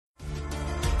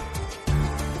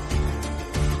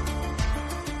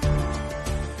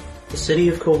city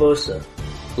of Korvosa,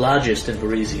 largest in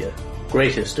Varese,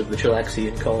 greatest of the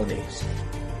Chilaxian colonies.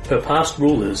 Her past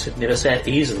rulers had never sat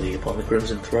easily upon the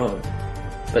Crimson Throne,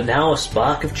 but now a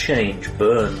spark of change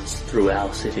burns through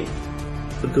our city.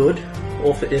 For good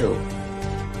or for ill,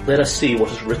 let us see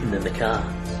what is written in the cards.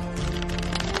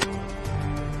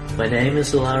 My name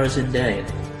is Zalara Zindane.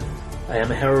 I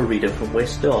am a Hero Reader from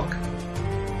West Dock.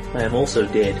 I am also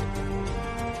dead.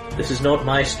 This is not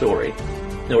my story,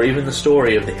 nor even the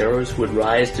story of the heroes who would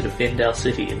rise to defend our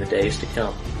city in the days to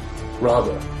come.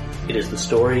 Rather, it is the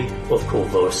story of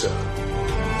Korvosa.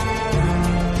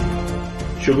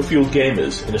 Sugarfueled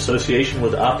Gamers, in association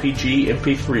with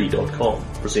RPGMP3.com,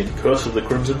 present Curse of the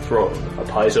Crimson Throne, a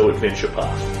Paizo adventure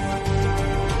path.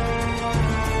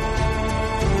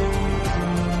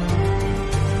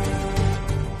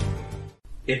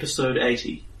 Episode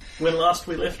 80. When last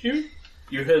we left you,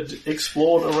 you had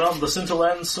explored around the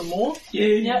Sinterlands some more.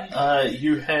 Yeah.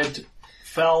 You had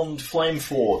found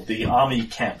Flameford, the army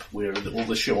camp where all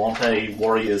the Shawante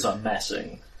warriors are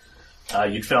massing.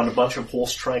 You'd found a bunch of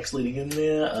horse tracks leading in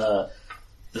there.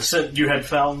 You had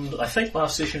found, I think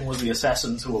last session was the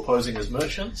assassins who were posing as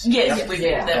merchants. Yes, we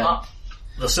picked them up.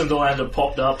 The Cinderlander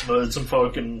popped up, murdered some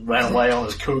folk, and ran away on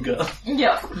his cougar.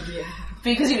 Yeah.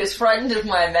 Because he was frightened of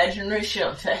my imaginary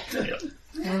Shawante. Yeah.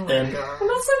 Well,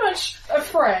 not so much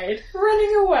afraid.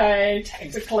 Running away,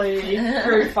 tactically,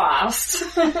 very fast.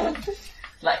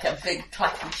 Like a big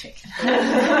clacky chicken.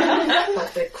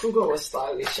 But the cougar was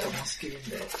stylish, I must give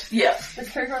him that. Yeah. The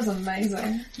cougar was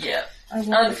amazing. Yeah.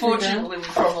 Unfortunately, we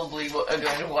probably are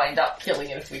going to wind up killing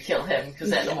it if we kill him,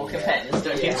 because animal companions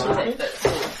don't get to take that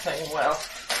sort of thing well.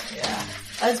 Yeah.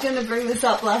 I was going to bring this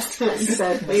up last time.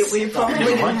 We're probably Never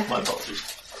going to mind, have my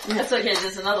apologies. That's okay,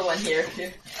 there's another one here.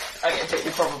 Okay, but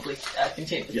you probably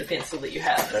content with the pencil that you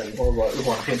have. I'll write with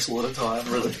one pencil at a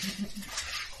time, really.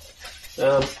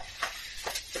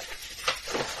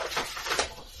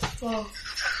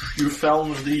 You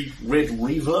found the Red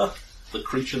Reaver, the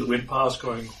creature that went past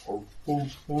going,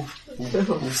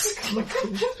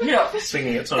 Yeah.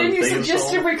 singing its own Then you theme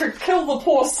suggested song. we could kill the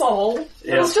poor soul.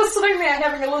 Yeah. It was just sitting there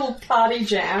having a little party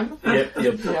jam. Yep.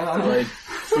 I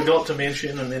forgot to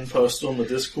mention and then post on the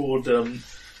Discord,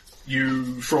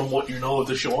 from what you know of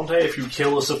the Shawante, if you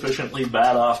kill a sufficiently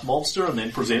badass monster and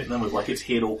then present them with like its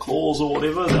head or claws or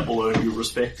whatever, that will earn you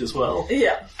respect as well.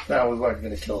 Yeah. No, we weren't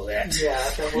going to kill that. Yeah,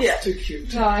 that was too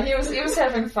cute. No, he was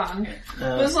having fun.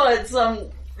 Besides,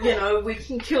 we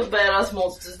can kill badass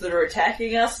monsters that are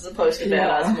attacking us as opposed to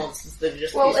badass monsters that are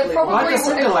just Well, it peacefully probably Like a would-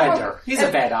 Cinderlander. He's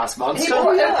a badass monster.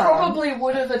 It probably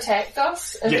would have attacked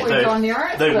us if we'd gone near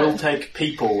it. They but will take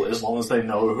people as long as they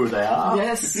know who they are.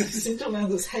 Yes,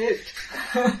 Cinderlander's head.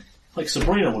 Like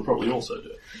Sabrina would probably also do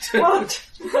it. What?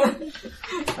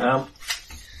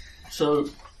 So,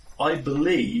 I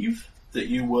believe that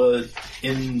you were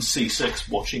in C6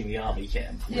 watching the army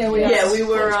camp. Yeah, we are. Yeah,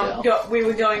 we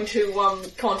were going to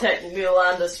contact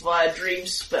Miolandus via dream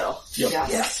spell. Yep.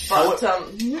 Yes. But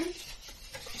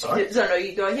Sorry. so no,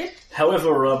 you go ahead.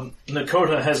 However,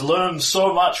 Nakota has learned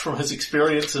so much from his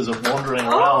experiences of wandering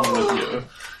around with you,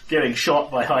 getting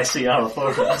shot by high CR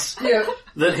opponents, Yeah.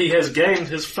 that he has gained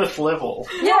his 5th level.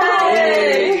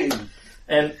 Yay!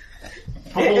 And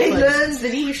of He all things, learns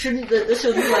that the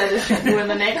Cinderlander should go in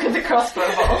the neck with the crossbow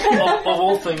bolt. of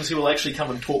all things, he will actually come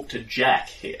and talk to Jack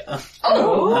here.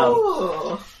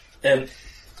 Oh. And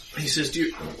he says,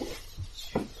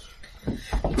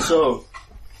 So,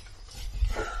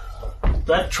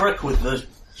 that trick with the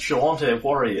Shawante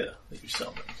warrior that you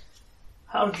summoned,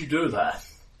 how did you do that?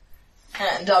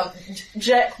 And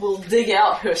Jack will dig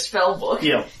out her spell book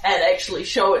Yeah. and actually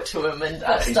show it to him and He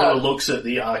sort start. of looks at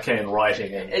the arcane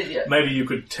writing and Yeah. maybe you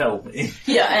could tell me.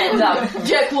 Yeah, and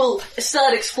Jack will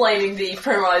start explaining the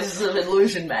premises of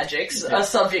illusion magics, a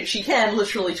subject she can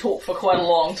literally talk for quite a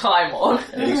long time on.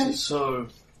 And he says, so,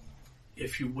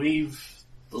 if you weave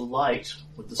the light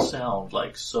with the sound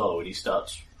like so, and he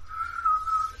starts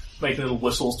making little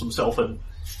whistles to himself and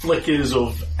flickers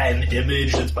of an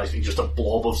image that's basically just a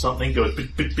blob of something goes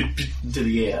bit, bit, bit, bit into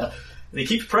the air. And he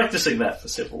keeps practicing that for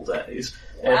several days.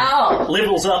 And Wow.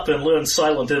 levels up and learns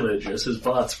Silent Image as his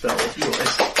bard spell of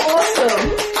choice.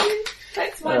 Awesome!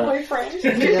 That's my boyfriend.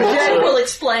 Jack will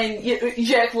explain,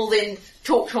 Jack will then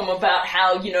talk to him about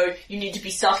how, you need to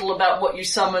be subtle about what you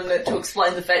summon to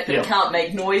explain the fact that it can't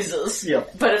make noises. Yeah.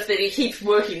 But if he keeps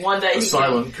working, one day A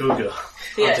silent cougar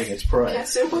Yes. hunting its prey. Can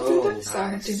Silver do that?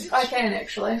 Silent image. I can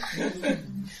actually.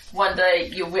 one day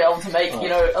you'll be able to make,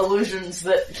 illusions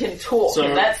that can talk, So,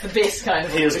 and that's the best kind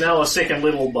of He is illusion. now a 2nd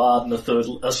level bard and a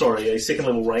 2nd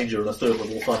level ranger and a 3rd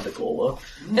level thundercaller.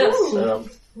 Yes.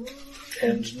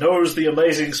 and knows the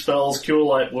amazing spells Cure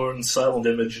Light Wounds, Silent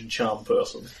Image, and Charm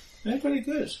Person. They're pretty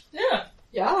good. Yeah.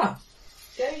 Yeah.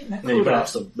 Yay, And then you can have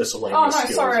some miscellaneous Oh no,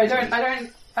 skills. sorry, I don't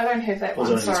have that Was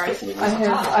one. only Sorry, split I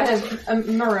have a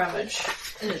mirror image.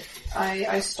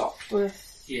 I stopped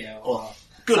with. Yeah. Well,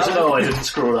 good to know I didn't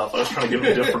screw it up. I was trying to give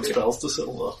him different spells to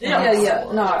Silver. Yeah.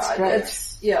 No, great.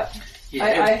 it's yeah. Yeah,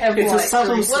 I have it's like a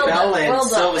subtle three- spell, Well and done.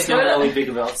 Silver's not Well done. really big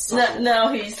about subtle.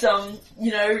 Now he's That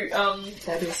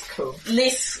is cool.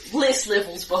 less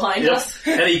levels behind Yep. us.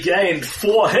 And he gained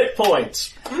 4 hit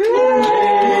points.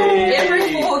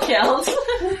 Every 4 counts.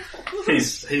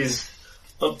 He's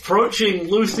approaching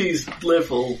Lucy's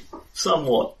level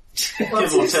somewhat. Give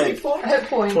or take hit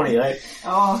point. 28.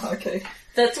 Oh, okay.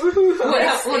 That's what is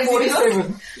it?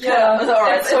 47. Yeah,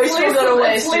 Alright, so he's still got a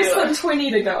ways it's to less go. than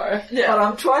 20 to go. But Yeah,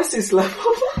 I'm twice his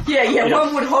level. yeah, Yeah.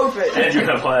 one would hope it. And you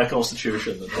have higher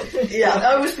constitution than him. Yeah,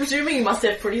 I was presuming he must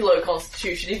have pretty low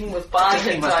constitution, even with Bard He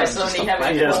hit must dice have only some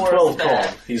having He has 4 12 is bad.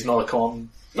 con. He's not a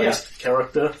con-based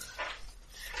character.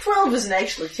 12 isn't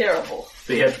actually terrible.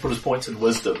 But he had to put his points in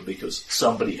wisdom because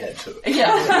somebody had to.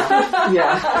 Yeah.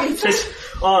 Yeah.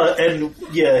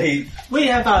 We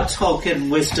have our Tolkien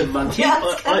wisdom monkey.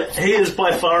 He is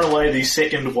by far and away the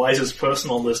second wisest person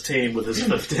on this team with his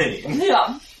 15.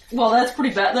 Yeah. Well, that's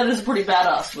pretty bad. That is a pretty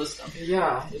badass wisdom.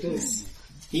 Yeah, it is.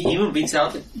 He even beats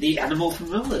out the animal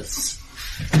familiars.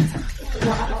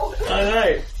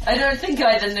 Alright. I don't think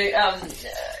either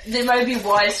there may be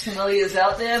wise familiars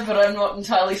out there, but I'm not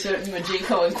entirely certain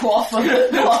Majiko and Quaff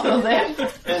are them.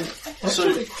 And so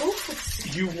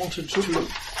you wanted to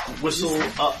whistle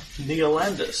up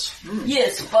Neolandis.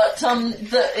 Yes, but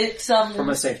it's From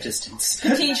a safe distance.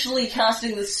 potentially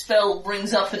casting the spell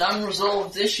brings up an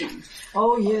unresolved issue.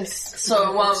 Oh, yes.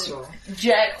 So That's right.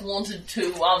 Jack wanted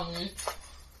to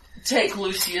take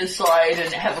Lucy aside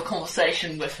and have a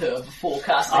conversation with her before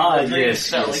casting the dream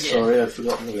spell again. Sorry, I'd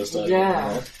forgotten we were starting.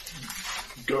 Yeah.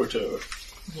 Go to.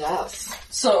 Yes.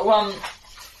 So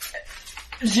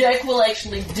Jack will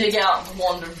actually dig out the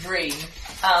Wand of Dream,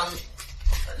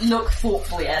 look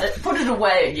thoughtfully at it, put it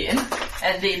away again,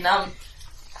 and then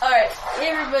alright,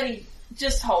 everybody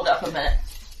just hold up a minute.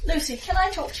 Lucy, can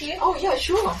I talk to you? Oh, yeah,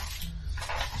 sure.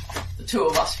 The two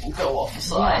of us will go off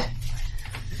aside.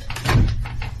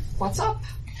 What's up?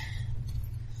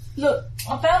 Look,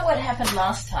 about what happened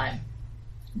last time.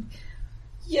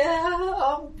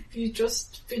 Yeah, you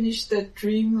just finished that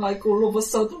dream like all of a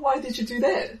sudden. Why did you do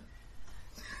that?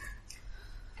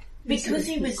 Because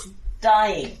he was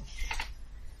dying.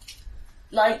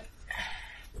 Like,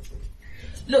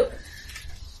 look,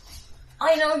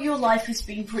 I know your life has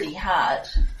been pretty hard,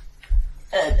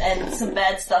 and some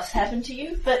bad stuff's happened to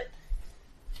you, but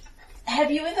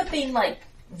have you ever been, like,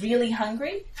 really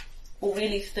hungry? Or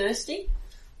really thirsty?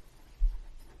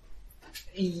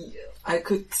 I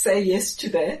could say yes to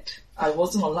that. I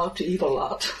wasn't allowed to eat a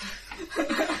lot.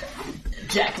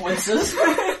 Jack winces.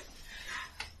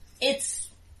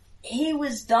 He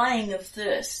was dying of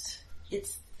thirst.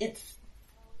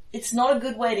 It's not a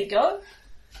good way to go.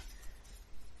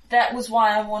 That was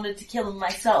why I wanted to kill him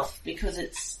myself,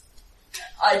 because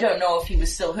I don't know if he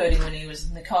was still hurting when he was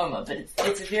in the coma, but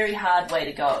it's a very hard way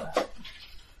to go.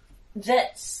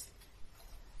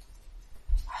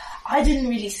 I didn't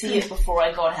really see it before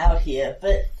I got out here,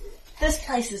 but this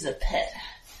place is a pit.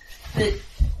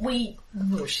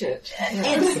 Oh shit.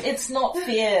 It's not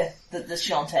fair that the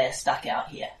Shantae are stuck out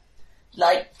here.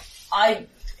 Like,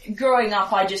 growing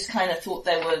up, I just kind of thought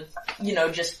they were,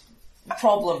 just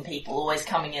problem people always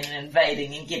coming in and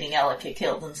invading and getting Elika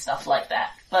killed and stuff like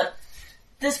that. But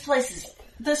this place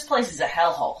is a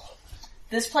hellhole.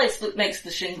 This place makes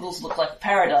the shingles look like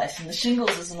paradise, and the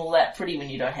shingles isn't all that pretty when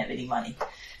you don't have any money.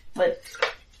 But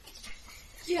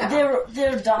Yeah.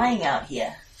 they're dying out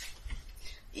here.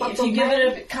 But If you give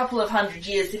it a couple of 100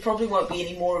 years, there probably won't be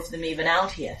any more of them even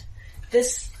out here.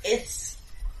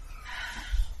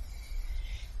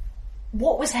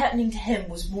 What was happening to him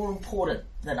was more important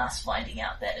than us finding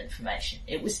out that information.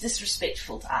 It was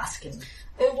disrespectful to ask him.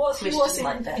 He was Question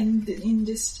like that. in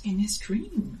his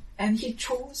dream, and he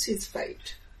chose his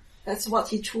fate. That's what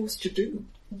he chose to do.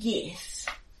 Yes.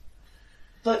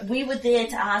 But we were there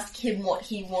to ask him what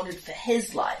he wanted for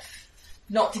his life,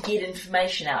 not to get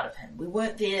information out of him. We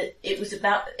weren't there,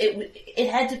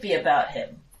 it had to be about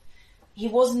him. He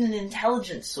wasn't an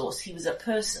intelligence source, he was a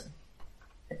person.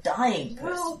 A dying person.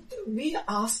 Well, we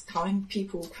ask dying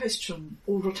people questions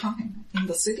all the time in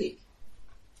the city.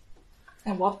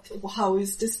 And how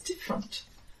is this different?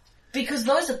 Because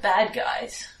those are bad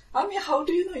guys. I mean, how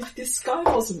do you know if this guy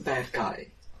wasn't a bad guy?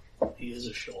 He is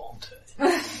a Shalante.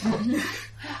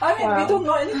 I mean, we don't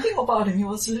know anything about him. He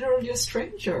was literally a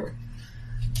stranger.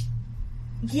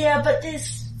 Yeah, but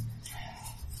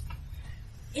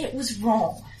it was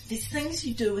wrong. There's things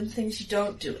you do and things you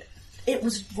don't do. It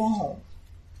was wrong.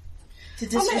 To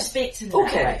disrespect him that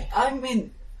way. I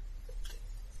mean,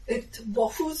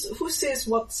 who says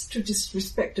what's to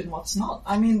disrespect and what's not?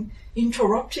 I mean,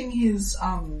 interrupting his,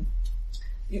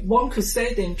 one could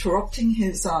say that interrupting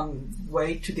his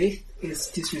way to death is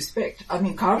disrespect. I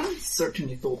mean, Karen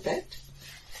certainly thought that.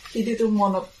 He didn't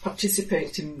want to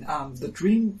participate in the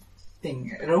dream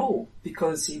thing at all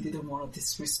because he didn't want to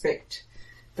disrespect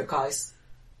the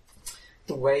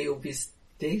the way of his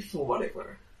death or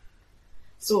whatever.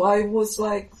 So I was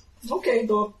like, okay,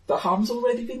 the harm's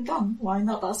already been done. Why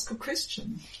not ask a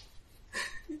question?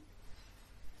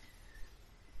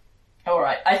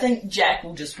 Alright, I think Jack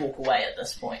will just walk away at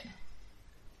this point.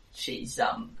 She's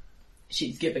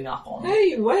giving up on him.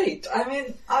 Hey, wait, I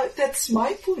mean, that's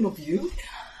my point of view.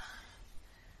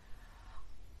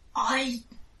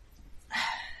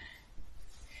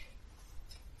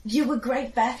 You were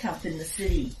great backup in the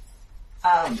city.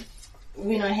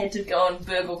 When I had to go and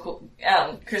burgle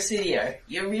Cressidio.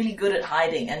 You're really good at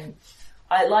hiding, and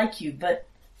I like you, but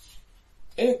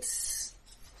I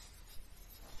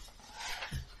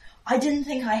didn't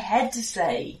think I had to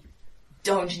say,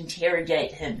 don't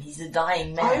interrogate him, he's a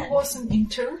dying man. I wasn't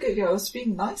interrogating, I was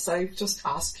being nice, I just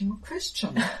asked him a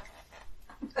question.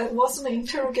 It wasn't an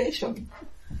interrogation.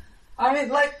 I mean,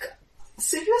 like,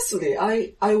 seriously,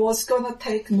 I was gonna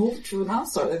take no to an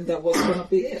answer, and that was gonna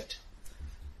be it.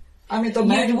 I mean, the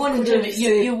man you wouldn't have yes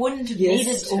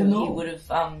needed to. No.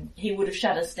 He would have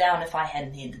shut us down if I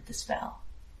hadn't ended the spell.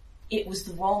 It was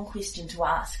the wrong question to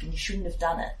ask, and you shouldn't have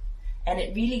done it. And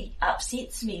it really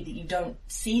upsets me that you don't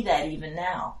see that even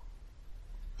now.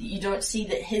 That you don't see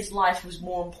that his life was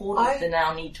more important than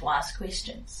our need to ask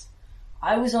questions.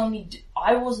 I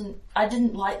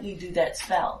didn't lightly do that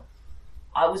spell.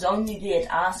 I was only there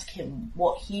to ask him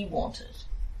what he wanted.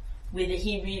 Whether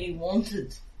he really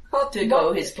wanted to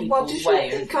go his people's what did way.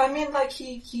 You think? I mean, like,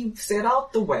 he set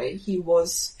out the way, he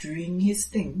was doing his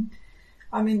thing.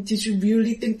 I mean, did you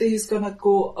really think that he's gonna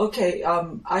go, okay,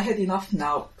 I had enough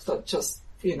now, so just,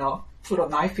 put a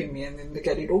knife in me and then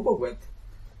get it over with?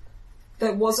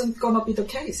 That wasn't gonna be the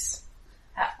case.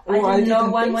 I didn't know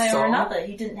one way or another.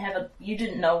 You didn't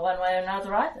know one way or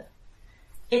another either.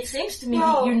 It seems to me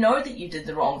that you know that you did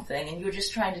the wrong thing and you're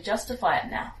just trying to justify it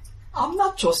now. I'm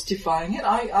not justifying it.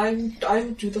 I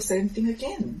would do the same thing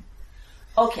again.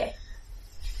 Okay.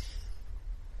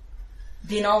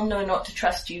 Then I'll know not to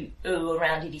trust you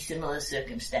around any similar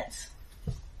circumstance.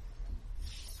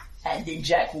 And then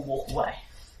Jack will walk away.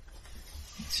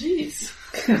 Jeez.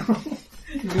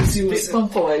 Lucy will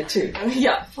stomp away too.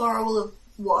 Yeah. Flora will have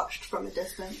watched from a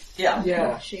distance. Yeah.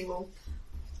 Yeah. She will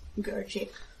go check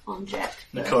on Jack.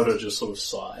 Nakota just sort of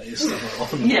sighs.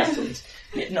 Yeah.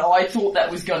 No, I thought that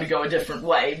was going to go a different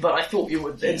way, but I thought you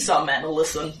would in some manner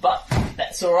listen, but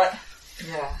that's alright.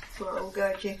 Yeah. Flora will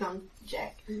go check on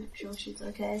Jack and make sure she's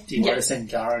okay. Do you want to send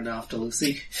Garen after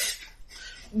Lucy?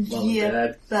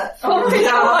 Yeah, but Oh my Flora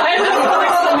god!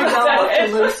 will go up to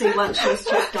Lucy once she's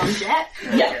checked on Jack.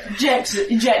 Yeah,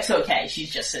 Jack's okay. She's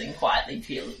just sitting quietly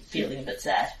feeling a bit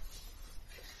sad.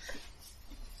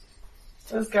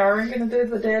 Is Garen gonna do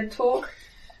the dad talk?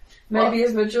 Maybe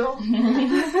as Vigil?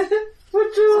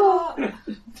 Vigil!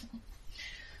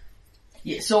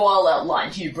 Yeah, so I'll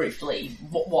outline to you briefly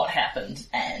what happened,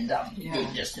 and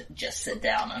then just sit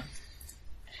down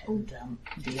and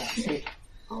be upset.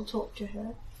 I'll talk to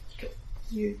her. Cool.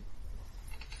 You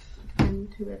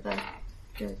and whoever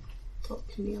go talk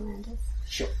to Neolandis.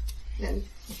 Sure. Then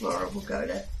Flora will go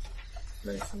to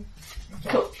Lucy.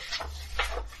 Cool.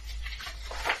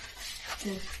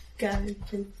 And Garen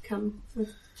can come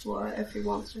with Flora if he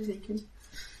wants to. He can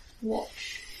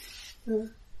watch her.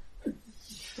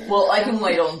 Well, I can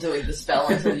wait on doing the spell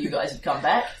until you guys have come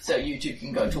back, so you two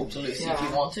can go talk to Lucy if you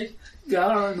want to.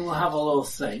 Garen will have a little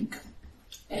think,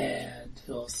 and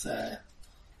he'll say,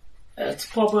 "It's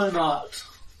probably not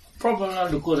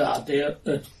a good idea."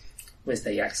 Where's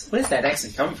that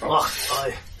accent come from?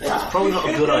 Probably not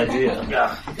a good idea.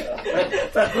 Yeah.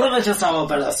 But let me just have a little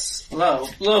bit of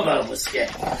whiskey. A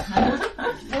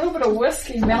little bit of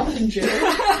whiskey, Mountain Dew.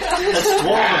 It's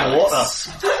dwarven water.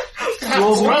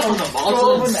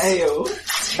 Dwarven ale.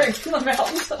 Straight from the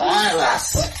mountains. Aye,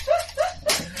 lass.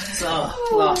 So,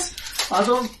 lass, I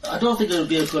don't think it would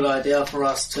be a good idea for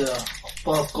us to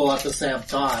both go at the same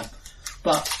time.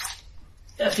 But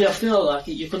if you feel like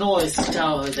it, you can always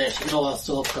tell her that she can always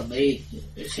talk to me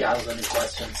if she has any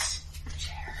questions.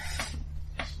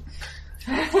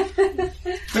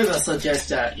 Maybe I suggest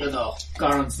that,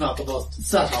 Garen's not the most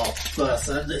subtle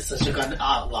person. It's such a good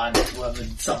outline of them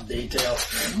in some detail.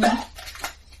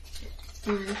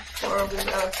 Or I will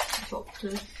go talk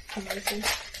to Timothy.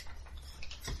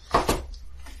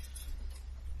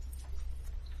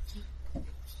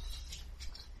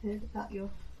 Heard about your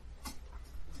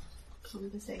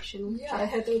conversation with Yeah, I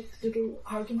had a little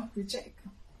argument with Jack.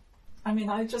 I mean,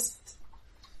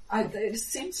 it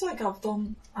seems like I've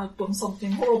done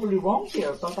something horribly wrong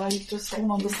here, but I just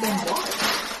don't understand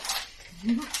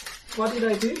why. What did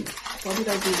I do? What did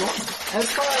I do wrong?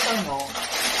 As far as I know,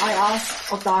 I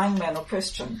asked a dying man a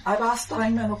question. I've asked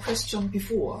dying man a question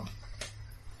before.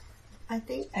 I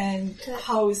think And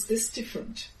how is this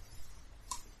different?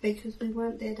 because we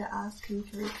weren't there to ask him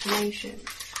for information.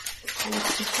 And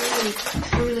to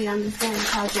truly understand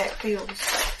how Jack feels,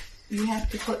 you have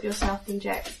to put yourself in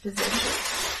Jack's position.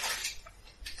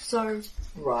 So,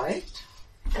 Right?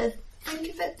 think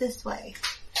of it this way.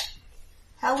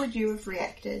 How would you have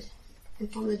reacted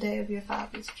if on the day of your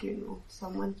father's funeral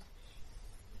someone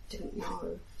didn't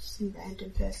know, some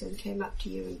random person came up to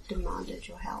you and demanded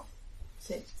your help,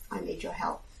 said, I need your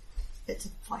help, it's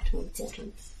of vital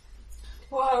importance.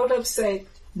 Well, I would have said,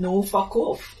 no, fuck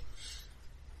off.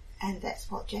 And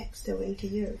that's what Jack's doing to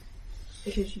you.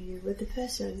 Because you were the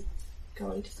person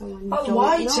going to someone you But don't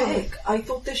why know. Jack? I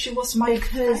thought that she was my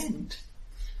friend.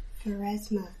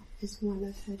 Pharasma is one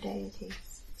of her deities.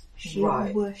 She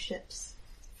Right. worships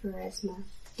Pharasma.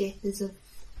 Death is of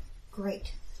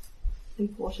great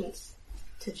importance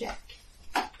to Jack.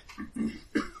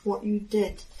 What you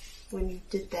did when you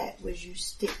did that was you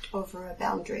stepped over a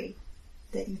boundary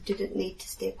that you didn't need to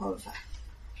step over.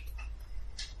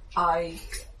 I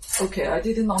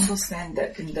didn't understand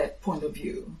that in that point of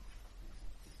view.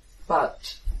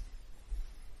 But,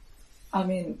 I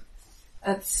mean,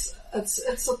 it's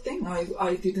a thing.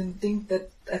 I didn't think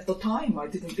that at the time. I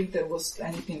didn't think there was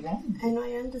anything wrong. And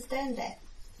I understand that.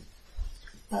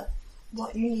 But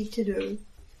what you need to do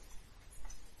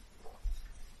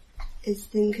is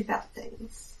think about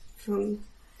things from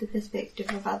the perspective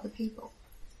of other people.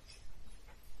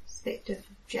 Perspective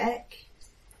of Jack,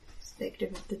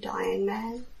 perspective of the dying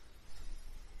man,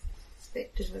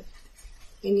 perspective of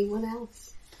anyone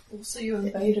else Also, you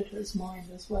invaded his mind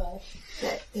as well.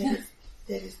 that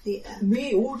is there.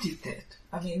 We all did that.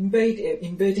 I mean,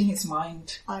 invading his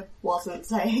mind. I wasn't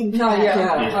saying No, that.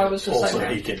 yeah, I was just also,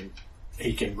 saying.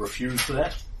 he can refuse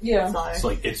that. Yeah. It's So,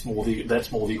 like that's more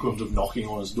the equivalent of knocking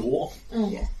on his door.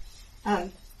 yeah.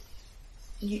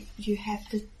 You have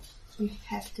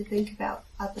to think about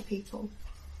other people.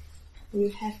 You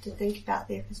have to think about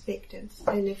their perspectives.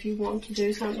 And if you want to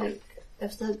do something,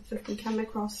 if you come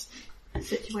across a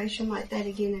situation like that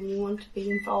again and you want to be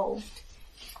involved,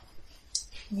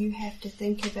 you have to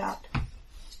think about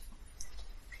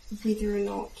whether or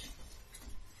not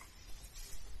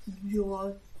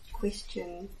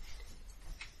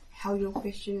how your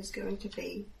question is going to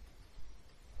be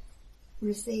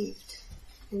received.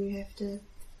 And you have to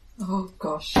Oh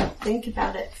gosh. think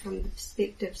about it from the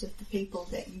perspectives of the people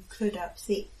that you could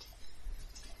upset.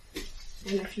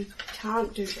 And if you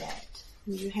can't do that,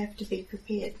 you have to be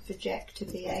prepared for Jack to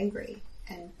be angry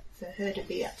and for her to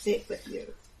be upset with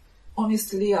you.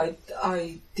 Honestly, I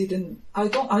don't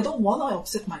want to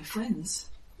upset my friends,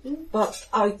 but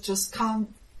I just can't.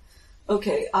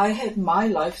 Okay, I have my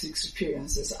life's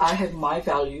experiences, I have my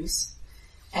values,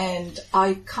 and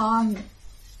I can't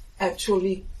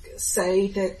actually say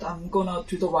that I'm gonna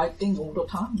do the right thing all the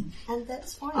time. And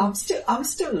that's fine. I'm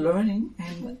still learning,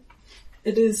 and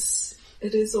it is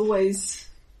always.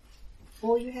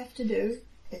 All you have to do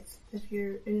is, if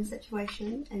you're in a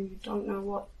situation and you don't know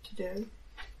what to do,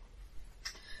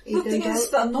 The thing is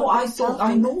that no, I don't.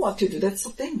 I know what to do. That's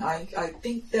the thing. I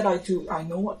think that I do. I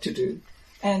know what to do,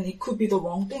 and it could be the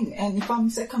wrong thing. And if I'm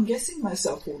second guessing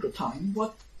myself all the time,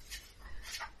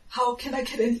 how can I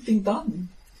get anything done?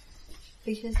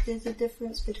 Because there's a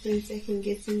difference between second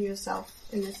guessing yourself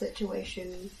in a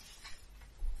situation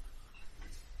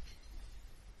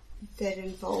that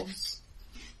involves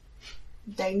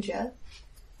danger,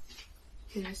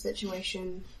 in a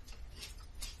situation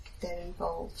that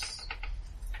involves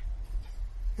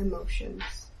emotions.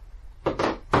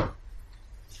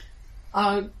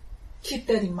 I'll keep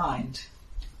that in mind.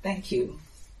 Thank you.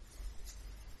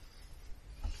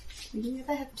 You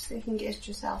never have to second guess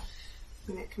yourself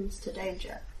when it comes to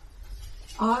danger.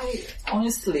 I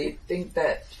honestly think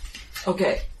that,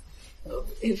 okay,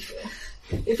 if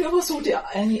it was with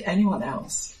anyone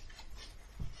else,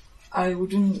 I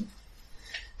wouldn't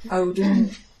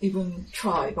even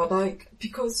try. But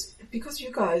because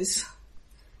you guys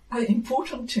are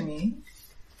important to me,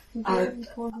 Very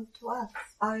important to us.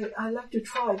 I like to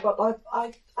try, but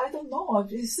I don't know.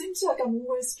 It seems like I'm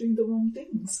always doing the wrong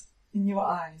things in your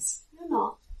eyes. You're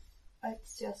not.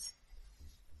 It's just,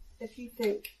 if you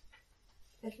think,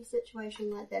 if a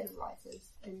situation like that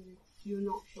arises and you're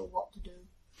not sure what to do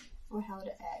or how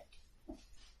to act,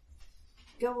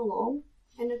 go along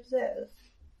and observe.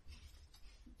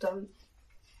 Don't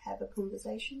have a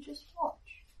conversation, just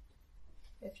watch.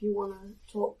 If you want to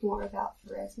talk more about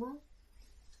Pharasma,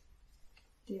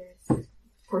 there's...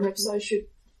 Perhaps I should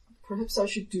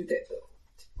do that though.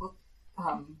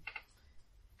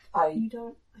 You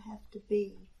don't have to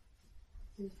be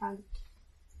in front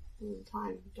all the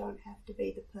time. You don't have to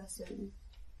be the person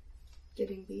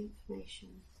getting the information,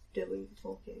 doing the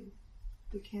talking.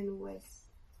 You can always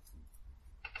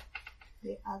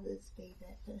let others be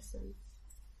that person.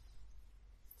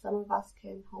 Some of us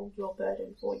can hold your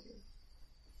burden for you.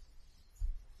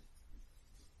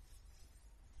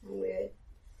 And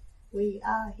we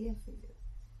are here for you.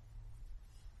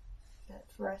 But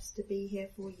for us to be here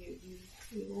for you,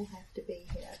 you all have to be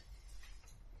here.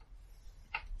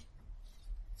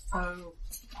 I'll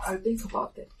think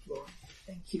about that, Flora.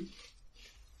 Thank you.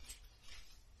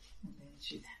 And then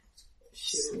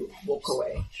she'll walk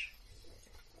away.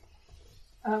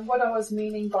 What I was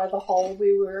meaning by the whole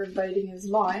we were invading his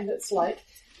mind, it's like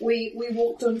we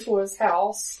walked into his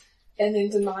house and then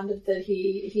demanded that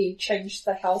he changed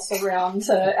the house around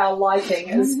to our liking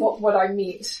is what I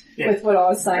meant with what I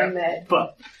was saying there.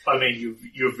 But, I mean,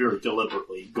 you've very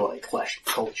deliberately got a clash of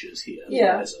cultures here.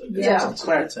 Yeah.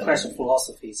 Clash of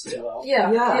philosophies as well.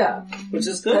 Yeah. Which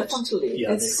is good. Definitely.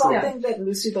 Yeah, it's something that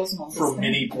Lucy doesn't understand. From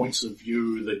many points of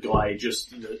view, the guy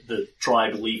the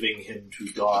tribe leaving him to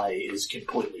die is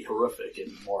completely horrific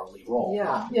and morally wrong.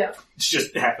 Yeah. Yeah. It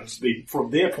just happens to be, from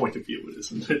their point of view, it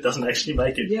isn't. It doesn't actually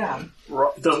make it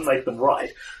right, it doesn't make them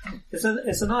right. It's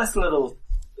a nice little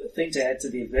thing to add to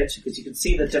the adventure because you can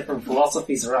see the different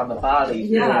philosophies around the party.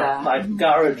 Yeah. Like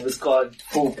Garen was gone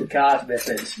full Picard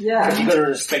method. Yeah. If you've got to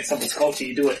respect someone's culture,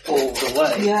 you do it all the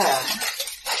way. Yeah.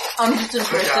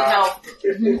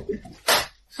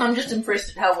 I'm just impressed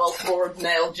at how well Flora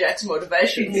nailed Jack's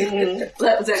motivation.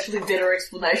 That was actually a better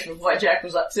explanation of why Jack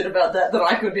was upset about that than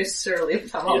I could necessarily have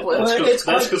come up with.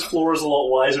 That's because Flora's a lot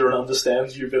wiser and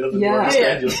understands you better than you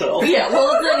understand yourself. Yeah,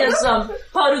 well the thing is,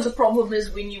 part of the problem is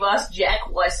when you ask Jack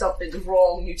why something's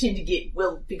wrong, you tend to get,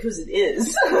 well, because it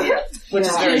is. Which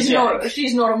is very Jack.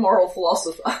 She's not a moral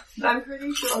philosopher. I'm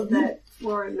pretty sure that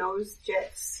Flora knows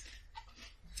Jack's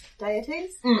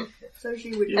deities, so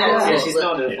she would know Yeah, she's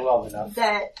not long enough.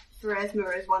 that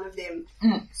Pharasma is one of them.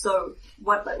 So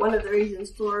one of the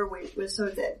reasons Flora went was so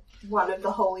that one of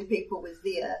the holy people was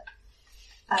there.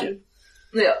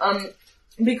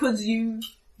 Because you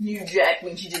knew Jack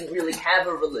when she didn't really have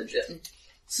a religion,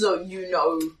 so you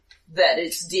know that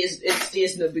it's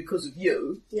Desna because of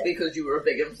you, because you were a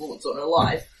big influence on her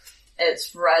life.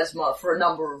 It's Pharasma for a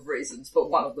number of reasons,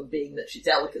 but one of them being that she's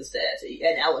Alika's deity,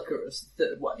 and Alika is the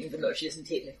third one, even though she isn't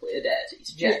technically a deity.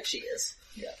 To Jack, she is.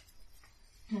 Yeah.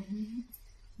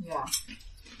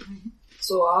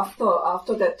 So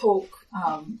after that talk,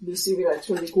 Lucy will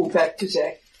actually go back to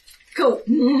Jack. Cool.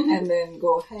 And then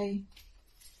go, hey,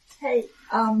 okay,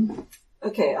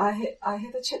 I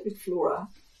had a chat with Flora,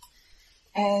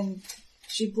 and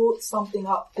she brought something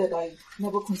up that I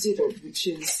never considered, which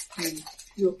is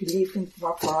your belief in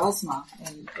Pharasma,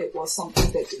 and it was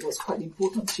something that it was quite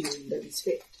important to you in that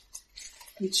respect,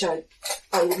 which I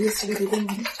obviously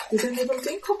didn't even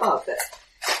think about that.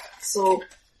 So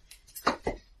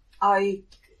I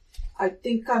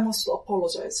think I must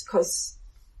apologize because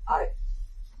I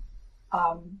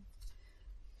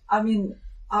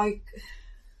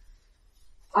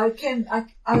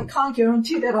can't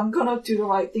guarantee that I'm gonna do the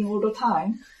right thing all the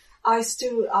time. I'm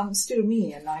still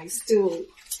me, and I'm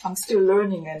still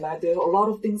learning, and there are a lot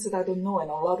of things that I don't know,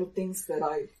 and a lot of things that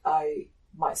I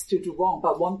might still do wrong.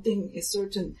 But one thing is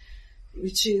certain,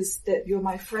 which is that you're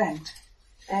my friend,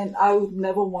 and I would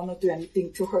never want to do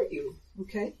anything to hurt you.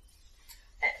 Okay?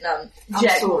 And, I'm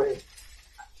Jack, sorry.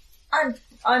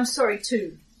 I'm sorry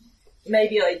too.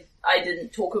 Maybe I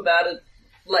didn't talk about it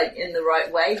like in the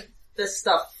right way. This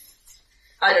stuff,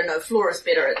 I don't know. Flora's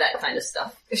better at that kind of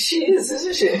stuff. She is,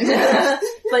 isn't she?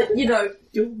 But you know,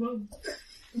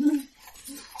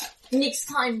 next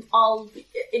time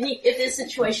if a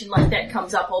situation like that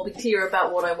comes up, I'll be clear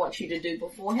about what I want you to do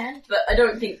beforehand. But I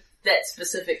don't think that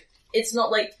specific. It's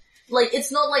not like Like,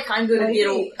 it's not like I'm gonna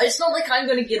Maybe. it's not like I'm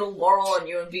gonna get a laurel on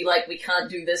you and be like, we can't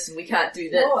do this and we can't do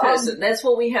that No, person. That's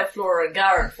what we have Flora and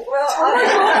Garen for. Well,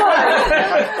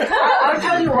 I'll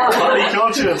tell you what. Bloody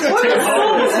conscience.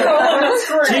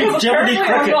 Team Jeopardy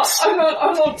cricket.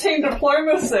 I'm not team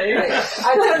diplomacy.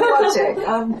 I'll tell you what,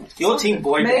 Jack. Your team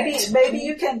boy Maybe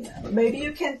you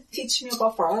can teach me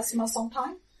about Pharasma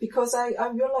sometime, because I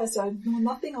realize I know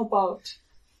nothing about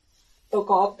the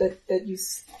god that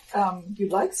you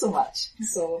like so much.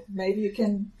 So maybe you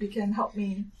can help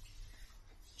me.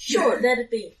 Sure, that'd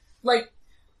be, like,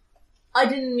 I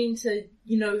didn't mean to,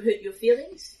 hurt your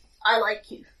feelings. I like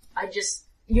you.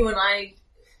 You and I,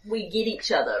 we get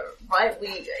each other, right?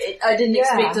 I didn't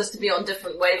expect us to be on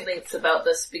different wavelengths about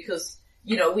this because,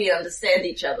 we understand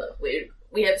each other.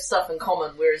 We have stuff in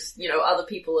common, whereas, other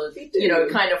people are,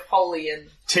 kind of holy and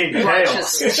Team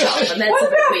righteous Chaos. and stuff, and that's a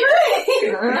bit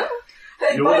weird.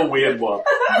 You're the weird one.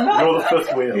 You're the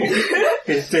fifth wheel.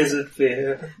 It doesn't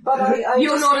fair. But I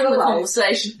You're just not in the realized-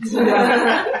 conversation.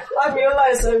 I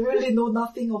realize I really know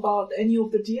nothing about any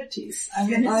of the deities. I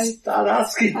mean, Start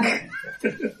asking.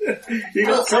 You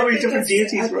got so many different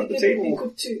deities around the it would be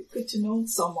table. good to know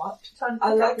somewhat. Time to I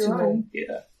pick like up to your know. own.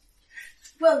 Yeah.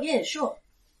 Well, yeah, sure.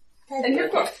 And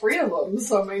you've got 3 of them,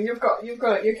 so I mean,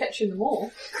 you're catching them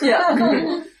all.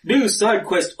 Yeah. New side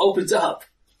quest opens up.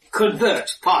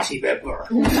 Convert party member.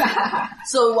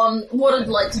 So, what I'd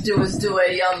like to do is do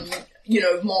a,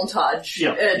 montage,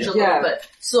 Yeah, a little bit.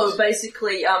 So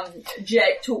basically,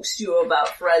 Jack talks to you about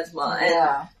Phrasma,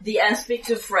 and the aspect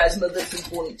of Phrasma that's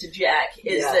important to Jack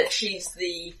is that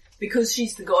because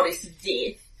she's the goddess of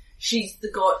death, she's the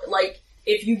god, like,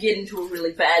 if you get into a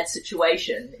really bad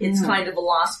situation, it's kind of a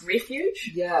last refuge.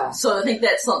 Yeah. So I think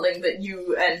that's something that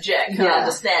you and Jack can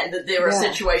understand, that there are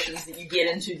situations that you get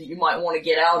into that you might want to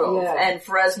get out of, and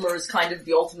Phrasma is kind of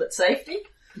the ultimate safety.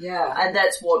 Yeah. And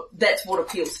that's what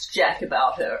appeals to Jack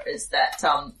about her, is that,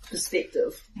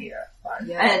 perspective. Yeah.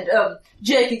 And,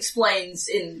 Jack explains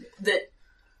that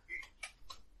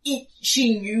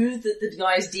she knew that the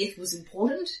guy's death was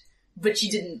important, but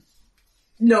she didn't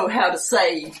know how to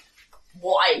say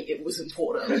why it was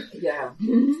important. Yeah.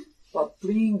 But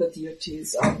bringing the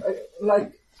deities,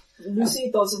 like, Lucy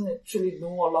doesn't actually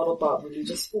know a lot about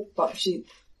religious book, but she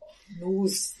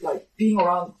knows, like, being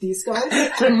around these guys,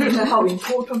 and how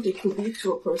important it could be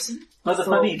to a person. Well, the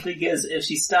funny thing is, if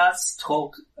she starts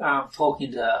talking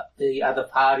to the other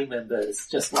party members,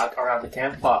 just like around the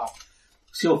campfire,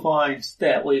 she'll find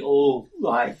that we all,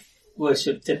 like,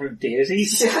 worship different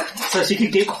deities. So she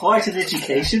can get quite an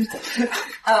education.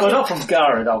 Well, not from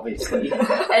Garen, obviously.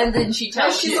 And then she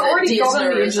tells She's you that already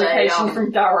gotten Desna the is education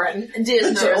from Garen.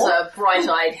 Desna is a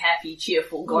bright-eyed, happy,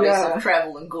 cheerful goddess of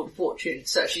travel and good fortune.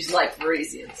 So she's like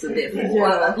Parisians, and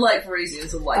therefore, like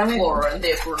Parisians and like Flora, and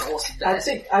therefore an awesome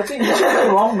deity. I think you took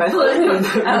the wrong method.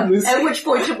 At which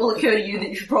point it will occur to you that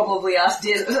you should probably ask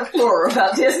Flora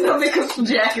about Desna, because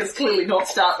Jack is clearly not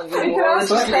startlingly more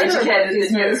religiously educated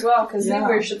than you. as well, because he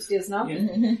worships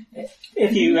Desna.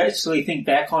 If you actually think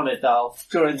back on it though,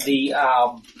 during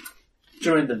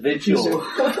the vigil,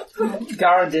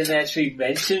 Garen didn't actually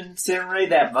mention Serenity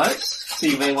that much, so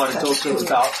you may want to talk to her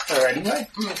about her anyway.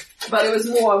 But it was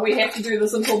more, we have to do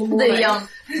this until the morning.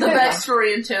 The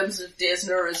backstory in terms of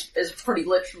Desna is pretty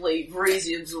literally,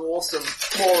 Parisians are awesome,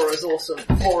 Flora is awesome,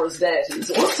 Flora's deity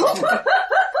is awesome.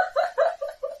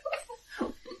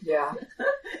 Yeah.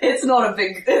 It's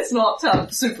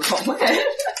not super complicated.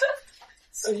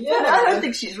 So But I don't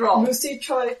think she's wrong. Lucy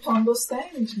tried to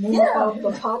understand more about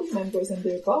the party members and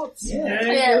their gods.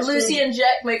 Yeah, Lucy and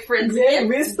Jack make friends Yay, again.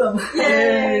 wisdom.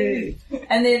 Yay!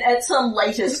 And then at some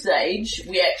later stage,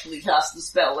 we actually cast the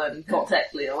spell and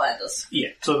contact Leolandus. Yeah,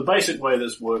 so the basic way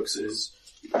this works is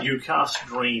you cast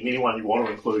Dream, anyone you want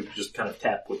to include, you just kind of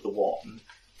tap with the wand,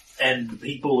 and the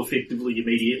people effectively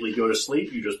immediately go to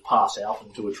sleep. You just pass out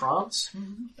into a trance.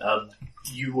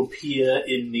 You appear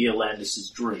in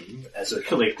Neolandis' dream as a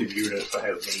collective unit for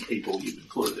however many people you've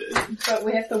included. But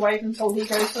we have to wait until he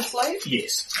goes to sleep?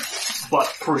 Yes.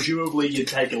 But presumably you'd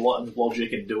take a lot of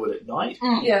logic and do it at night.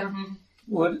 Yeah.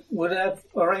 Would have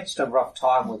arranged a rough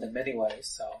time with him anyway,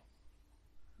 so.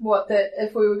 What, that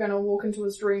if we were going to walk into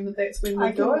his dream, that that's when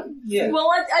we do it? Yeah. Well,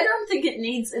 I don't think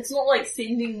it's not like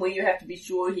sending where you have to be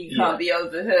sure he can't be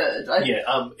overheard.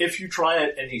 If you try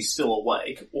it and he's still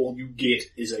awake, all you get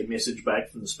is a message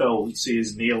back from the spell that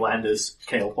says Neolandis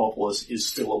Kael'Popolis is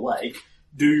still awake.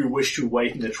 Do you wish to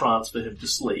wait in a trance for him to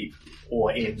sleep,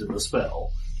 or end the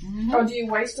spell? Or do you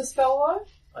waste a spell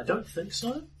though? I don't think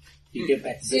so. You get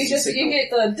back to So you get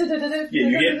the You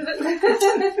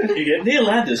get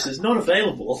Neolandis is not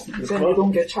available. Then you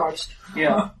don't get charged.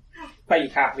 Yeah. but you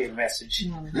can't leave a message.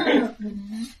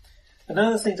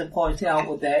 Another thing to point out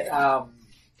with that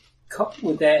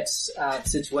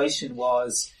situation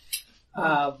was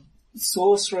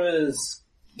sorcerers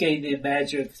gain their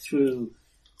magic through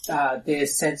their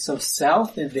sense of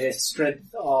self and their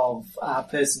strength of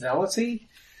personality.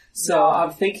 So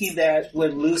I'm thinking that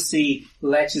when Lucy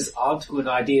latches onto an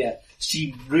idea,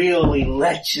 she really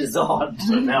latches on.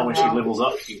 So now when she levels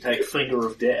up, she can take Finger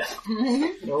of Death.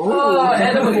 Oh,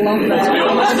 Adam would love To be that.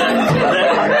 honest,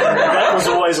 that was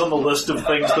always on the list of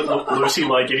things that Lucy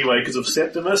like anyway because of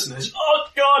Septimus, and it's, oh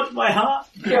god, my heart!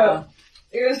 Yeah.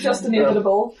 It was just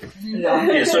inevitable.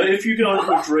 Yeah, so if you go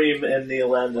into a dream and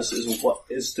Neolandis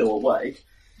is still awake,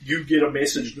 you get a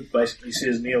message that basically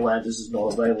says Neolandis is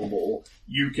not available.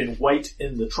 You can wait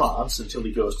in the trance until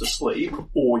he goes to sleep,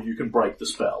 or you can break the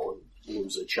spell and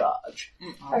lose a charge.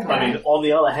 Okay. I mean, on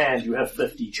the other hand, you have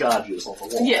 50 charges on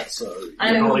the wall, Yeah. so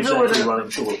And you're not we'll do it exactly at- running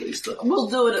short of these things. We'll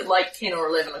do it at like 10 or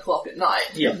 11 o'clock at night.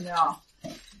 Yeah.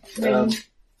 Yeah.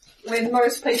 When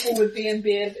most people would be in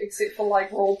bed, except for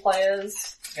like role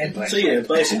players. So yeah,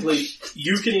 basically,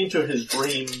 you can enter his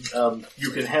dream,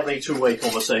 you can have a two-way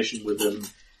conversation with him.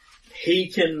 He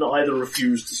can either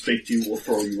refuse to speak to you or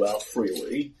throw you out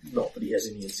freely, not that he has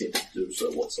any incentive to do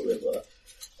so whatsoever.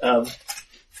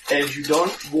 And you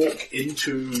don't walk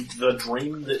into the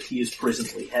dream that he is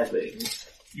presently having.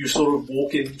 You sort of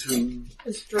walk into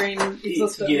His dream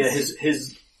existence. yeah,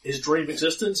 his dream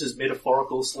existence, his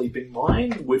metaphorical sleeping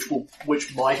mind, which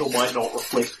might or might not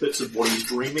reflect bits of what he's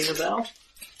dreaming about.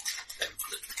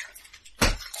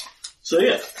 So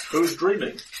yeah, who's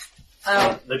dreaming?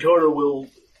 Nakota will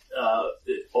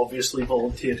obviously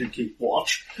volunteer to keep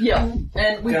watch. Yeah,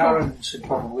 and we Garen should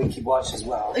probably keep watch as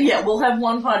well. yeah, we'll have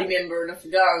one party member, and if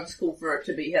Garen's cool for it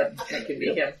to be him, it can be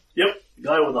him. Yep, the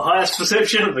guy with the highest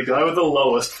perception and the guy with the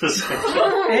lowest perception.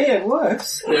 Hey, it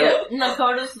works. Yeah,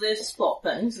 Nakota's there to spot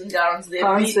things, and Garen's there to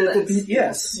Garen's beat there to things. beat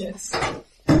Yes. Yes.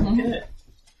 Yeah.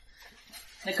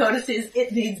 Nakota says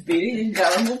it needs beating, and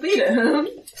Garen will beat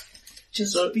it.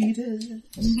 Just So- beat it.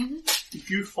 If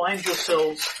you find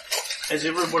yourselves, as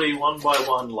everybody one by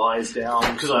one lies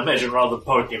down, because I imagine rather than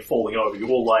poking and falling over, you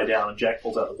all lie down and Jack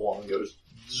pulls out the wand and goes,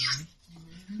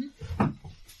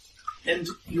 and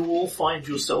you all find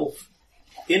yourself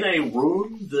in a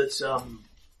room that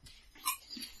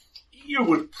you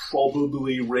would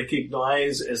probably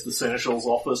recognize as the Seneschal's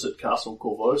office at Castle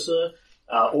Corvosa.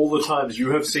 All the times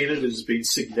you have seen it has been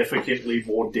significantly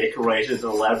more decorated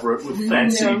and elaborate with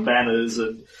fancy banners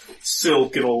and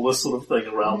silk and all this sort of thing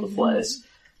around the place.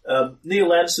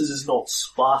 Neolandis is not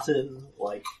Spartan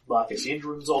like Marcus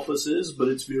Endron's office is, but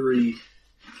it's very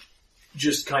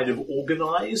just kind of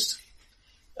organized.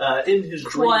 In his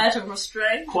dream, Quiet and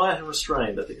restrained. quiet and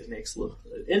restrained, I think is an excellent.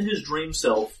 In his dream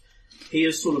self, he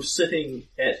is sort of sitting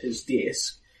at his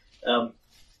desk.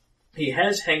 He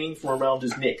has hanging from around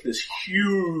his neck this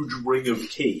huge ring of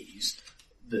keys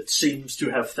that seems to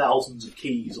have thousands of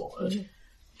keys on it.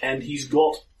 And he's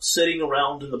got, sitting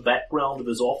around in the background of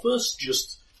his office,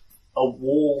 just a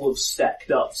wall of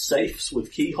stacked up safes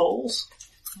with keyholes.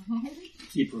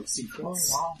 Keeper of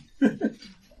secrets. Oh, wow.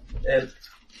 And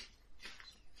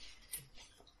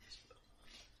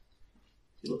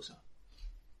he looks up.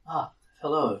 Ah,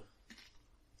 hello.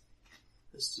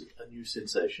 This is a new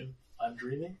sensation. I'm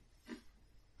dreaming.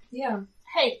 Yeah.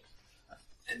 Hey,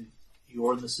 And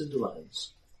you're in the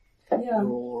Cinderlands. Yeah. You're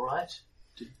all alright?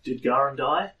 Did Garen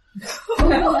die?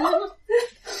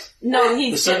 no, The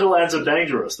he's Cinderlands are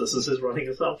dangerous. This is his running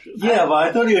assumption. Yeah, but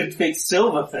I thought he would pick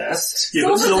Silver first. Yeah,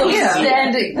 but Silver's Silver,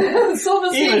 standing.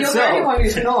 Silver's Even here, you're so. the only one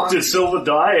who's not. did Silver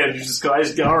die and you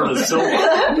disguised Garen as Silver?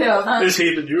 Yeah. Is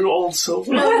he the new old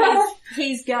Silver? no,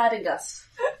 he's guiding us.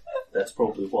 That's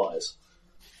probably wise.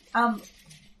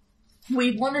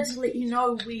 We wanted to let you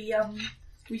know we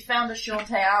found a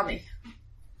Shantae army.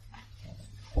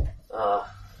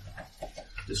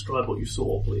 Describe what you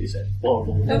saw, please. And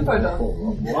Info dump.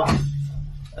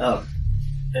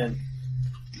 and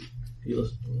you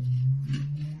listen.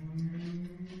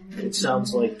 It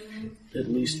sounds like at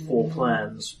least 4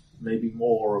 clans, maybe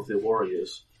more, of their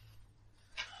warriors.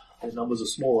 Their numbers are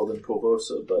smaller than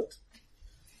Corvosa, but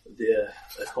they're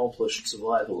accomplished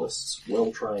survivalists,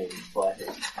 well-trained fighting.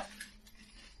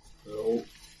 Well,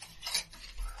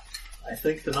 I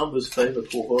think the numbers favour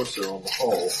Corvosa on the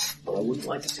whole, but I wouldn't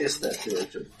like to test that theory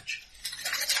too much.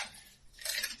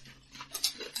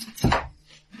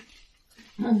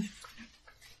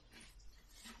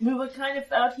 We were kind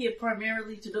of out here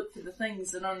primarily to look for the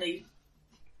things and only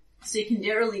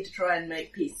secondarily to try and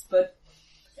make peace, but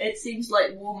it seems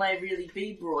like war may really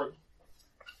be brewing.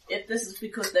 if this is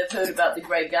because they've heard about the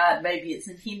Grey Guard, maybe it's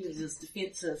intended as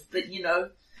defensive, but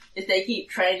if they keep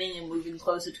training and moving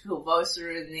closer to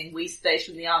Corvosa and then we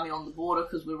station the army on the border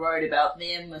because we're worried about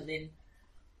them and then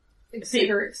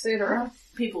etc., etc.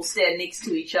 People stand next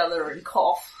to each other and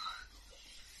cough.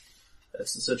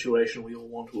 That's the situation we all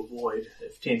want to avoid.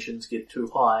 If tensions get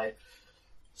too high,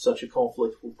 such a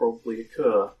conflict will probably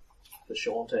occur. The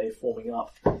Shantae forming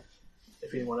up.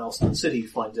 If anyone else in the city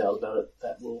finds out about it,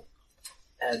 that will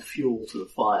add fuel to the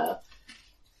fire.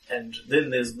 And then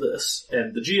there's this,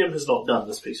 and the GM has not done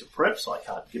this piece of prep, so I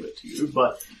can't give it to you,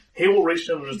 but he will reach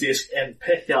down on his desk and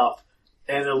pick up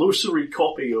an illusory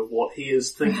copy of what he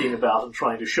is thinking about and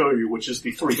trying to show you, which is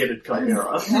the three-headed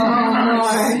chimera.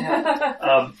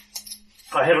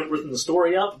 I haven't written the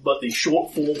story up, but the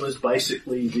short form is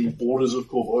basically the borders of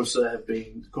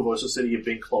Corvosa City have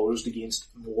been closed against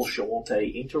more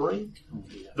Shantae entering.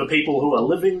 The people who are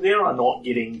living there are not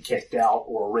getting kicked out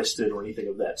or arrested or anything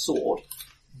of that sort,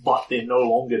 but they're no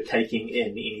longer taking in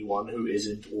anyone who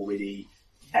isn't already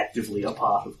actively a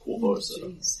part of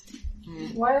Corvosa.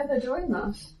 Why are they doing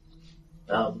this?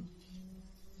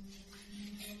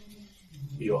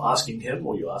 You're asking him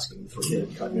or you're asking the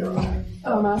three-headed chimera?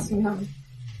 Oh, I'm asking him.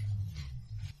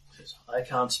 I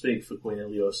can't speak for Queen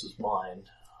Ilios's mind.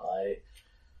 I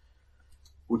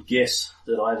would guess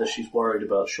that either she's worried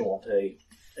about Shantae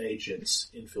agents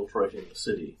infiltrating the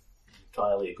city,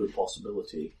 entirely a good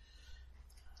possibility,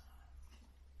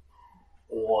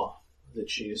 or that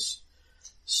she's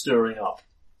stirring up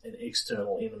an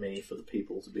external enemy for the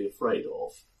people to be afraid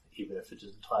of, even if it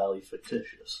is entirely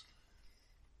fictitious.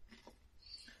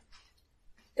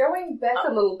 Going back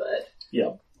a little bit,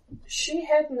 Yeah. she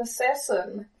had an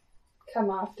assassin come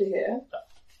after her.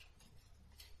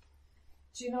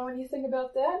 Do you know anything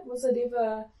about that? Was it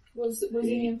ever, was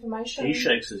any information? He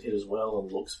shakes his head as well and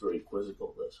looks very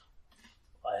quizzical that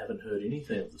I haven't heard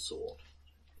anything of the sort.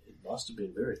 It must have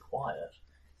been very quiet.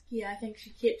 Yeah, I think she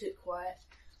kept it quiet.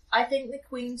 I think the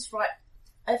Queen's right.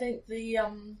 I think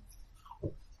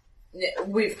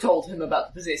we've told him about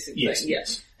the possessing thing.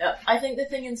 Yes. I think the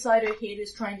thing inside her head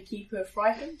is trying to keep her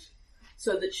frightened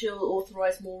so that she'll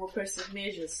authorize more repressive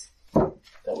measures.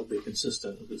 That would be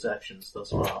consistent with his actions thus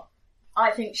far.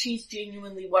 I think she's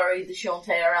genuinely worried the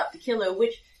Shantae are out to kill her,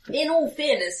 which, in all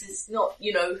fairness, is not,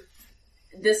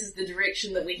 this is the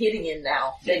direction that we're heading in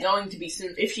now. Yeah. They're going to be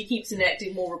soon, if she keeps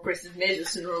enacting more repressive measures,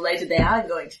 sooner or later they are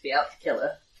going to be out to kill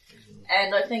her.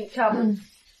 And I think,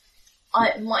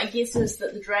 my guess is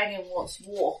that the dragon wants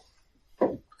war.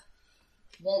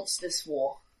 Wants this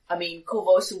war. I mean,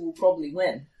 Corvosa will probably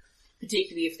win,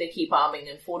 particularly if they keep arming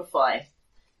and fortifying.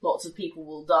 Lots of people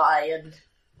will die, and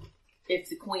if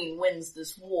the Queen wins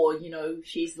this war,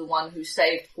 she's the one who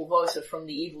saved Corvosa from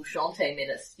the evil Shantae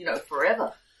menace,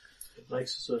 forever. It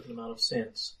makes a certain amount of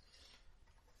sense.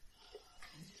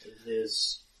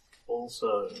 There's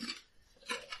also...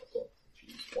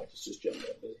 Point has just jumped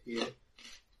out of here.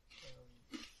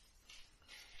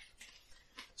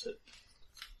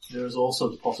 There is also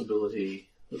the possibility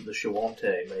that the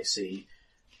Shawante may see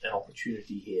an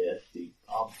opportunity here. The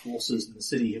armed forces in the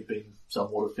city have been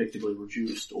somewhat effectively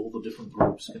reduced, all the different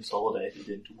groups consolidated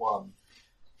into one.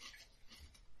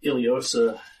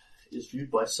 Iliosa is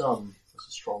viewed by some as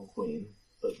a strong queen,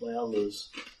 but by others,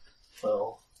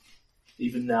 well,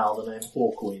 even now the name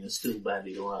Whore Queen is still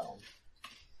bandied around.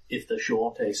 If the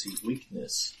Shawante see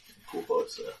weakness in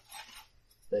Corvosa,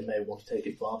 they may want to take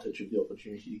advantage of the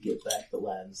opportunity to get back the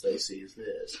lands they see as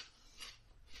theirs.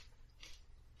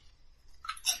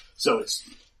 So it's,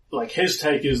 like, his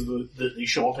take is that the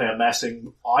Shantae are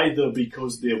massing either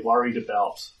because they're worried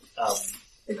about,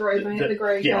 the Grey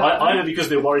Guard. either because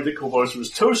they're worried that Corvosa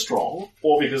is too strong,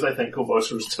 or because they think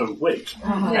Corvosa is too weak.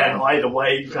 Yeah. And either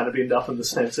way, you kind of end up in the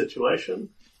same situation.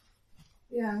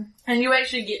 Yeah. And you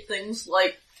actually get things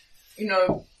like,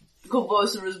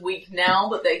 Corvosa is weak now,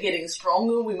 but they're getting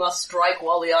stronger. We must strike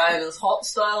while the iron is hot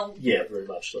style. Yeah, very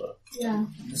much so. Yeah.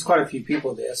 There's quite a few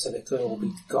people there, so they could all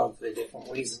be gone for their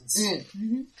different reasons.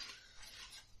 Mm-hmm.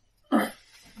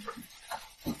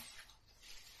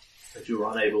 If you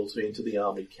were unable to enter the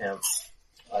army camp,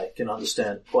 I can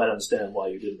quite understand why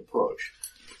you didn't approach.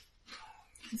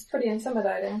 It's pretty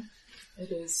intimidating.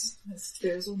 It is.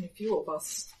 There's only a few of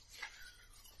us.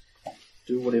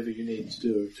 Do whatever you need to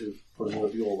do to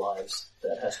preserve your lives.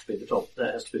 That has to be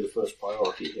the first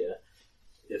priority here.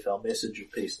 If our message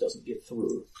of peace doesn't get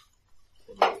through,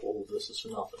 then all of this is for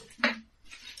nothing.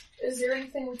 Is there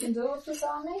anything we can do with this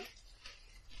army?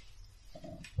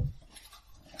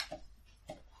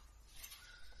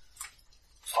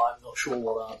 I'm not sure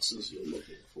what answers you're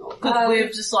looking for. Because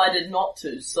we've decided not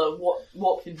to, so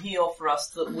what can he offer us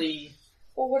that we...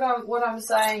 Well, what I'm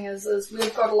saying is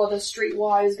we've got a lot of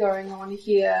streetwise going on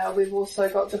here. We've also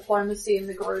got diplomacy in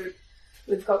the group.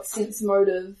 We've got sense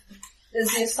motive.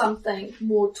 Is there something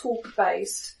more talk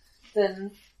based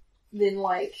than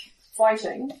like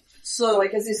fighting? So,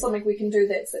 Like, is there something we can do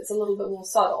that's a little bit more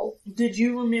subtle? did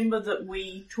you remember that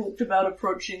we talked about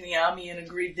approaching the army and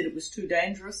agreed that it was too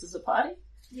dangerous as a party?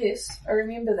 Yes, I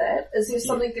remember that. Is there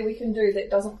something that we can do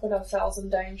that doesn't put ourselves in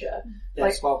danger?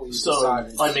 That's what we So,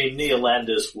 decided. I mean,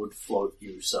 Neolandis would float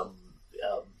you some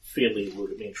fairly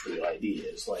rudimentary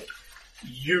ideas. Like,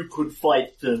 you could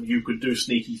fight them, you could do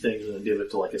sneaky things and endeavour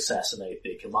to, like, assassinate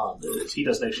their commanders. He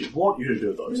doesn't actually want you to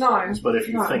do those things, but if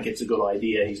you think it's a good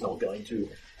idea, he's not going to.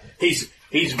 He's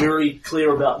very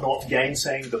clear about not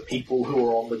gainsaying the people who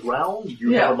are on the ground.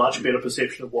 You have a much better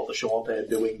perception of what the Shawante are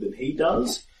doing than he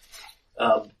does.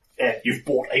 And you've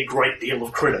bought a great deal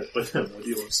of credit with him with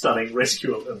your stunning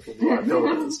rescue of him from the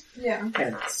Arconas. Yeah.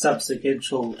 and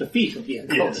subsequential defeat of the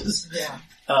encounters.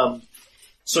 Yeah.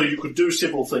 So you could do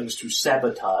several things to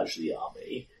sabotage the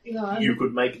army. No. You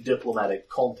could make diplomatic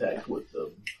contact with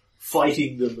them.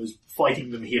 Fighting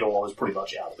them head on is pretty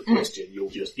much out of the question. You'll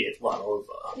just get run over.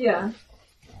 Yeah.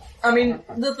 I mean,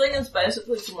 the thing is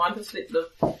basically, from my perspective,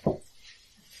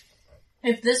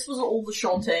 if this was all the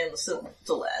Shantae and the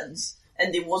Silverlands,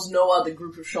 and there was no other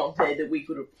group of Shantae that we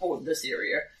could have, or this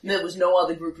area, and there was no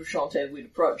other group of Shantae we'd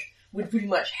approach, we'd pretty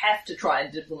much have to try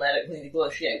and diplomatically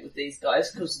negotiate with these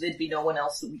guys, because there'd be no one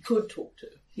else that we could talk to.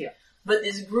 Yeah. But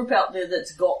there's a group out there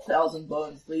that's got Thousand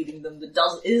Bones leading them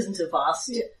that isn't a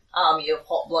vast army of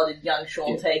hot-blooded young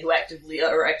Shantae who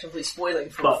are actively spoiling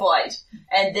for a fight.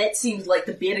 And that seems like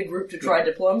the better group to try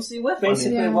diplomacy with.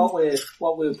 Basically,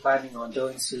 what we were planning on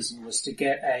doing, Susan, was to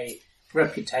get a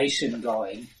reputation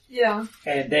going, Yeah.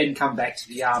 and then come back to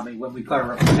the army when we've got a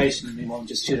reputation, and they won't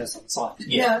just shoot us on sight.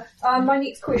 Yeah. My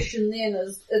next question then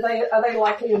is, are they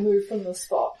likely to move from the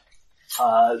spot?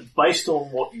 Based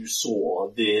on what you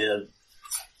saw, they're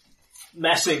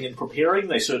massing and preparing.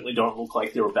 They certainly don't look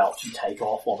like they're about to take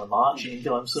off on a march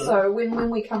anytime soon. So when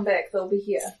we come back, they'll be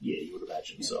here. Yeah, you would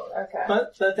imagine so. Okay.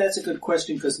 But that's a good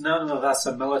question, because none of us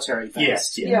are military based.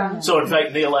 Yes, yeah. Yeah. So in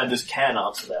fact, Neolandis can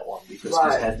answer that one because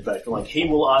he's had the background. Like, he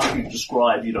will ask you to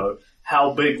describe,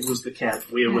 how big was the camp?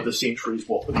 Where were the sentries?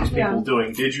 What were these people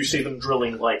doing? Did you see them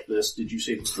drilling like this? Did you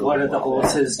see them drilling What are like the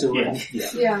horses that? doing?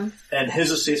 Yeah. And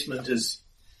his assessment is,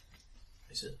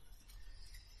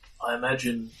 I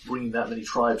imagine bringing that many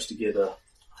tribes together,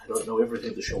 I don't know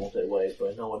everything the Shawante ways,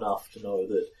 but I know enough to know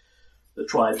that the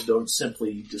tribes don't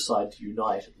simply decide to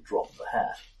unite at the drop of a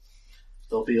hat.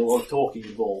 There'll be a lot of talking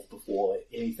involved before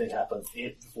anything happens,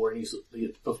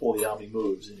 before the army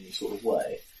moves in any sort of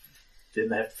way. Then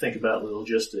they have to think about the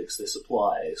logistics, their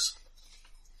supplies,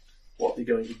 what they're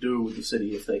going to do with the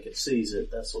city if they can seize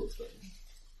it, that sort of thing.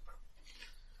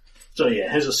 So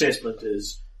yeah, his assessment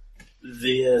is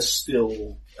they're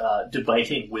still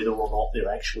debating whether or not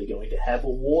they're actually going to have a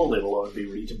war, let alone be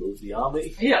ready to move the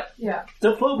army. Yeah. Yeah.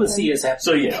 Diplomacy is happening.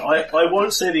 So yeah, I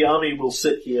won't say the army will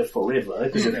sit here forever,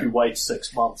 because if you wait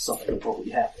 6 months, something will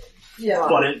probably happen. Yeah.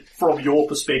 But from your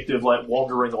perspective, like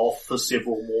wandering off for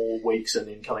several more weeks and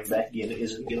then coming back again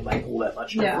isn't going to make all that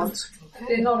much difference.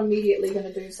 They're not immediately going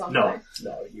to do something.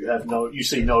 No, you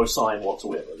see no sign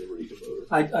whatsoever they're ready to move.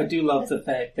 I do love the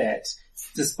fact that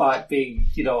despite being,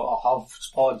 a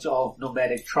hodgepodge of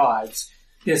nomadic tribes,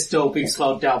 they're still being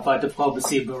slowed down by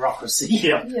diplomacy and bureaucracy.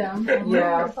 Yeah. Yeah.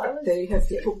 Yeah, they have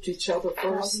to talk to each other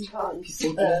first.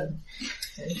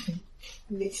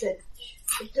 Message,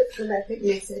 a diplomatic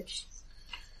message,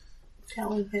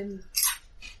 telling him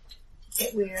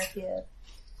that we're here,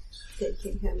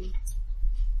 taking him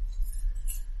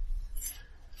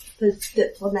for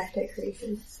diplomatic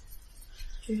reasons.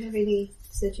 Do you have any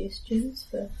suggestions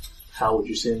for How would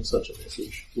you send such a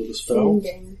message? With a spell?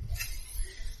 sending?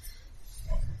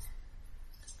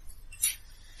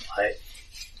 I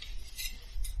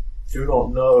do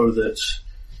not know that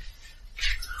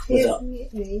without,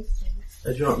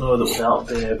 I do not know that without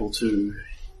being able to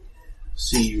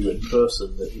see you in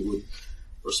person that he would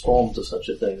respond to such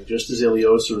a thing. Just as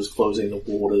Iliosa is closing the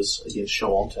borders against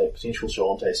potential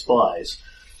Shawante spies,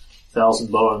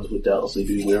 Thousand Bones would doubtlessly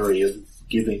be wary of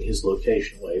giving his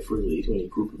location away freely to any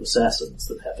group of assassins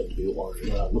that happen to be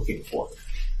wandering around looking for him.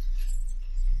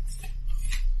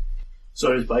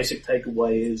 So his basic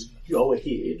takeaway is go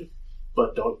ahead,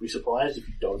 but don't be surprised if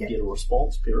you don't get a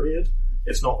response, period.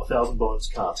 It's not the Thousand Bones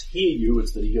can't hear you,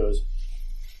 it's that he goes,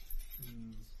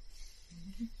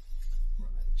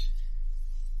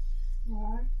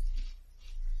 Alright.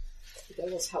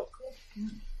 That was helpful.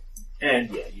 and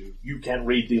yeah, you can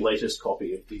read the latest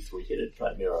copy of the Three-Headed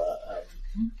Chimera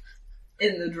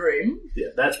in the dream. Yeah,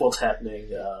 that's what's happening.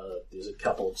 There's a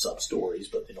couple of sub-stories,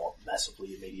 but they're not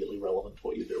massively immediately relevant to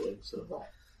what you're doing. So,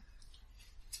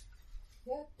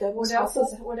 Yeah. What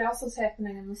else is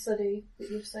happening in the city that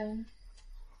you've seen?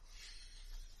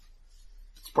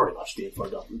 it's pretty much the info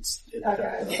dump.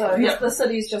 Okay, so the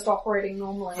city's just operating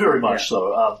normally. Very much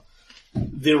so.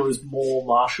 There is more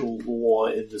martial law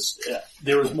in this.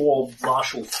 There is more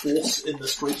martial force in the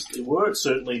streets than there were.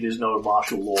 Certainly, there's no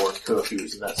martial law and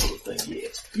curfews and that sort of thing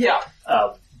yet. Yeah.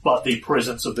 But the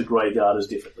presence of the Grey Guard is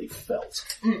definitely felt.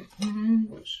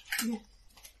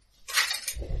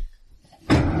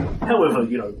 However,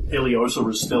 Iliosa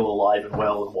is still alive and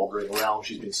well and wandering around.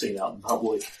 She's been seen out in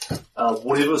public.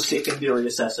 Whatever secondary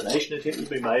assassination attempt has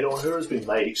been made on her has been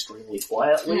made extremely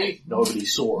quietly. Nobody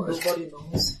saw it. Nobody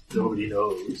knows. Nobody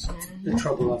knows. The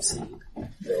trouble I've seen.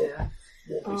 Yeah.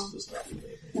 What is this stuff?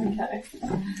 Okay.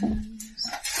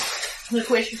 The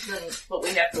question then, what we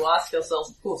have to ask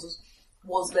ourselves, of course, is,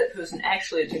 was that person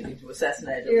actually attempting to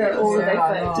assassinate her? Yeah, or they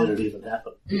Yeah, fake. Did it even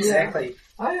happen? Exactly.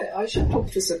 I should talk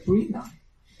to Sabrina.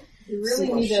 You really See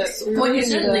what need she to. says. we Well, really you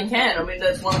need certainly to- can. I mean,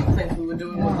 that's one of the things we were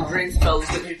doing with the dream spells,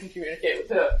 that you can communicate with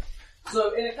her.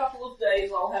 So in a couple of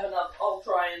days, I'll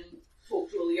try and talk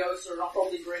to Iliosa, and I'll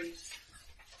probably bring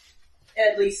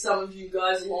at least some of you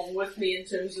guys along with me in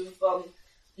terms of,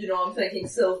 I'm thinking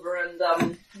Silver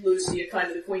and Lucy are kind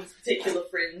of the Queen's particular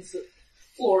friends.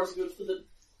 Flora's good for the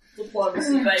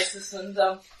diplomacy basis, and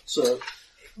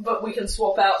but we can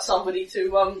swap out somebody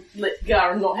to let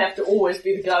Garen not have to always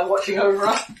be the guy watching over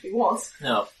us if he wants.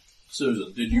 Now,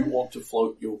 Susan, did you want to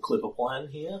float your clever plan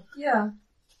here? Yeah.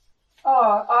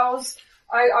 Oh,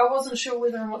 I wasn't sure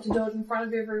whether or not to do it in front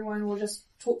of everyone or just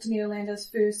talk to Neolanders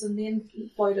first and then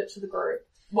float it to the group.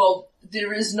 Well,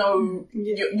 there is no...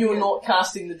 You're not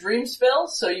casting the dream spell,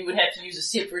 so you would have to use a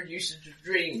separate usage of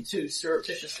dream to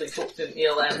surreptitiously talk to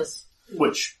Neolanders.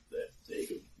 Which they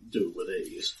could do with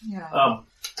ease. Yeah.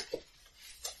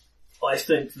 I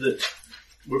think that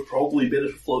we're probably better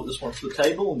to float this one to the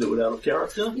table and do it out of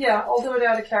character. Yeah, I'll do it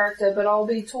out of character, but I'll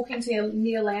be talking to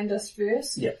Neolanders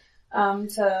first. Yeah.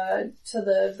 To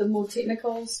the more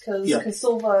technicals, because Yeah.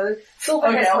 Silver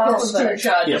Okay, has I'll half cross of two it.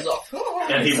 charges Yeah. off.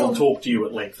 And he will talk to you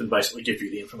at length and basically give you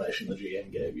the information the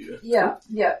GM gave you. Yeah.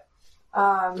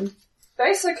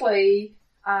 Basically,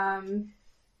 I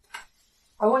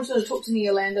wanted to talk to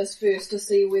Neolanders first to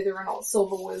see whether or not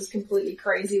Silver was completely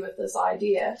crazy with this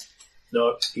idea.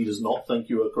 No, he does not think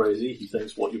you are crazy. He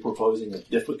thinks what you're proposing is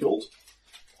difficult,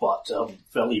 but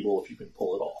valuable if you can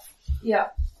pull it off. Yeah.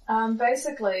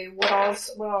 Basically, what I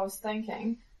was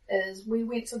thinking is we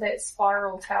went to that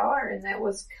spiral tower and that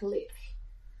was Kalik.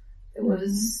 It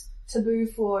was taboo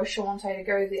for Shawante to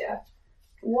go there.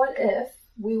 What if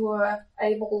we were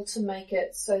able to make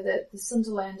it so that the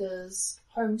Cinderlanders'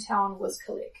 hometown was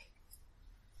Kalik?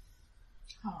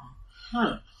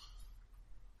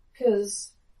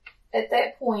 Because at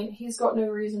that point, he's got no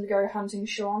reason to go hunting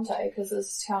Shawante because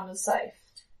his town is safe.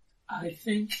 I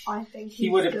think I think he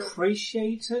would still-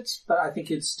 appreciate it, but I think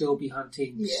he'd still be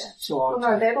hunting Yeah. Shawante.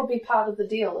 Well, no, that'll be part of the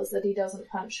deal, is that he doesn't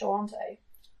hunt Shawante.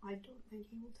 I don't think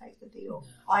he will take the deal.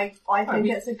 I think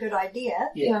mean- it's a good idea.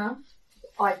 Yeah.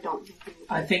 I don't think he will.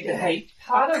 I take think the the deal. hate...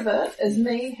 Part of it is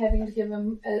me having to give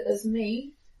him, is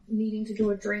me needing to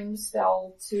do a dream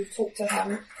spell to talk to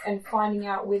him and finding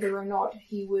out whether or not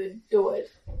he would do it.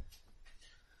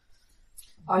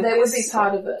 That would be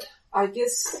part of it. I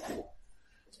guess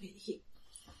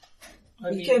I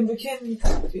we mean,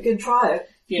 can try it.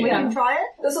 yeah, We Yeah. can try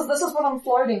it. This is what I'm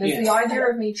floating, is Yes. the idea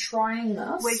of me trying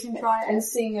this We can try and it.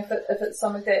 seeing if it's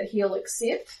something that he'll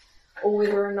accept or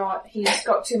whether or not he's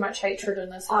got too much hatred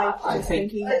in his heart. I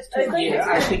think he has I to. think yeah,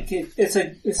 I think it's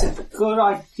a good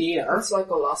idea, It's like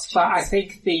a last but I chance.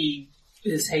 think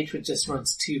his hatred just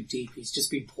runs too deep. He's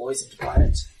just been poisoned by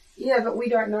it. Yeah, but we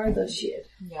don't know this yet.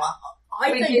 Yeah. I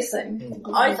We're think guessing.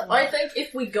 I think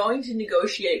if we're going to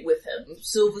negotiate with him,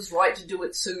 Silver's right to do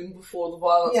it soon before the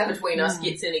violence Yeah. between us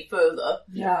gets any further.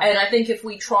 Yeah. And I think if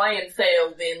we try and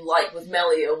fail, then like with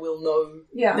Melia, we'll know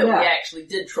Yeah. that we Yeah. actually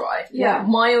did try. Yeah.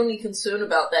 My only concern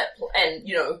about that, and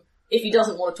if he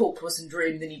doesn't want to talk to us in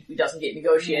Dream, then he doesn't get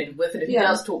negotiated with, and if he Yeah.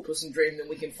 does talk to us in Dream, then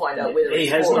we can find out whether He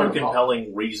it's has for no or not.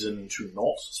 compelling reason to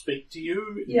not speak to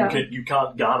you. Yeah. You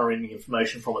can't garner any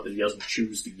information from it that he doesn't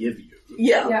choose to give you.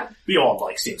 Yeah. Yeah.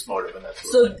 Beyond, sense motive and that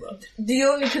sort So of thing. But the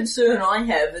only concern I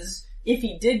have is if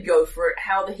he did go for it,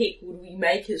 how the heck would we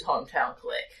make his hometown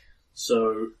click?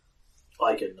 So,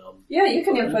 I can, Yeah, you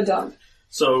can info dump.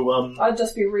 so, I'd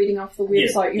just be reading off the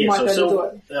website. You yeah, might so be able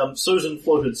to do Sil- it. Susan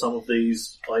floated some of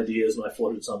these ideas and I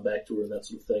floated some back to her and that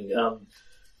sort of thing.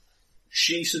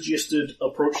 she suggested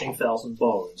approaching Thousand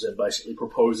Bones and basically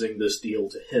proposing this deal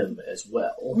to him as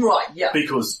well. Right, yeah.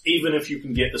 Because even if you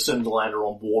can get the Cinderlander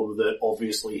on board with it,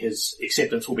 obviously his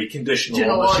acceptance will be conditional You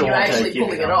know on what, the you're actually Shawante pulling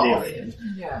getting it up off. their end.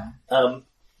 Yeah.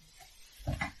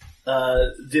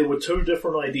 There were two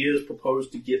different ideas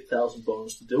proposed to get Thousand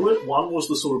Bones to do it. One was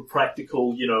the sort of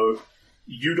practical,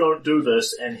 you don't do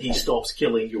this and he stops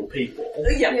killing your people.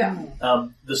 Yeah.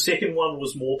 The second one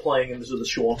was more playing into the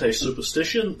Shawante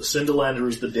superstition. The Cinderlander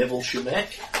is the devil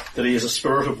Shemek, that he is a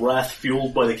spirit of wrath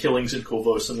fueled by the killings in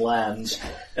Korvosan lands,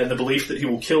 and the belief that he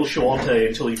will kill Shawante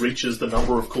until he reaches the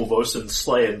number of Korvosans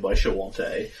slain by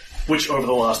Shawante, which over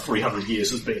the last 300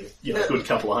 years has been, a good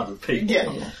couple of hundred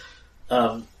people.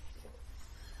 Yeah.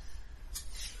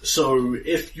 So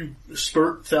if you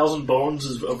Thousand Bones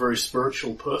is a very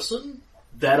spiritual person,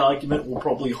 that argument will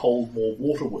probably hold more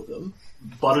water with him,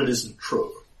 but it isn't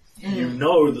true. You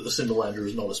know that the Cinderlander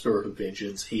is not a spirit of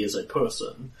vengeance, he is a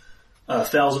person.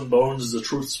 Thousand Bones is a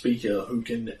truth speaker who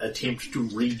can attempt to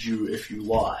read you if you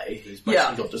lie. He's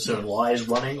basically got discern lies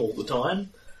running all the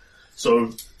time.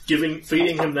 So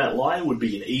feeding him that lie would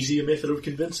be an easier method of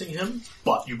convincing him,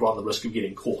 but you run the risk of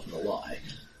getting caught in a lie.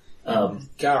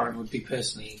 Garen would be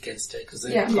personally against it because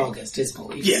they're against his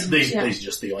beliefs. Yeah, these are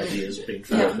just the ideas being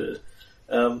floated.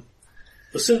 The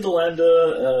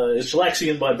Cinderlander is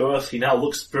Chelaxian by birth. He now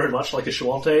looks very much like a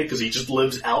Shawante because he just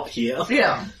lives out here.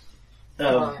 Yeah.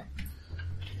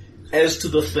 As to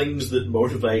the things that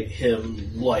motivate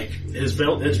him, like his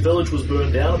village was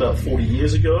burned down about 40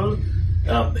 years ago.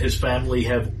 His family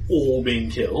have all been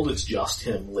killed. It's just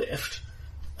him left.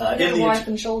 Wife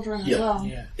and children as well.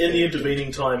 Yeah. In the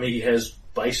intervening time, he has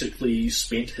basically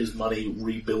spent his money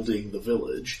rebuilding the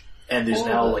village, and there's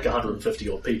now like 150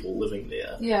 odd people living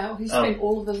there. Yeah, he spent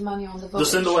all of his money on the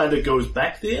village. The Cinderlander goes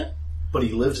back there, but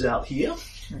he lives out here.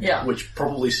 Yeah. Which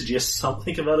probably suggests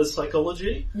something about his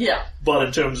psychology. Yeah. But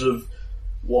in terms of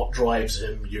what drives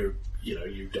him, you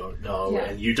don't know,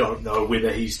 and you don't know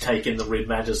whether he's taken the Red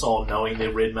Mantis on knowing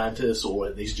they're Red Mantis,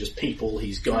 or these just people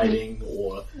he's guiding,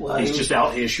 or he's just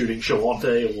out here shooting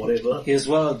Shawante or whatever. He was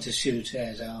willing to shoot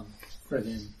at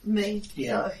friggin' Me.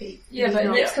 Yeah. So he, but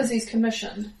that's because he's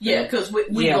commissioned. Yeah, because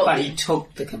we got but the- he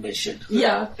took the commission.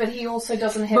 Yeah, but he also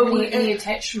doesn't have any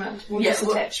attachment or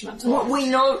disattachment.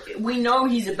 We know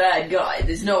he's a bad guy.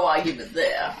 There's no argument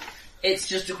there. It's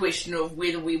just a question of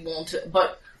whether we want to,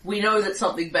 but we know that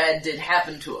something bad did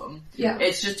happen to him. Yeah.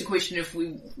 It's just a question if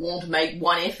we want to make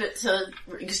one effort to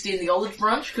extend the olive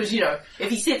branch, because, if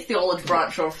he sets the olive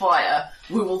branch on fire,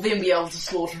 we will then be able to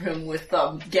slaughter him with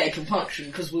gay compunction,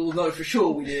 because we will know for sure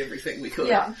we did everything we could.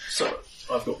 Yeah. So,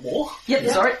 I've got more. Yep,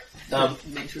 sorry.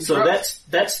 So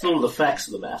that's sort of the facts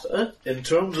of the matter. In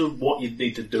terms of what you'd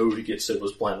need to do to get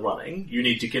Silver's plan running, you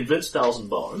need to convince Thousand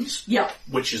Bones,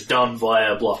 which is done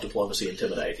via bluff, diplomacy,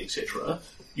 intimidate, etc.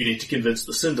 You need to convince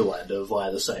the Cinderlander via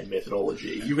the same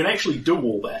methodology. You can actually do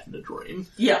all that in a dream.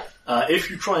 Yeah. If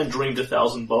you try and dream to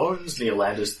Thousand Bones,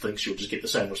 Neolandis thinks you'll just get the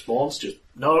same response, just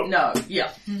no. No,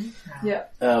 yeah. Yeah.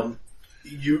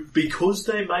 Because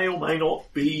they may or may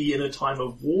not be in a time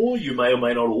of war, you may or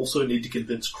may not also need to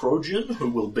convince Krojin, who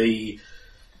will be...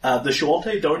 the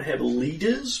Shawante don't have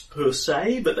leaders, per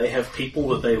se, but they have people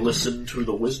that they listen to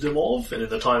the wisdom of, and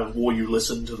in a time of war you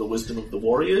listen to the wisdom of the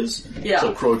warriors. Yeah.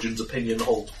 So Krojin's opinion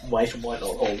holds weight and might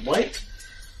not hold weight.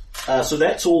 So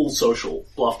that's all social.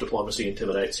 Bluff, diplomacy,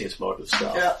 intimidate, sense motive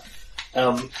stuff.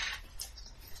 Yeah.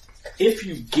 If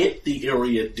you get the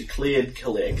area declared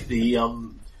Kalek,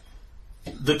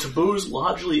 the taboos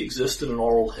largely exist in an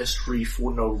oral history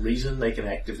for no reason they can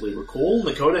actively recall.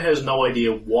 Nakota has no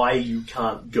idea why you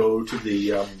can't go to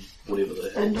the, whatever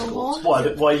the hell it's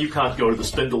called. Why you can't go to the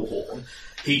Spindlehorn.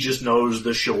 He just knows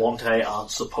the Shawante aren't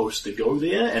supposed to go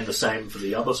there, and the same for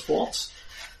the other spots.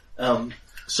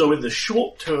 So in the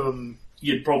short term,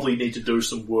 you'd probably need to do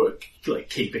some work, like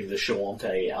keeping the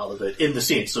Shawante out of it, in the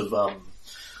sense of,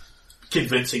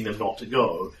 convincing them not to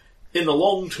go. In the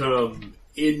long term,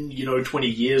 in, 20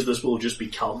 years, this will just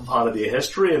become part of their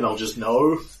history, and they'll just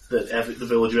know that the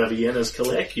village of Avienne is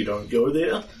Kalek, you don't go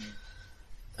there.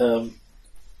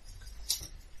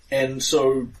 And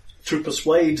so, to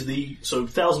persuade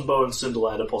Thousand Bones,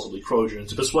 Cinderlander, possibly Krojin,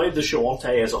 to persuade the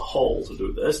Shawante as a whole to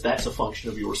do this, that's a function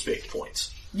of your respect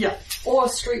points. Yeah. Or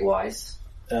streetwise.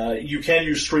 You can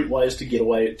use streetwise to get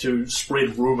away, to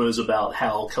spread rumours about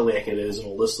how Kalek it is and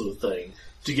all this sort of thing,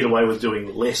 to get away with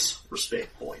doing less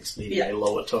respect points, needing a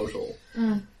lower total.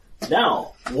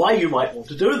 Now, why you might want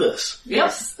to do this.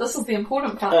 Yes, this is the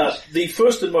important part. The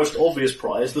first and most obvious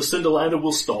prize, the Cinderlander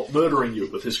will stop murdering you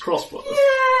with his crossbow.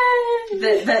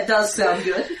 That does sound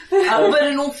good. But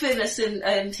in all fairness,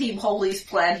 in Team Holy's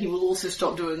plan, he will also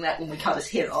stop doing that when we cut his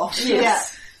head off.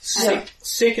 Yes.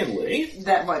 Secondly,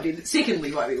 That might be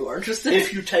more interesting.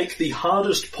 if you take the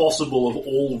hardest possible of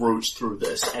all routes through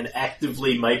this and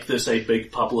actively make this a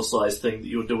big publicised thing that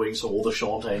you're doing so all the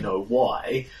Shantae know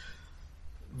why,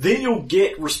 then you'll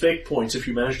get respect points if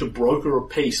you manage to broker a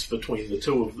peace between the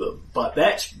two of them. But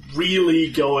that's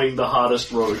really going the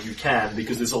hardest road you can,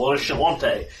 because there's a lot of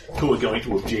Shantae who are going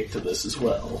to object to this as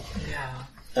well. Yeah.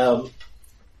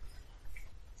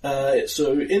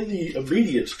 So in the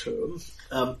immediate term,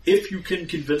 if you can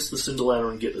convince the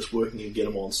Cinderlander and get this working and get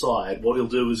him on side, what he'll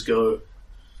do is go,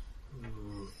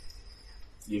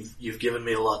 you've given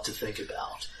me a lot to think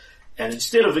about. And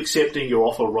instead of accepting your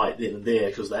offer right then and there,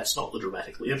 because that's not the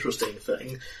dramatically interesting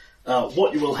thing,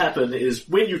 what will happen is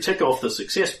when you tick off the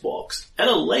success box, at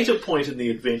a later point in the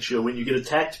adventure, when you get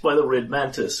attacked by the Red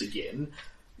Mantis again,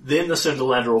 then the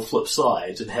Cinderlander will flip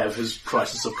sides and have his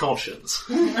crisis of conscience.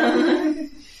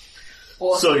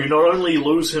 So you not only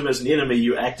lose him as an enemy,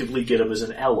 you actively get him as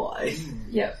an ally.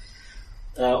 Yeah.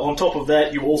 On top of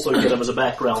that, you also get him as a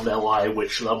background ally,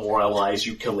 which the more allies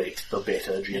you collect, the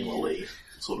better generally,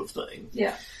 sort of thing.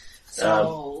 Yeah.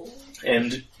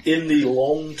 And in the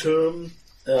long term,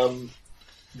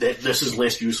 this is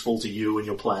less useful to you and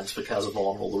your plans for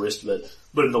Kazavon and all the rest of it.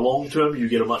 But in the long term, you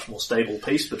get a much more stable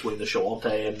peace between the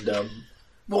Shantae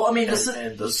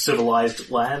and the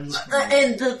civilized lands.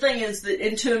 And the thing is that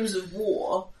in terms of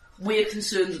war, we're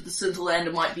concerned that the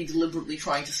Cinderlander might be deliberately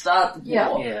trying to start the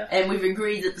war. Yeah. And we've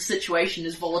agreed that the situation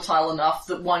is volatile enough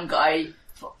that one guy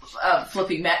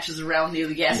flipping matches around near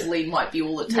the gasoline might be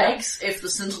all it takes. If the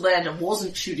Cinderlander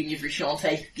wasn't shooting every Shantae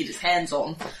he could get his hands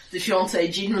on, the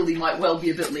Shantae generally might well be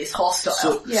a bit less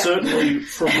hostile. Certainly,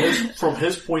 from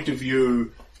his point of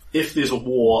view, if there's a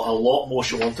war, a lot more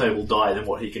Shantae will die than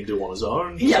what he can do on his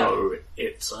own. Yeah. So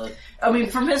it's I mean,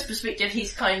 from his perspective,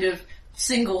 he's kind of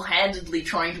single-handedly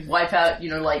trying to wipe out,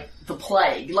 the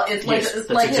plague. That's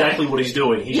exactly what he's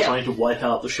doing. He's trying to wipe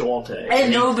out the Shantae.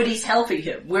 And nobody's helping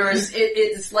him. Whereas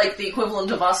it's like the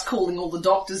equivalent of us calling all the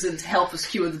doctors in to help us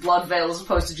cure the blood veil as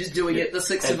opposed to just doing it, the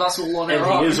six of us all on our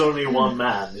own. And he is only one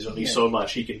man. There's only so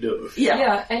much he can do.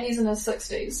 Yeah, and he's in his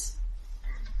 60s.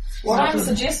 What I'm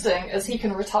suggesting is he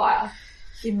can retire.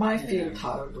 He might feel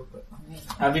tired of it.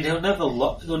 I mean, he'll never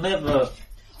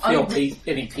feel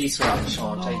any peace around the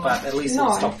Shantae, but at least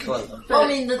he'll stop killing them. But I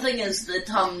mean, the thing is that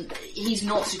he's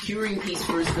not securing peace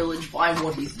for his village by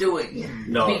what he's doing.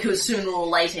 No. Because sooner or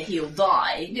later he'll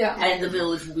die, and the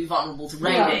village will be vulnerable to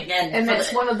raiding. Yeah. And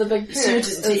that's one of the big perks.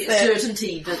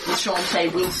 Certainty that the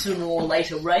Shantae will sooner or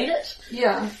later raid it.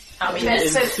 Yeah. I mean, in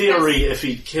theory, if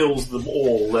he kills them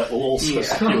all, that will also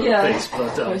secure peace.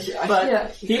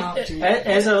 But he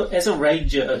as a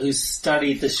ranger who's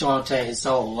studied the Shantae his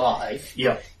whole life,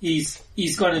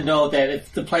 he's going to know that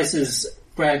if the place is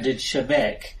branded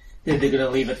Shemek, then they're going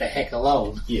to leave it the heck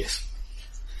alone. Yes.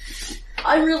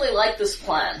 I really like this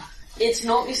plan. It's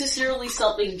not necessarily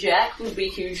something Jack would be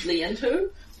hugely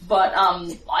into, but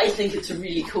I think it's a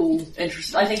really cool, I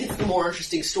think it's the more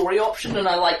interesting story option, and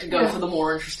I like to go for the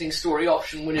more interesting story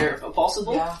option whenever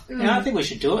possible. Yeah, I think we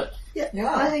should do it. Yeah.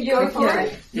 I think go for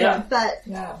it. Yeah. But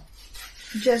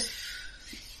just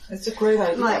it's a great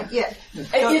idea.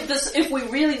 If we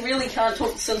really, really can't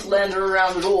talk the Cinderlander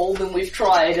around at all, then we've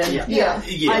tried. And I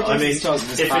mean,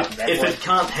 if it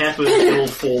can't happen, it'll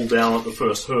fall down at the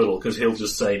first hurdle because he'll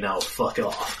just say, "Now fuck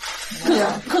off."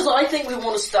 Because I think we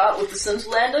want to start with the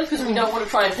Cinderlander because we don't want to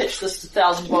try and pitch this to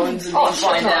Thousand Bones and then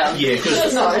find out. Yeah,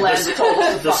 because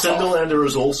the Cinderlander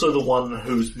is also the one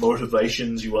whose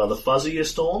motivations you are the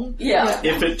fuzziest on. Yeah.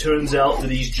 If it turns out that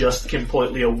he's just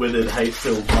completely a withered,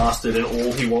 hate-filled bastard and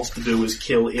all he wants to do is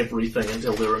kill everything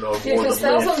until there are no more of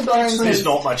them left, there's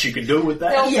not much you can do with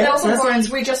that. Thousand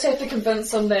Bones, we just have to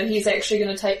convince him that he's actually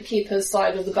going to keep his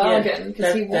side of the bargain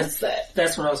because he wants that.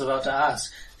 That's what I was about to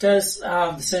ask. Does the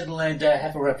Cinderlander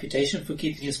have a reputation for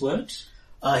keeping his word?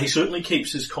 He certainly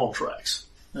keeps his contracts.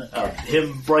 Okay.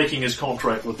 Him breaking his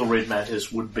contract with the Red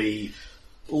Mantis would be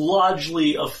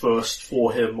largely a first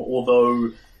for him,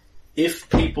 although if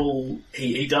people,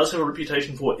 he does have a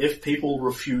reputation for if people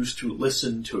refuse to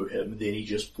listen to him, then he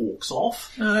just walks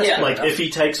off. If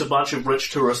he takes a bunch of rich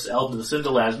tourists out into the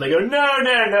Cinderlands and they go,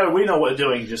 no, we know what we're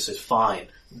doing, he just says, fine,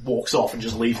 walks off and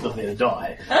just leaves them there to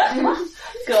die.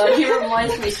 God, he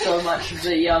reminds me so much of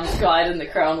the guide in the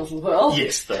Crown of the World.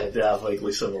 Yes, they are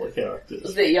vaguely similar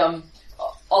characters.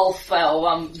 Ulf,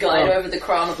 our guide over the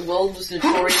Crown of the World, was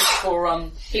notorious for,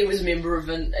 he was a member of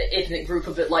an ethnic group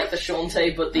a bit like the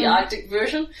Shantae, but the Arctic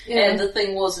version. Yeah. And the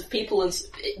thing was, if people,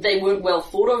 they weren't well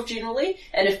thought of generally,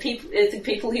 and if the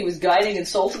people he was guiding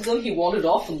insulted them, he wandered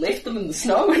off and left them in the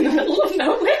snow in the middle of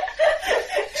nowhere.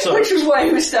 So- Which was why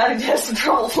he was starting to have some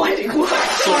trouble finding work.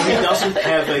 So he doesn't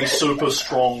have a super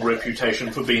strong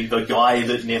reputation for being the guy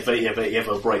that never, ever,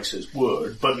 ever breaks his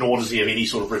word, but nor does he have any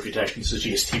sort of reputation to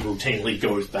suggest he routinely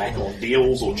goes back on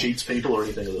deals or cheats people or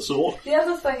anything of the sort. The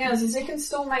other thing is he can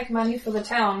still make money for the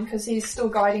town because he's still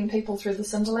guiding people through the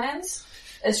Cinderlands.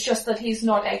 It's just that he's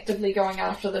not actively going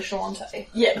after the Shantae.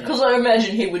 Yeah, because I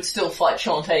imagine he would still fight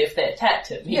Shantae if they attacked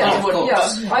him. He Yeah, wouldn't.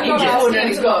 I'm not asking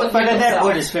him to But at that defend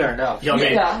point, it's fair enough. Yeah, I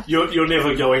mean, Yeah. you're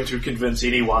never going to convince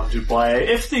anyone to buy it.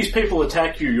 If these people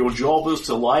attack you, your job is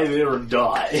to lie there and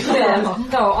die. Yeah,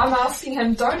 no, I'm asking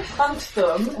him, don't hunt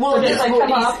them. Well, But if yeah. they come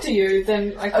He's- after you,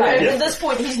 then I okay. mean, at this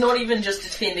point, he's not even just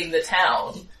defending the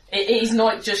town. He's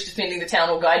not just defending the town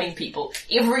or guiding people.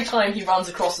 Every time he runs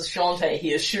across the Shantae,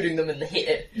 he is shooting them in the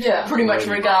head. Yeah. Pretty much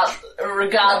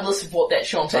regardless of what that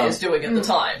Shantae is doing at the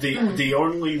time. The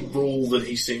only rule that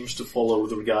he seems to follow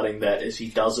regarding that is he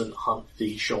doesn't hunt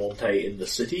the Shantae in the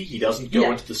city. He doesn't go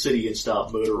into the city and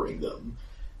start murdering them.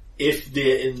 If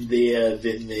they're in there,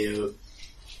 then they're...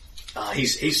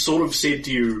 he's sort of said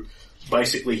to you,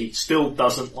 basically, he still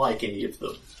doesn't like any of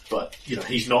them. But,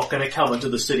 he's not going to come into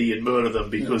the city and murder them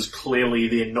because clearly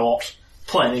they're not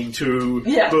planning to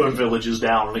burn villages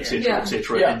down and etc.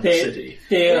 in the city.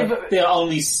 They're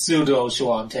only pseudo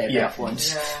Shantae at that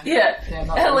point. Yeah,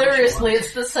 hilariously,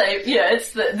 it's the same. Yeah,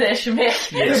 it's their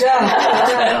Shemek.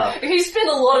 Yes. He spent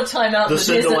a lot of time out The in the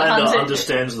desert Cinderlander hunting.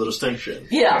 understands the distinction.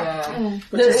 Yeah.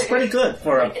 Which is pretty good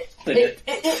for a...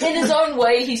 In his own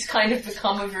way, he's kind of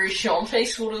become a very Shantae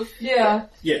sort of... Yeah.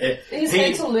 Yeah, He's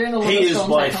had to learn a lot He of is Shantae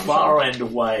by concept. far and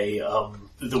away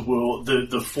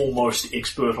the foremost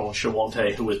expert on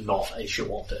Shawante who is not a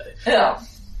Shawante. Yeah.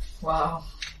 Wow.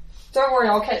 Don't worry,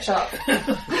 I'll catch up.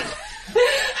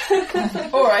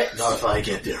 Alright. Not if I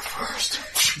get there first.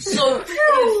 So,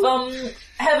 if,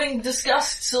 having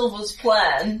discussed Silver's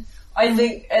plan, I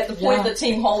think at the point that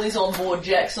Team Holly's on board,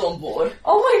 Jack's on board.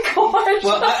 Oh my gosh!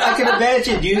 Well, I can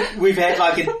imagine we've had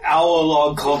like an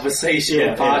hour-long conversation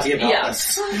and party about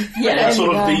this. And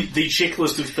sort of the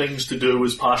checklist of things to do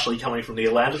is partially coming from the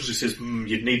Atlantis, who says,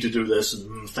 you'd need to do this,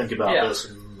 and think about this,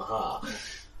 and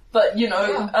But,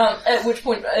 at which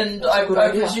point, and I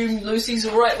presume Lucy's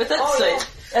alright with it, so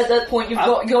at that point you've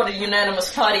got a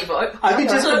unanimous party vote. I can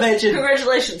just imagine...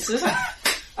 Congratulations, sis.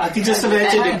 I can just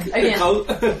imagine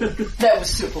that was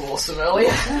super awesome earlier.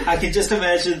 I can just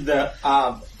imagine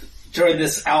during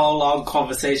this hour-long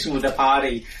conversation with the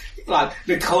party, like,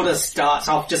 Dakota starts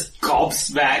off just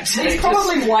gobsmacked. He's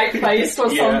probably white-faced or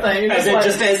something. And then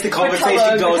just as the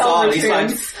conversation goes on, he's like,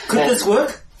 could this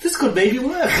work? This could maybe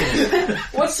work.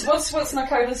 What's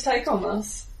Nakoda's take on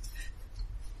this?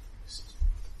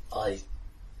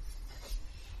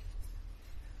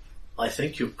 I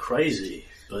think you're crazy,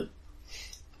 but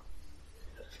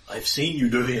I've seen you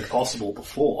do the impossible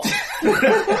before.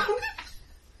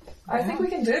 I think we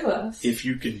can do this. If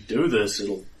you can do this,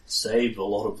 it'll save a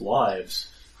lot of lives.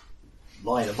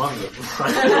 Mine among them.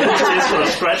 He's sort of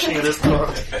scratching at his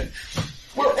throat.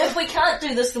 Well, if we can't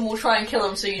do this, then we'll try and kill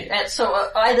him. So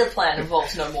either plan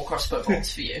involves no more crossbow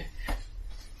bolts for you.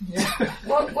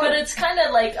 But it's kind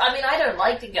of like, I mean, I don't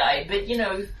like the guy, but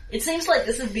it seems like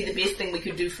this would be the best thing we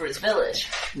could do for his village.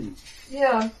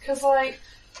 Yeah, because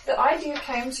the idea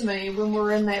came to me when we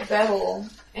were in that battle,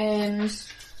 and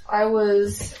I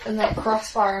was in that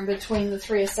crossfire in between the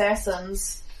three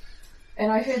assassins,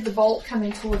 and I heard the bolt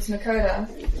coming towards Nakoda,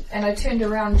 and I turned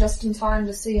around just in time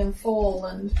to see him fall,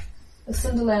 and a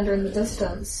Cinderlander in the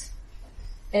distance.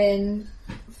 And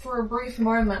for a brief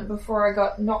moment before I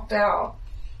got knocked out,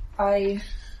 I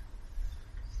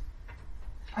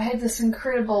had this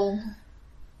incredibly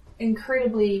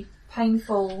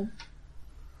painful...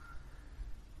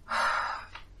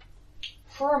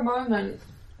 For a moment,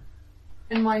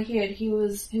 in my head, he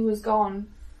was gone.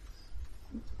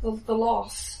 The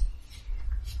loss.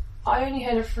 I only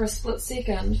had it for a split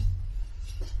second.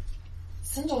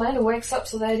 Cinderlander wakes up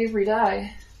to that every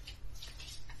day.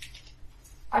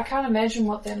 I can't imagine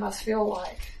what that must feel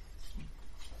like.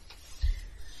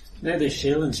 Maybe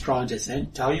Shailen's trying to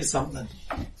tell you something.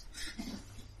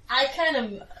 I kind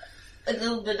of a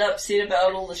little bit upset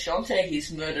about all the Shantae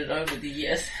he's murdered over the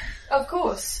years. Of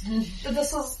course. But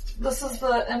this is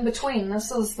the in-between.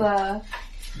 This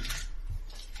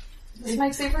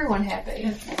makes everyone happy.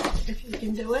 If you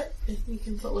can do it, if you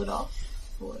can pull it off,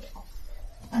 pull it off.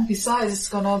 And besides,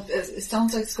 it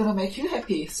sounds like it's gonna make you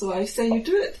happy. So I say you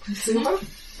do it, Silver.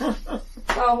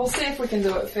 Well, we'll see if we can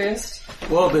do it first.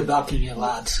 We'll be backing you,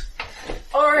 lads.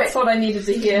 Alright. That's what I needed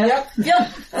to hear. Yep.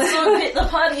 Yep. So the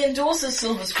party endorses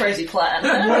Silver's crazy plan.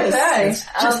 Okay.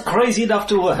 Just crazy enough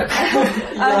to work.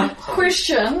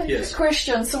 Question. Yes.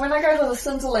 Question. So when I go to the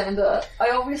Cinderlander,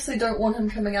 I obviously don't want him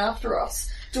coming after us.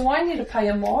 Do I need to pay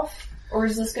him off? Or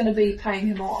is this going to be paying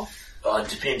him off? It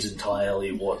depends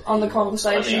entirely what On the he wants.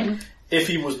 conversation. I mean, if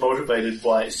he was motivated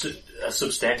by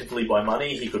substantively by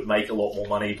money, he could make a lot more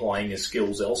money applying his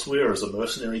skills elsewhere as a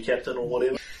mercenary captain or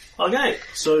whatever. Okay,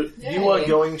 so you are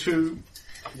going to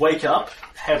wake up,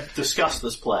 have discussed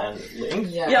this plan, Ling.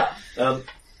 Yeah.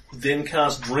 Then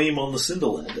cast Dream on the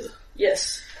Cinderlander.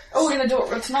 Yes. Oh, we're going to do it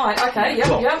for tonight. Okay, yep.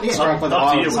 Up with the up to you.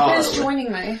 Island's Who's Heart.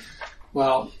 joining me?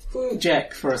 Well,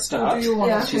 Jack for a start. Who do you want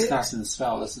Yeah. to She's do? casting the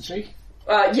spell, isn't she?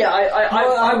 Yeah,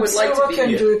 I would like to Silver be. can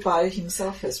Yeah. do it by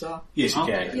himself as well. Yes, you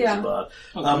Okay. can. Yeah. But,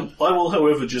 I will,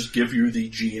 however, just give you the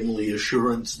GMly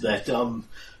assurance that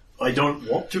I don't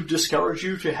want to discourage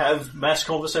you to have mass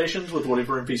conversations with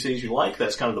whatever NPCs you like.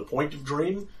 That's kind of the point of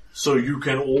Dream. So you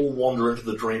can all wander into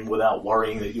the dream without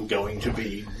worrying that you're going to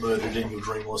be murdered in your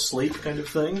dreamless sleep kind of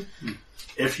thing.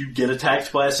 If you get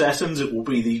attacked by assassins, it will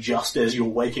be the just as you're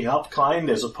waking up kind,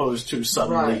 as opposed to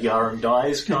suddenly Right. Garen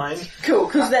dies kind. Cool,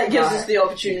 because that gives us the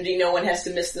opportunity. No one has to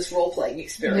miss this role-playing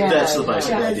experience. Yeah. That's the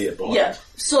basic Yeah. idea behind Yeah. it.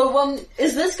 So,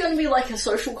 is this going to be like a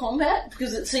social combat?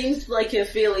 Because it seems like a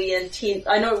fairly intense.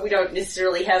 I know we don't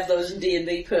necessarily have those in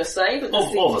D&D per se, but this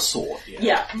Of a sort, yeah.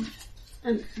 yeah.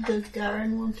 And does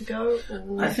Garen want to go?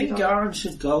 Or I think Garen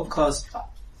should go because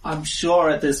I'm sure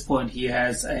at this point he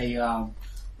has a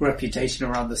reputation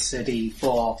around the city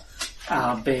for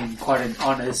being quite an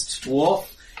honest dwarf,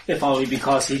 if only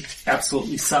because he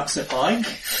absolutely sucks at lying.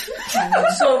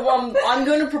 So, I'm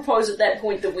going to propose at that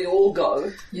point that we all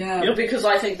go, Yeah. because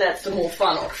I think that's the more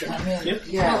fun option. I mean, Yep.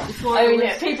 yeah. I mean,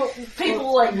 yeah,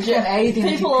 people like You can aid in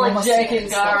people like diplomacy Jack and and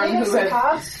stuff. Garen who have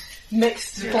cards?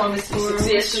 mixed diplomacy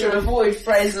success should avoid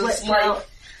phrases like,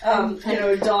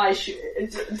 die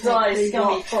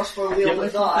scummy crossbow wielder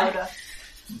die.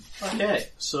 Okay,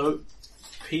 so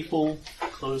people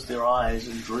close their eyes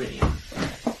and dream.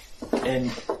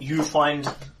 And you find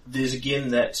there's again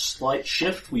that slight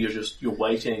shift where you're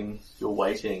waiting,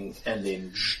 and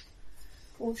then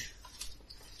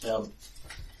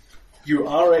you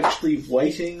are actually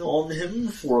waiting on him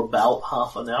for about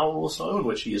half an hour or so, in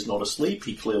which he is not asleep.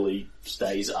 He clearly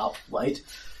stays up late,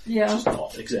 which Yeah. is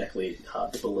not exactly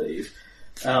hard to believe.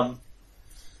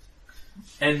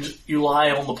 And you lie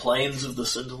on the plains of the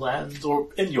Cinderlands, or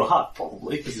in your hut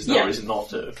probably, because there's no Yeah. reason not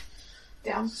to.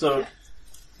 Down. So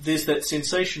there's that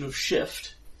sensation of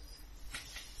shift,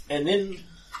 and then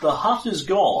the hut is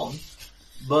gone,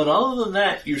 but other than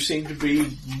that you seem to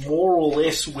be more or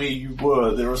less where you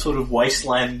were. There are sort of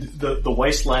wastelands, the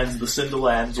wastelands, the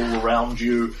Cinderlands all around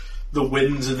you, the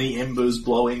winds and the embers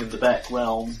blowing in the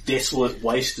background, desolate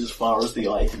waste as far as the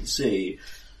eye can see.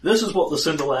 This is what the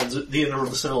inner of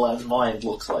the Cinderland's mind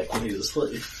looks like when he's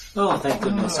asleep. Oh, thank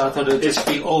goodness. I thought it would just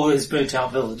be always burnt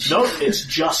out village. No, it's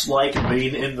just like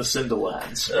being in the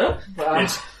Cinderlands. Wow.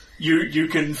 It's, you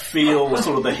can feel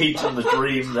sort of the heat in the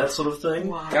dream, that sort of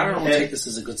thing. Garen will take this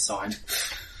as a good sign.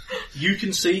 You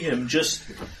can see him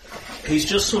he's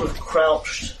just sort of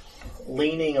crouched,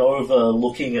 leaning over,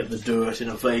 looking at the dirt in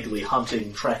a vaguely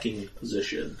hunting, tracking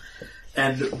position.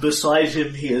 And beside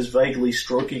him he is vaguely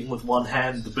stroking with one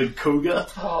hand the big cougar,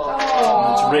 its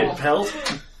red pelt,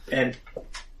 and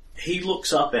he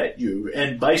looks up at you,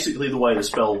 and basically the way the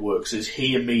spell works is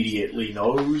he immediately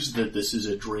knows that this is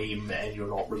a dream and you're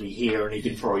not really here, and he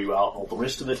can throw you out and all the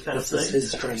rest of it kind of This thing.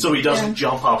 is his dream. So he doesn't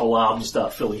jump up alarmed and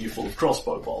start filling you full of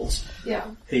crossbow bolts. Yeah.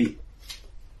 He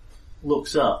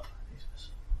looks up.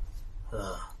 He says,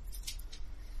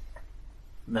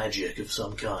 magic of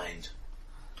some kind.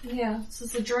 Yeah, this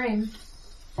is a dream.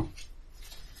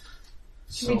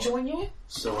 Should we join you?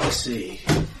 So I see.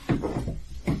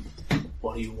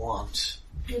 What do you want?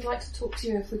 We'd like to talk to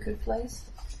you if we could, please.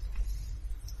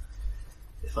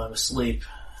 If I'm asleep,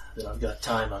 then I've got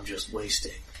time I'm just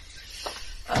wasting.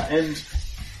 And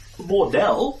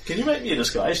Mordell, can you make me a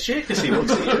disguise check as he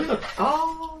looks at you?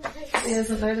 Oh, He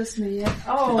hasn't noticed me yet.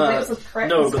 Oh, that was a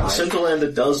practice. No, but the guys.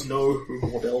 Cinderlander does know who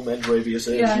Mordell Mandravius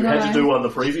is. Yeah, I you had know. to do one the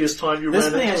previous time you This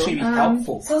ran may into actually him. be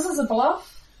helpful. So this is a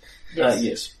bluff?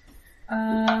 Yes.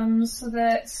 So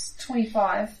that's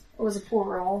 25. It was a poor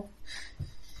roll.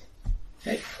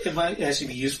 It might actually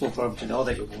be useful for him to know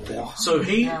that you're Mordell. So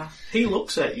he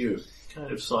looks at you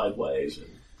kind of sideways and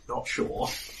not sure.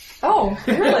 Oh,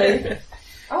 really?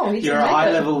 Oh, he You're can a make high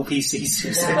it. level PC,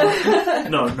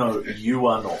 Susan. No, you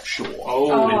are not sure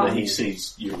whether he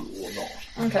sees you or not.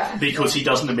 Okay. Because he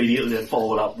doesn't immediately then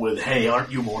follow it up with, hey, aren't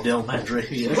you Mordell Mandrake?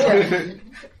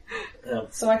 Yeah.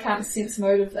 So I can't sense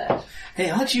motive there. Hey,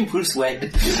 aren't you Bruce Wayne?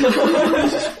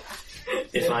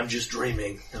 If I'm just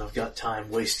dreaming and I've got time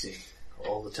wasting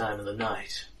all the time of the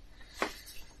night,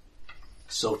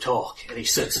 so talk. And he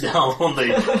sits down on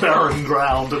the barren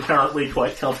ground, apparently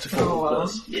quite comfortable. Oh, well.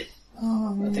 But- Yeah.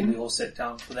 Oh, I think we all sat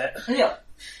down for that. Yeah.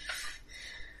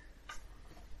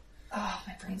 Oh,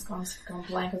 my brain's gone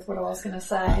blank with what I was going to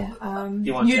say.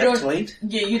 You want You Jack don't- to lead?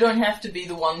 Yeah, you don't have to be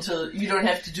the one you don't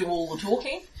have to do all the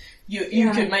talking. You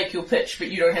Yeah. can make your pitch,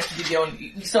 but you don't have to be the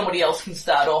only, somebody else can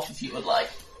start off if you would like.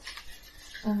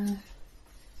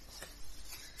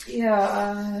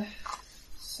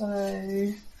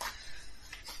 So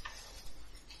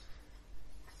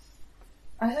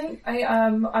I think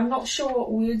I'm not sure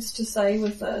what words to say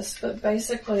with this, but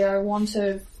basically I want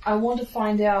to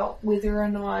find out whether or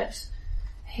not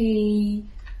he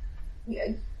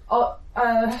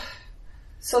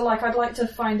so like I'd like to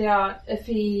find out if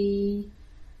he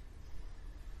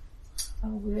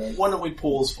Why don't we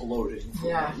pause for loading for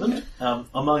Yeah. a moment?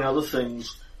 Among other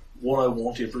things, what I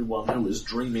want everyone who is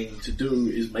dreaming to do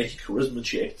is make a charisma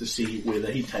check to see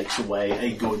whether he takes away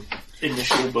a good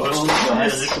initial burst.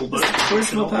 Initial burst.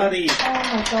 Charisma party. oh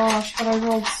my gosh, but I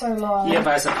rolled so low. Yeah,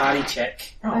 but it's a party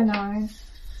check. I know.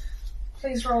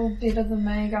 Please roll better than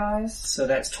me, guys. So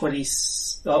that's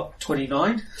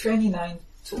 29. 29.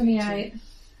 28.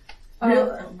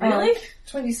 Really?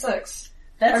 26.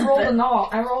 That's I a rolled bit-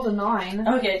 I rolled a 9.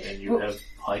 Okay. And you have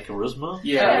high charisma.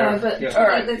 Yeah, but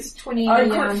Alright. that's 20. I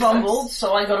crit fumbled,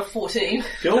 so I got a 14.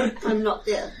 Cool. I'm not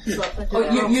there. So I Oh,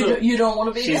 don't know. you don't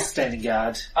want to be She's standing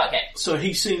guard. there? Okay. So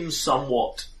he seems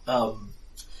somewhat, warm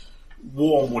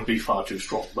would be far too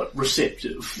strong, but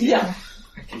receptive. Yeah.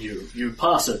 You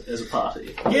pass it as a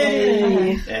party.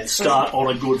 Yay! And start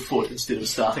on a good foot instead of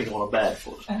starting on a bad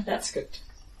foot. That's good.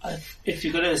 If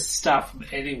you're going to start from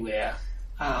anywhere,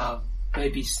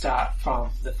 maybe start from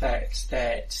the fact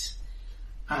that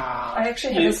I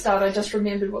actually had a start, I just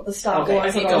remembered what the start Okay,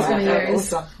 was that I go was going ahead. to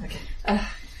use. Awesome. Okay.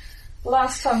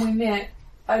 Last time we met,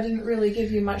 I didn't really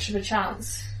give you much of a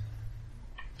chance.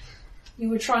 You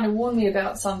were trying to warn me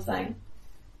about something.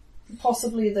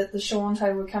 Possibly that the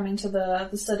Shawante were coming to the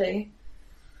city.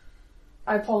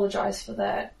 I apologise for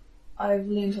that. I've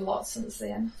learned a lot since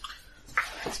then.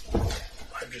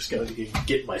 I'm just going to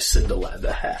get my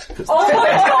Cinderlander hat. Oh my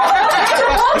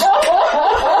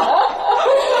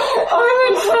god!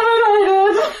 I'm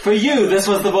intimidated! for you, this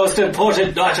was the most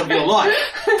important night of your life.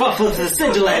 But for the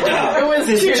Cinderlander, It was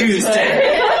this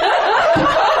Tuesday.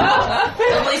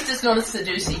 At least it's not a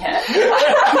seducing hat.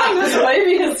 This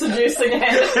baby is seducing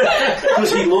it.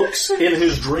 Because he looks in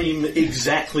his dream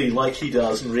exactly like he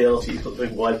does in reality. He's got the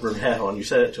big wide brim hat on. You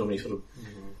say that to him, he sort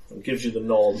of gives you the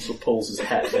nod, sort of pulls his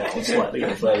hat down slightly in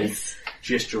a vague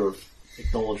gesture of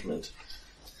acknowledgement.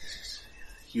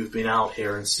 You've been out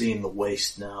here and seen the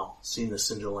waste now, seen the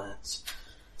Cinderlands,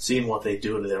 seen what they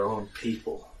do to their own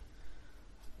people.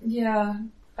 Yeah,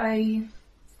 I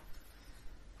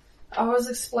was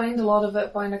explained a lot of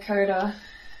it by Nakoda,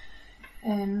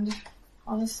 and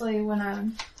honestly, when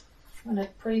a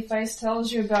pretty face tells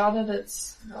you about it,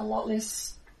 it's a lot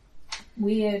less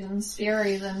weird and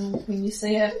scary than when you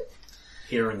see it.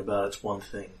 Hearing about it's one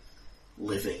thing.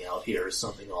 Living out here is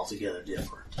something altogether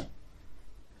different.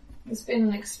 It's been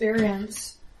an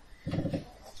experience.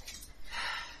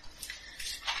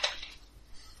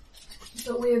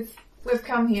 But we've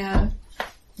come here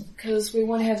because we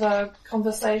want to have a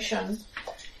conversation.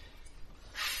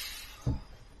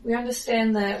 We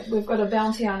understand that we've got a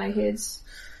bounty on our heads.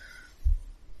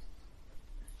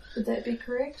 Would that be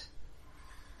correct?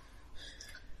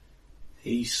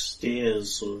 He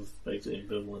stares sort of vaguely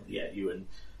ambivalently at you and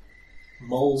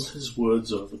mulls his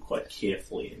words over quite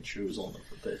carefully and chews on them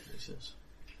for a bit. He says,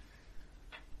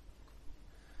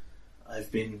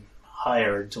 I've been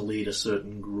hired to lead a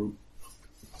certain group,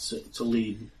 to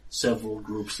lead several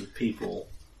groups of people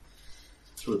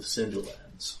through the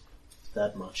Cinderlands.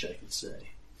 That much I can say.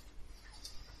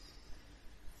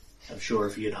 I'm sure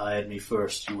if you had hired me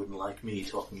first, you wouldn't like me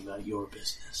talking about your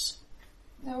business.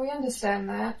 No, we understand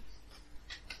that.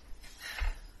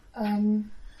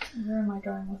 Where am I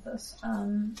going with this?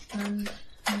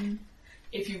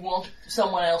 If you want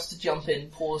someone else to jump in,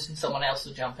 pause and someone else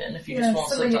to jump in. If you just want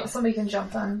something. somebody can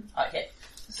jump in. Okay.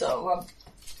 So,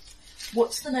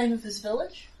 what's the name of this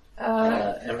village?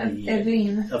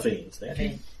 Evine. Aveen, thank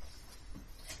you.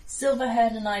 Silver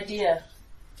had an idea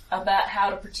about how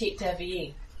to protect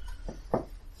Aviene.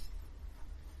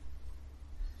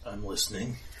 I'm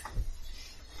listening.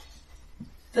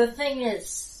 The thing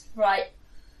is, right,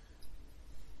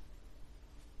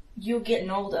 you're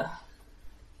getting older.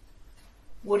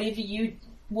 Whatever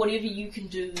you can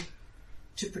do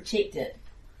to protect it,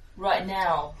 right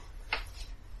now,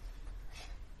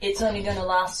 it's only going to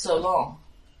last so long.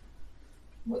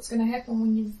 What's going to happen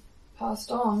when you've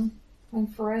passed on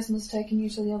and Pharasma's taken you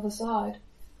to the other side?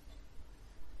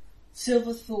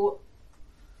 Silver thought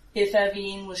if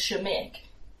Avienne was Shemek,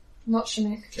 Not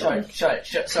Shemek.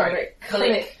 sorry,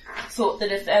 Kalek, thought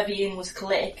that if Avienne was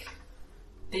Kalek,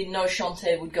 then no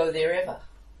Shantae would go there ever.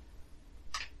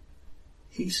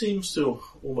 He seems to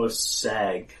almost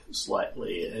sag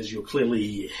slightly as you're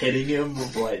clearly heading him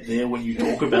right there when you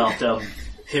talk about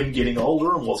him getting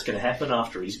older and what's going to happen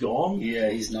after he's gone. Yeah,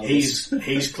 he's noticed.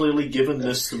 He's clearly given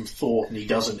this some thought and he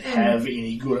doesn't have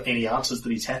any answers that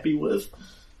he's happy with.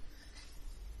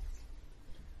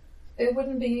 It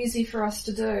wouldn't be easy for us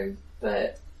to do,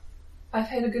 but I've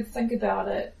had a good think about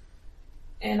it,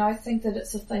 and I think that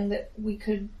it's a thing that we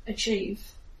could achieve.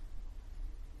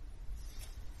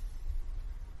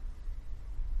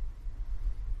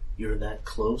 You're that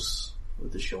close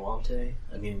with the Shawante?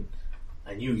 I mean,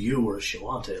 I knew you were a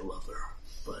Shawante lover,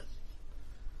 but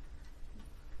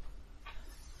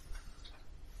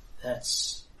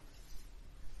that's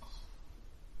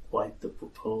quite the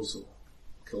proposal.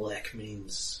 Kalek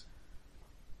means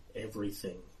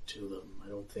everything to them. I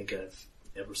don't think I've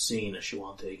ever seen a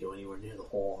Shawante go anywhere near the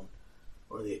Horn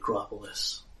or the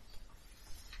Acropolis.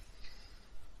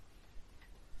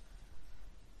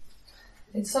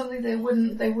 It's something they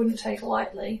wouldn't take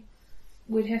lightly.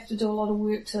 We'd have to do a lot of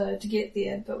work to get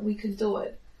there, but we could do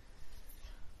it.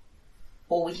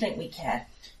 Or we think we can.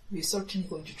 We're certainly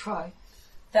going to try.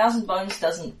 Thousand Bones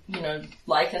doesn't,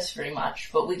 like us very much,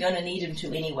 but we're going to need him to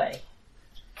anyway.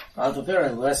 At the very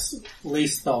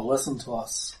least, they'll listen to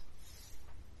us.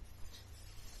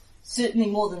 Certainly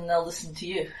more than they'll listen to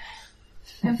you.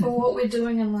 And for what we're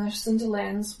doing in the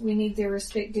Cinderlands, we need their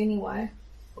respect anyway.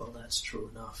 Well, that's true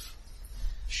enough.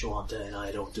 Shawante and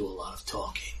I don't do a lot of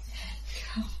talking.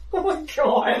 Oh my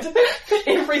god.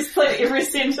 Every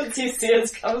sentence he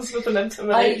says comes with an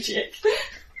intimidate check.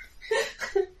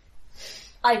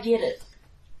 I get it.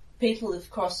 People have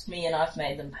crossed me and I've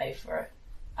made them pay for it.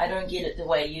 I don't get it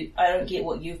I don't get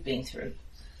what you've been through.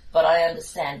 But I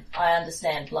understand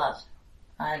blood.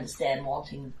 I understand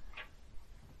wanting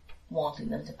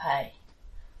them to pay.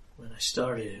 When I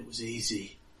started, it was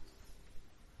easy.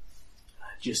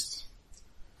 I'd just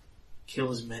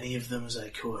kill as many of them as I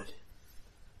could.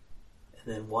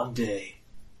 And then one day,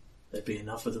 there'd be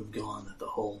enough of them gone that the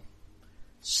whole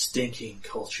stinking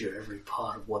culture, every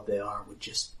part of what they are, would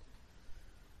just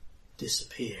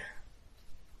disappear.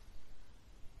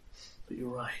 But you're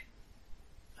right.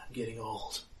 I'm getting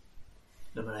old.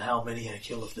 No matter how many I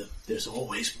kill of them, there's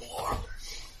always more.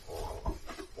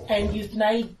 And you've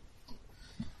made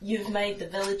the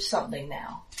village something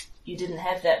now. You didn't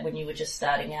have that when you were just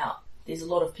starting out. There's a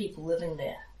lot of people living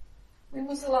there. When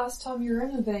was the last time you were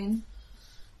in Avine?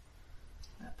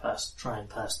 I try and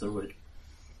pass through it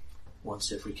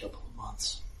once every couple of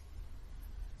months.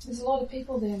 There's a lot of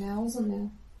people there now, isn't there?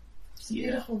 It's a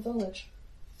beautiful village.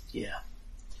 Yeah.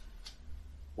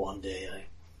 One day I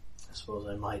suppose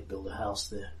I might build a house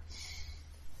there.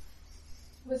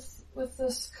 With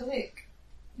this clique,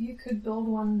 you could build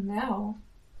one now.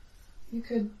 You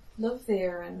could live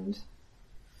there and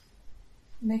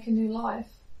make a new life.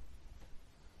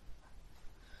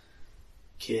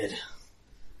 Kid,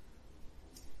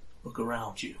 look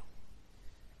around you.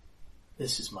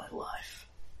 This is my life.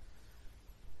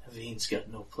 Avine's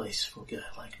got no place for a guy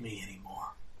like me anymore.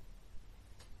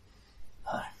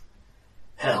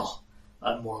 Hell,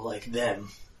 I'm more like them.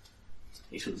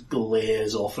 He sort of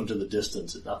glares off into the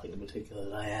distance at nothing in particular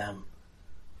that I am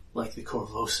like the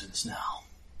Corvosans now.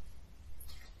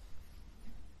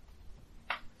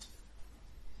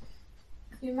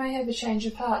 You may have a change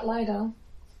of heart later,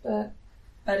 but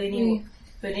anyway,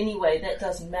 that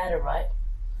doesn't matter, right?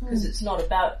 Because it's not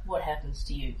about what happens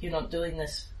to you. You're not doing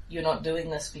this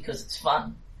because it's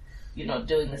fun. You're not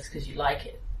doing this because you like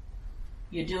it.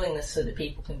 You're doing this so that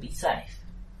people can be safe.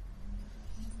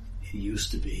 It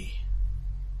used to be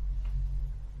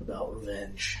about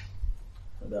revenge,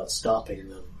 about stopping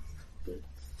them, but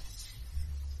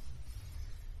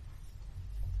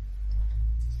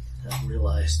I've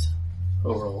realized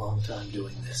over a long time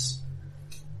doing this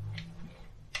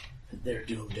that they're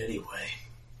doomed anyway.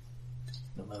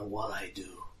 No matter what I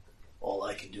do, all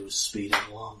I can do is speed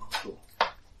them along a little.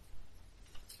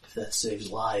 If that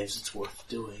saves lives, it's worth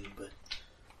doing, but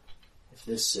if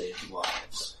this saves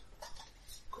lives,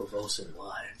 Corvosan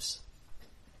lives,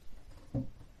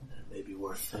 may be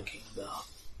worth thinking about.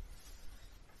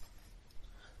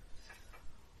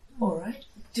 Alright.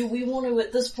 Do we want to,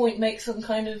 at this point, make some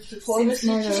kind of diplomacy?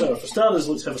 So, for starters,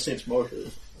 let's have a sense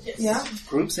motive. Yes. Yeah.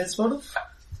 Group sense motive?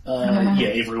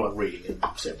 Yeah, everyone reading it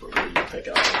separately, you pick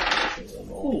up information or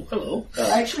not. Oh, hello.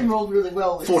 I actually rolled really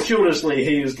well. With Fortuitously,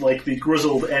 he is like the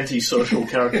grizzled antisocial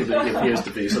character that he appears to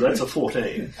be, so that's a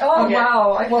 14. Oh, Okay.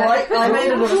 wow. Okay. Well, I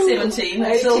made it with a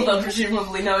 17. Silver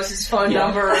presumably knows his phone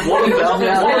number. And What about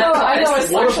I know it's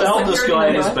What social about this security guy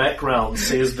in his number. background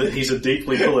says that he's a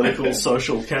deeply political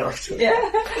social character? Yeah.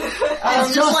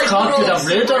 It's just counted a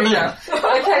red on him.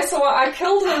 Okay, so I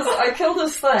killed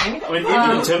his thing. I mean,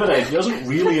 even intimidate, he doesn't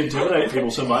really intimidate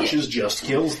people so much as just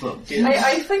kills them.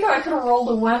 I think I could have rolled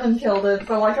a 1 and killed it,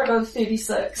 but like I got a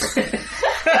 36.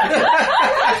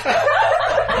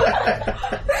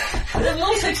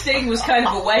 My 16 was kind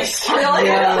of a waste, really.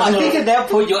 I think at that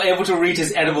point you're able to read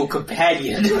his animal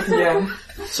companion. Yeah.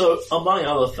 So, among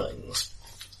other things,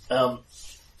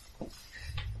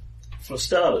 for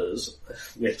starters,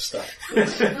 where to start?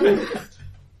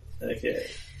 Okay.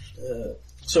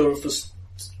 So,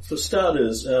 for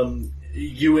starters,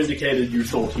 you indicated you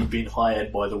thought he'd been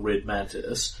hired by the Red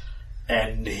Mantis,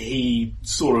 and he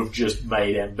sort of just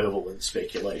made ambivalent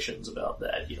speculations about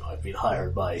that. You know, I've been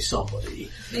hired by somebody.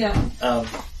 Yeah.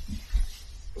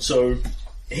 So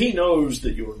he knows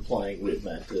that you're implying Red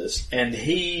Mantis, and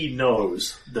he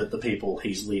knows that the people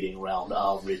he's leading around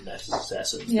are Red Mantis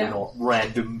assassins. Yeah. They're not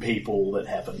random people that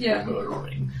happen to Yeah. be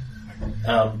murdering.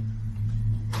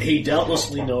 He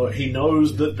doubtlessly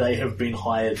knows that they have been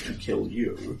hired to kill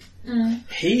you.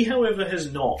 He, however,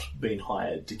 has not been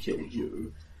hired to kill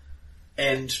you.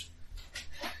 And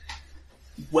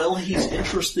while he's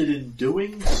interested in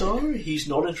doing so, he's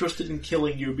not interested in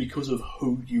killing you because of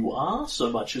who you are,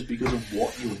 so much as because of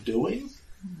what you're doing.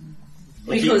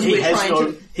 Like Because he we're has trying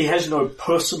no to- he has no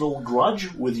personal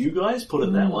grudge with you guys, put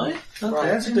it that way. Okay,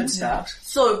 that's a good start.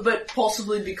 So, but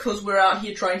possibly because we're out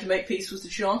here trying to make peace with the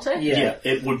Shantae? Yeah.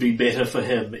 It would be better for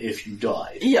him if you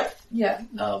died. Yeah. Yeah.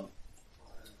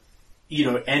 You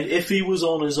know, and if he was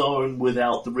on his own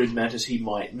without the Red Mantis, he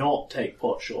might not take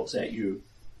pot shots at you,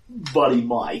 but he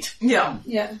might. Yeah.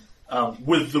 Yeah.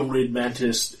 With the Red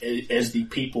Mantis as the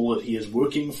people that he is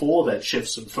working for, that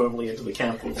shifts him firmly into the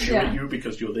camp of shoot at you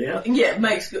because you're there. Yeah,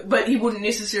 but he wouldn't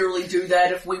necessarily do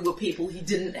that if we were people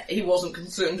he wasn't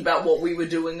concerned about what we were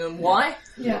doing and why.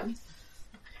 Yeah.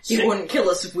 He wouldn't kill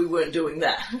us if we weren't doing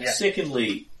that. Yeah.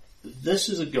 Secondly, this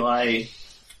is a guy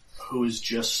who is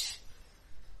just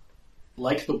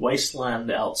like the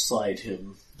wasteland outside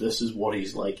him. This is what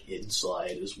he's like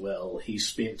inside as well. He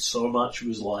spent so much of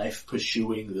his life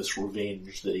pursuing this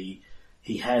revenge that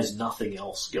he has nothing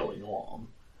else going on.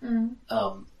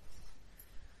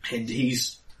 And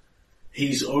he's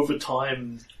over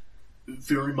time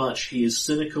very much, he is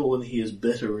cynical and he is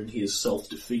bitter and he is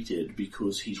self-defeated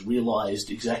because he's realized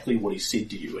exactly what he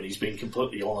said to you, and he's been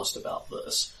completely honest about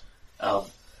this.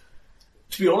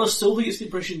 To be honest, Sylvie gets the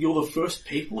impression you're the first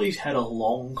people he's had a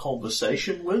long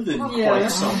conversation with in quite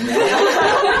some while.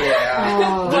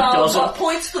 Yeah. That doesn't... What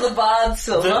points for the bard,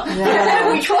 Silver?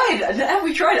 Have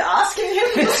we tried asking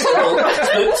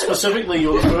him? Specifically,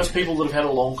 you're the first people that have had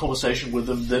a long conversation with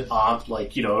them that aren't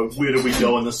like, you know, where do we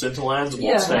go in the Centerlands?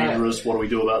 What's dangerous? What do we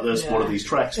do about this? What are these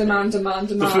tracks? Demand.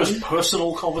 The first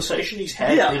personal conversation he's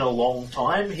had in a long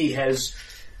time, he has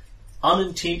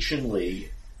unintentionally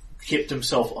kept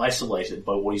himself isolated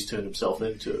by what he's turned himself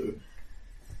into.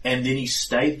 And then he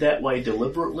stayed that way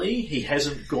deliberately. He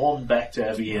hasn't gone back to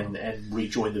Avian and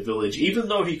rejoined the village, even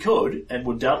though he could, and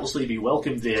would doubtlessly be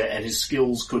welcomed there, and his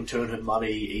skills could turn him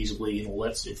money easily and all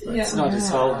that stuff. It's not his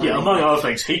whole... Yeah, among other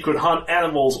things, he could hunt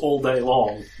animals all day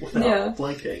long without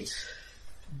blinking.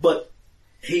 But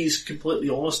he's completely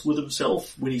honest with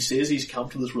himself when he says he's come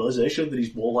to this realization that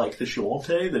he's more like the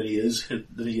Shantae than he is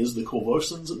the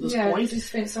Corvosans at this point. He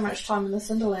spent so much time in the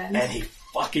Cinderlands. And he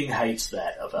fucking hates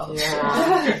that about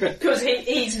himself. Because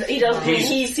he doesn't.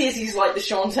 He says he's like the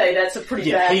Shantae. That's a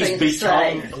pretty bad he's thing to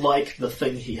say. become like the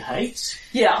thing he hates.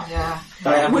 Yeah.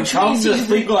 They have Which become means the he's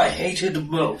thing I hated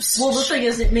most. Well, the thing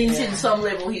is, it means in some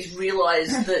level he's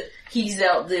realised that he's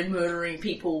out there murdering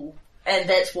people, and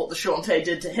that's what the Shantae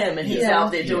did to him, and he's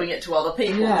out there doing it to other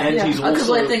people. And he's Because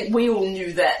also... I think we all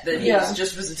knew that he was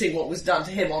just visiting what was done to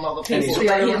him on other people. he's-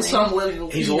 But in some level,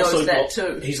 he knows that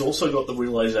too. He's also got the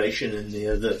realization in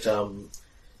there that,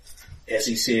 as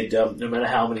he said, no matter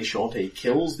how many Shantae he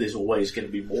kills, there's always going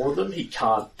to be more of them. He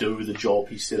can't do the job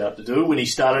he set out to do. When he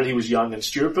started, he was young and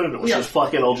stupid, and it was just,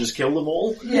 fuck it, I'll just kill them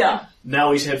all. Yeah.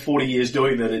 Now he's had 40 years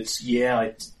doing that, it's,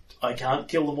 I can't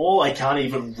kill them all. I can't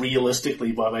even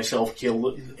realistically by myself kill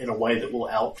them in a way that will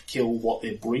out-kill what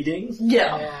they're breeding.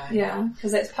 Yeah. Yeah,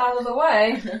 because that's part of the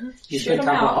way. He's Shoot 'em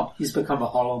become out. he's become a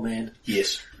hollow man.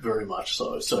 Yes, very much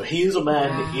so. So he is a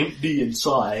man empty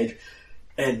inside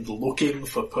and looking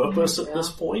for purpose at this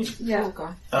point. Yeah. Okay.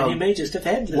 And he may just have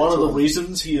had this. One of the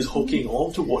reasons he is hooking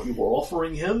on to what you were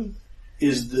offering him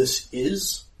is this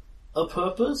is a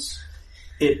purpose.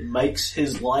 It makes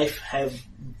his life have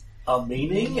a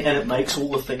meaning, and it makes all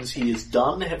the things he has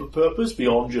done have a purpose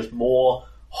beyond just more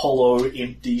hollow,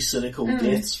 empty, cynical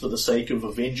deaths for the sake of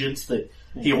a vengeance that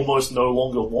he almost no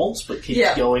longer wants, but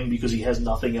keeps going because he has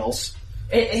nothing else.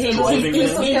 This was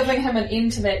giving him an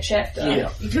end to that chapter.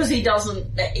 Yeah. Because he doesn't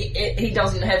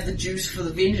have the juice for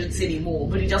the vengeance anymore,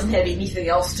 but he doesn't have anything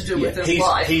else to do with his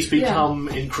life. He's become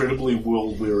incredibly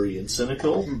world-weary and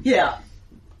cynical. Yeah.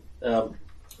 And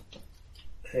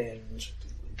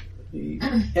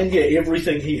yeah,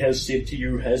 everything he has said to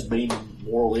you has been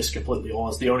more or less completely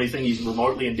honest. The only thing he's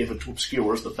remotely endeavoured to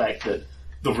obscure is the fact that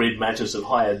the Red Mantis have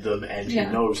hired them and he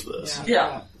knows this.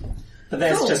 Yeah. But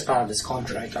that's just part of his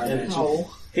contract, I imagine.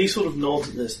 He sort of nods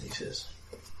at this and he says,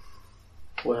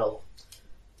 well,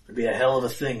 it'd be a hell of a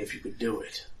thing if you could do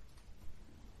it.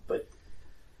 But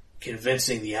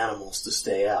convincing the animals to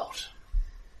stay out,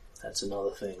 that's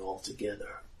another thing altogether.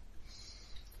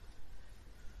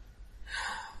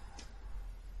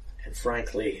 And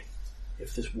frankly,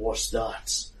 if this war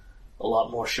starts, a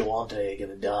lot more Shawante are going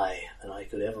to die than I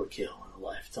could ever kill in a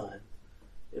lifetime.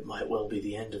 It might well be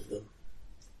the end of them.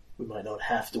 We might not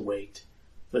have to wait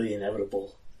for the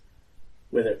inevitable,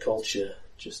 where their culture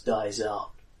just dies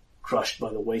out, crushed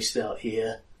by the waste out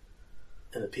here,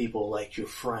 and the people like your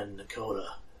friend Nakota,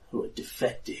 who are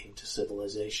defecting to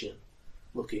civilization,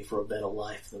 looking for a better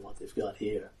life than what they've got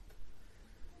here.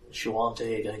 The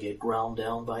Shawante are going to get ground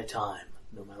down by time,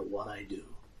 no matter what I do,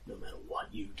 no matter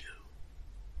what you do.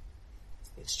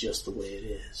 It's just the way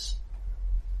it is.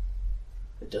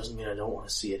 It doesn't mean I don't want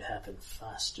to see it happen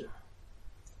faster.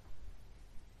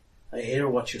 I hear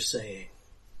what you're saying,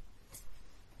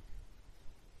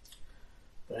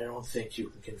 but I don't think you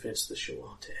can convince the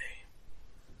Shawante.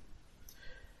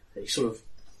 He sort of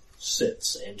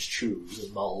sits and chews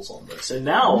and mulls on this. And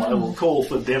now I will call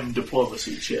for them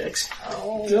diplomacy checks.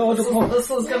 This is going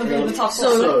to be the tough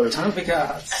one. So, Time for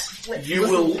cards. you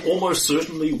will almost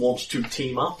certainly want to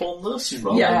team up on this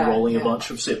rather than rolling a bunch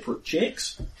of separate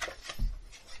checks.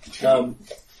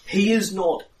 He is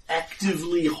not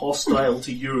actively hostile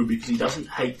to you because he doesn't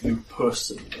hate you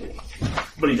personally.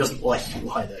 But he doesn't like you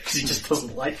either because he just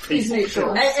doesn't like people. He's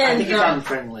neutral. I think he's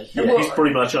unfriendly. Yeah, he's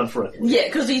pretty much unfriendly. Yeah,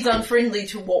 because he's unfriendly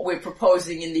to what we're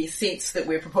proposing in the sense that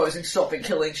we're proposing stopping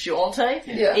killing Shawante.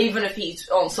 Yeah. Even if he,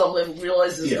 on some level,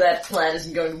 realizes that plan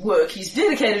isn't going to work, he's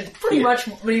dedicated pretty much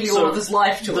really all of his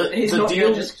life to it. He's not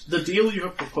going to just... The deal you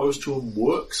have proposed to him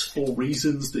works for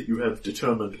reasons that you have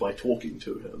determined by talking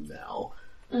to him now.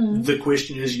 The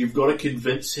question is, you've got to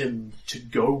convince him to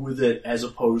go with it as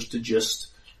opposed to just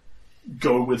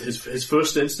go with his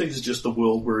first instinct is just the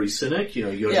world-weary cynic. You know,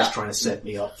 you're just trying to set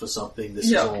me up for something. This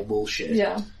is all bullshit.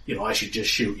 Yeah. You know, I should just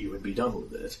shoot you and be done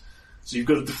with it. So you've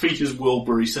got to defeat his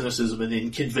world-weary cynicism and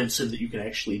then convince him that you can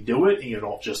actually do it and you're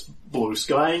not just blue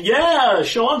skying,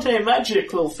 Shawante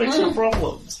magic will fix your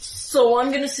problems. So I'm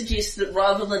going to suggest that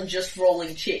rather than just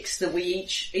rolling checks, that we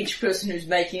each person who's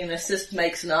making an assist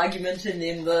makes an argument, and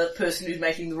then the person who's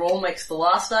making the roll makes the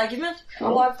last argument.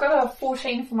 Well, I've got a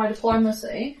 14 for my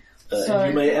diplomacy. So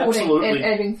you may 14, absolutely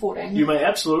adding 14. You may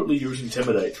absolutely use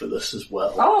Intimidate for this as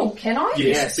well. Oh, can I?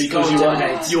 Yes, Yes, because go you are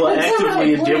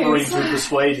actively Intimidate, endeavouring please. to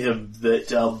persuade him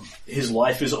that his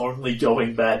life is only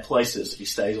going bad places if he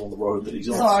stays on the road that he's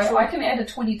on. So I can add a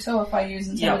 22 if I use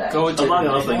Intimidate. Yeah, go into Among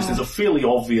other things, there's a fairly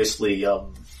obviously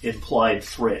implied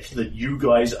threat that you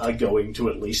guys are going to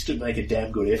at least make a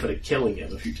damn good effort at killing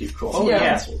him if you keep crossing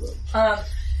paths with him.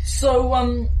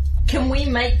 So can we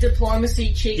make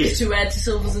diplomacy checks Yes. to add to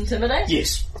Silver's Intimidate?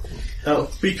 Yes.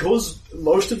 Because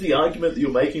most of the argument that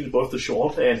you're making to both the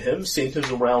Shawante and him centers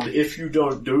around if you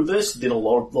don't do this, then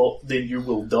then you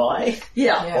will die.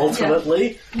 Yeah.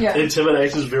 Ultimately, Yeah.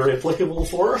 Intimidate is very applicable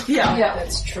for it. Yeah. Yeah.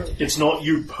 That's true. It's not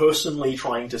you personally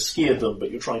trying to scare them,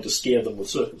 but you're trying to scare them with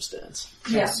circumstance.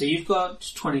 Yeah. So you've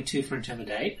got 22 for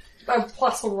Intimidate.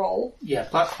 Plus a roll. Yeah,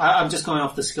 but I'm just going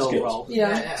off the skill Skills. roll.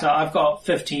 Yeah. So I've got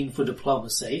 15 for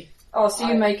Diplomacy. Oh, so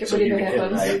you make it So you whatever can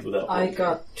hit an happens. 8 without I rolling.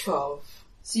 got 12.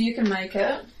 So you can make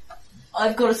it.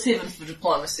 I've got a 7 for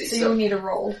diplomacy, So you'll need a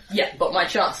roll. yeah, but my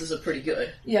chances are pretty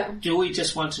good. Yeah. Do we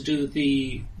just want to do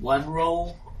the one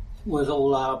roll with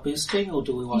all our boosting, or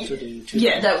do we want to do two?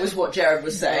 Yeah, that was what Jared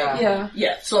was saying. Yeah.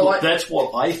 Yeah, so Look, that's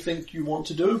what I think you want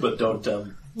to do, but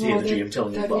don't hear the GM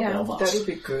telling you about that Belfast. would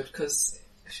be good because,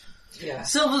 yeah.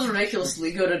 Silver's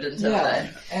ridiculously good at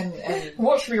intimidate. Yeah, and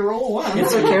Watch me roll one.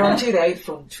 it's a guaranteed aid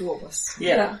from two of us,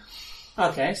 Yeah.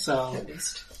 Okay, so, at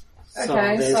least. so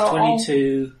Okay, there's so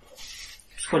 22,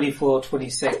 24,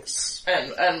 26.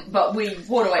 But we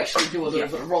want to actually do a little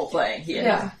bit of role playing here.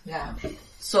 Yeah. Yeah.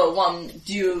 So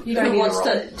You don't who need wants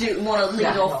a to do you want to lead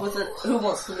Yeah, off no. with it? Who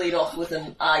wants to lead off with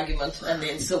an argument, and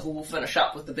then Silver will finish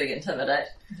up with the big intimidate.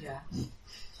 Yeah.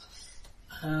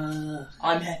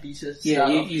 I'm happy to. Yeah,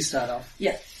 Start off. you start off.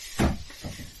 Yeah.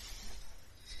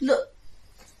 Look,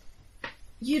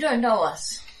 you don't know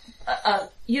us.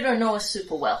 You don't know us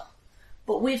super well,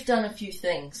 but we've done a few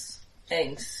things.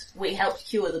 We helped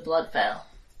cure the blood veil.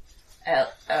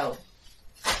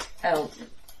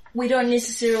 We don't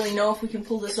necessarily know if we can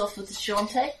pull this off with the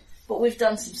Shantae, but we've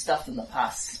done some stuff in the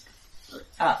past.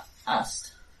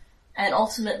 And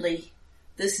ultimately,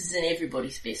 this is in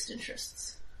everybody's best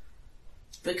interests.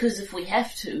 Because if we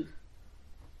have to,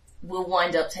 we'll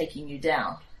wind up taking you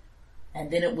down. And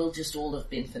then it will just all have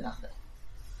been for nothing.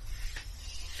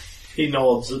 He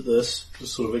nods at this,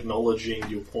 just sort of acknowledging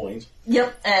your point.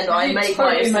 Yep, and I You made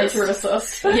totally my make your assist.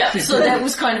 assist. Yeah, so that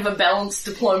was kind of a balanced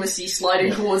diplomacy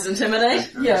sliding towards intimidate.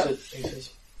 Yeah. He says,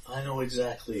 I know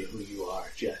exactly who you are,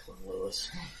 Jacqueline Lewis.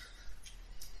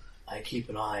 I keep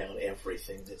an eye on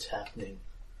everything that's happening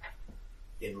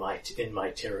in my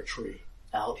territory,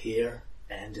 out here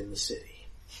and in the city.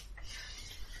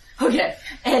 Okay,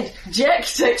 and Jack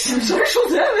takes some social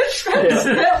damage. Yeah.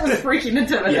 That was freaking Yeah,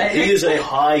 intimidating. he is a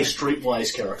high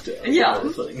streetwise character. Yeah.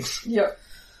 Of all things. Yep.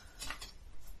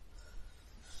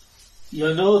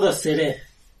 You know the city,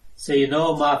 so you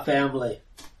know my family.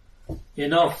 You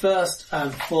know first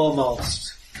and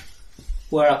foremost,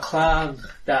 we're a clan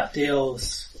that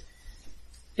deals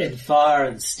in fire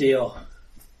and steel,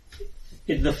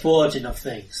 in the forging of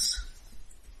things.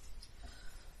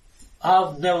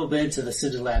 I've never been to the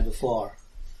Cinderland before,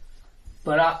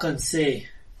 but I can see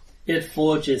it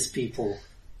forges people.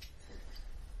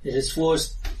 It has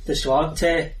forged the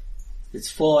Shantae,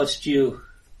 it's forged you.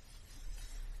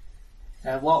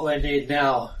 And what we need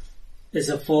now is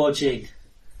a forging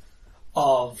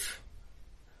of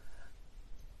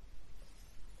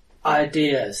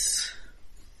ideas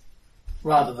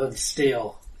rather than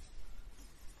steel.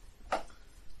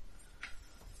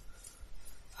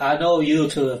 I know you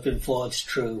two have been forged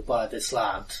true by this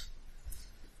land.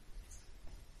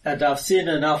 And I've seen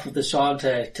enough of the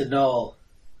Shantae to know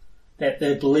that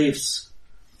their beliefs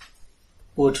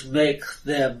would make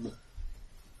them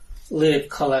leave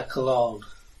Kalek alone,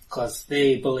 because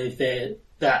they believe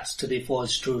that's to be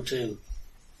forged true too.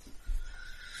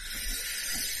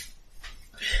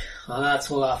 And that's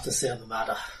all I have to say on the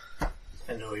matter.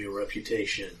 I know your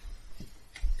reputation.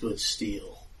 Good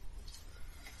steel.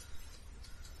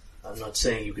 I'm not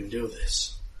saying you can do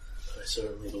this, but I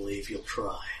certainly believe you'll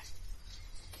try.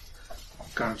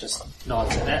 Gurn just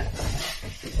nods at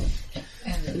it.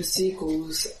 And Lucy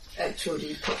goes,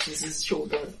 actually touches his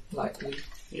shoulder lightly.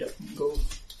 Yep. Go.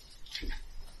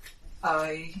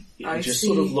 I He just see.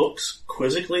 sort of looks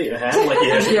quizzically at her hand, like he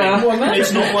hasn't Yeah. been...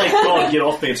 It's not like, God, get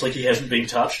off me, it's like he hasn't been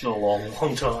touched in a long,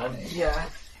 long time. Yeah,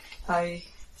 I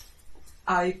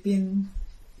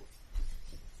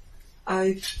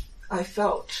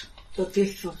felt the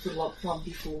death of the loved one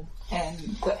before, and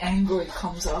the anger it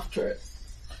comes after it.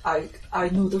 I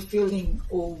know the feeling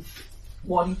of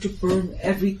wanting to burn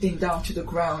everything down to the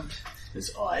ground.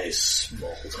 His eyes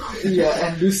smolder. Yeah,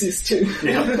 and Lucy's too.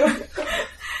 Yeah.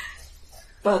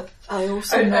 But I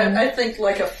also know, I think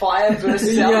like a fire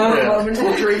bursts out Yeah. for a moment,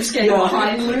 or dreams came Yeah.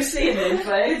 behind Lucy and then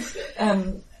fades.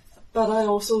 but I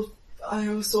also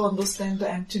understand the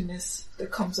emptiness that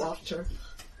comes after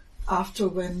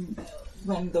when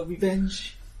the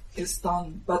revenge is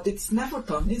done. But it's never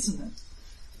done, isn't it?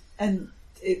 And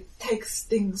it takes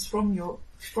things from your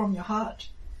heart,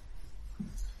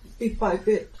 bit by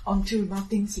bit, until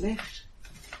nothing's left.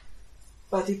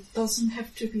 But it doesn't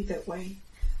have to be that way.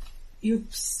 You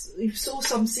saw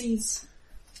some seeds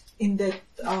in that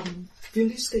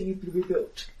village that you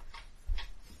rebuilt.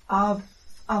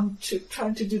 I'm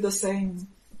trying to do the same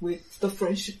with the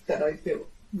friendship that I built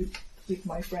with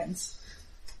my friends,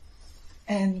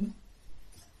 and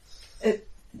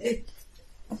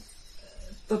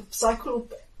the cycle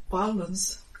of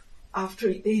violence, after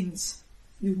it ends,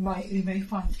 you may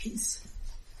find peace.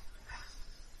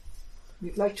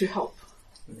 We'd like to help.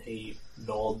 And he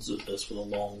nods at this with a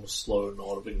long, slow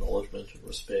nod of acknowledgement and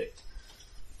respect.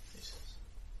 He says,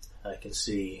 I can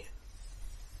see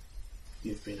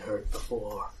you've been hurt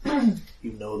before.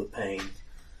 You know the pain.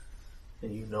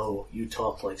 And you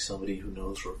talk like somebody who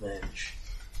knows revenge.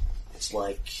 It's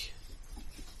like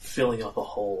filling up a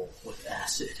hole with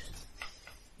acid.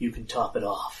 You can top it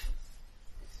off,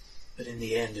 but in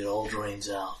the end it all drains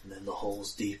out and then the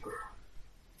hole's deeper.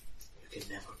 You can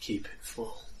never keep it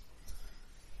full.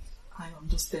 I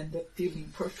understand that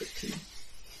feeling perfectly.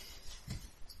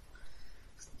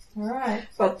 Alright.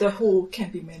 But the hole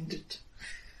can be mended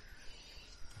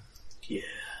Yeah,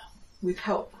 with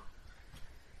help.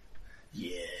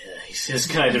 yeah, he says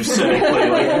kind of cynically,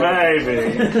 like,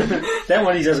 maybe. That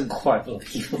one he doesn't quite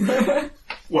believe.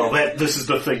 Well, this is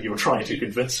the thing you're trying to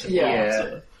convince him.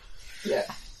 Yeah. Yeah.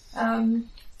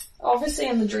 Obviously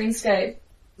in the dreamscape,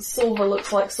 Silver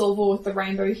looks like Silver with the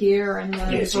rainbow hair and the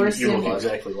Yes, you look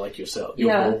exactly like yourself.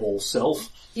 Your Yeah. normal self.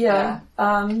 Yeah.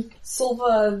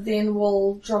 Silver then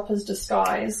will drop his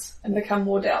disguise and become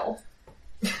Mordell.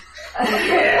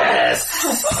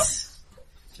 Yes!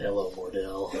 Hello,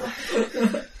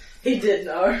 Mordell. He did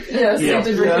know. Yes, Yeah. you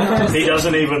did recognize. He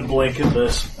doesn't even blink at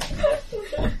this.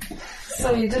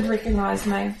 So you did recognize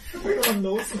me. Everyone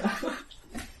knows now.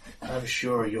 I'm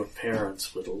sure your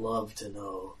parents would love to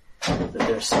know that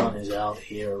their son is out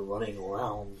here running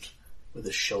around with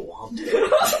a Shawante.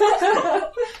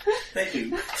 Thank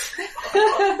you.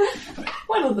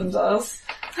 One of them does.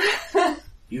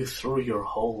 You threw your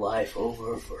whole life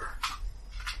over for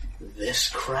this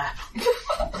crap?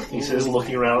 He says,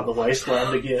 looking around at the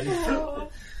wasteland again.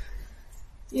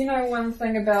 You know one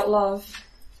thing about love.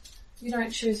 You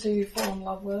don't choose who you fall in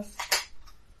love with.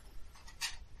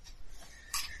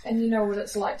 And you know what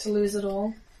it's like to lose it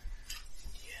all.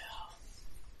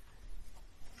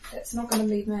 Yeah. It's not going to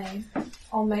be me.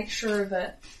 I'll make sure of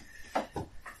it.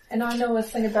 And I know a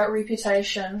thing about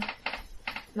reputation.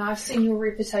 And I've seen your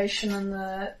reputation in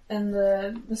the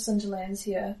Cinderlands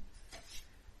here.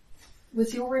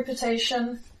 With your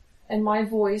reputation and my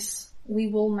voice, we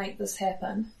will make this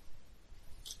happen.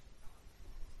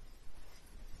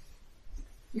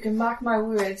 You can mark my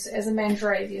words as a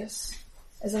Mandravius,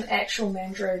 as an actual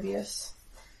Mandravius.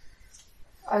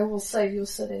 I will save your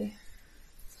city.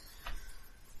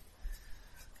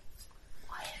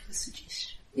 I have a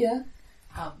suggestion. Yeah?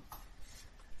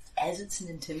 As it's an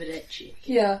intimidate check.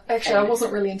 Yeah, actually I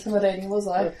wasn't really intimidating, was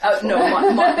I? No,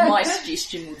 my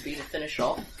suggestion would be to finish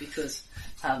off because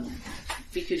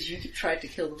you tried to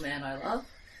kill the man I love,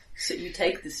 so you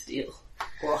take this deal,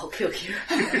 or I'll kill you.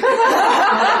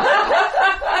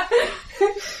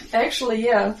 Actually,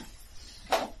 yeah.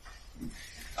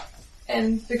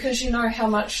 And because you know how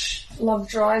much love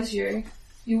drives you,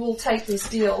 you will take this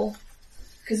deal.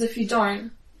 Because if you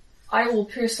don't, I will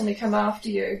personally come after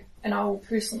you, and I will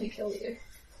personally kill you.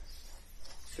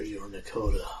 For your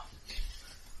Nakota.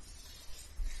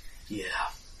 Yeah.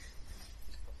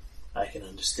 I can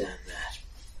understand that.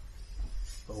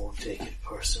 I won't take it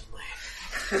personally.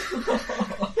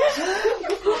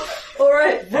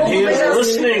 Alright, And he is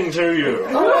listening to you.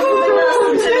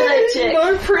 Intimidate check.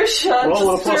 no pressure.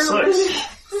 Roll a just plus do it.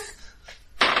 6.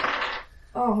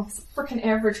 Oh, it's a freaking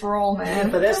average roll,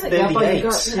 man. But that's Yeah, but you 38.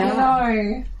 got- I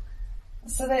know.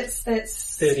 So that's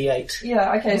 38.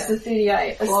 yeah, okay, so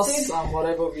 38. Is Plus 30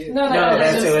 whatever we... No, No, it's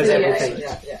that's just it was 38. everything.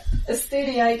 Yeah, yeah. Is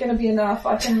 38 going to be enough?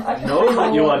 I can No,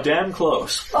 but you roll. are damn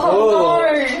close. Oh,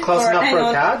 no! Close Alright, enough hang for a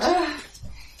on. card?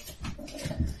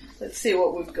 Let's see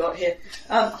what we've got here.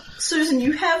 Susan,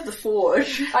 you have the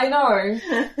forge. I know.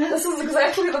 This is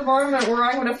exactly the moment where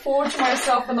I'm going to forge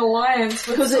myself an alliance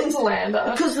with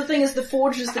Cinderlander. Because the thing is, the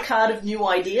forge is the card of new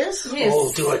ideas. Yes.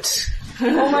 Oh, do it.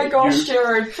 Oh my gosh,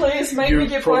 Jared, please make me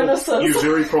get bonuses. You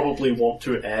very probably want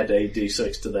to add a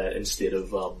d6 to that instead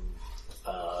of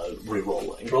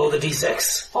re-rolling. Roll the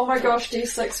d6. Oh my gosh,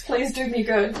 D6, please do me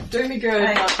good. Do me good.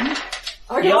 Hang on.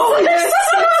 I got Yes.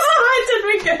 did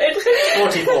me good.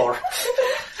 44.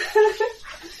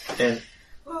 And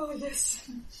Oh, yes.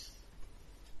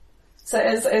 So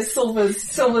as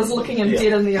Silver's looking him Yeah.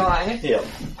 dead in the eye. yeah.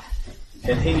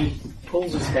 And he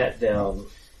pulls his hat down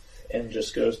and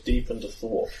just goes deep into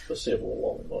thought for several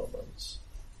long moments.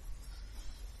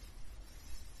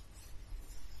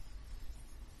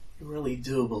 You really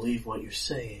do believe what you're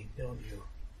saying, don't you?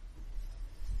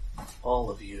 All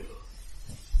of you.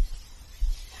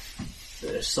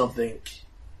 There's something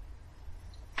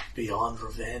beyond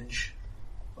revenge,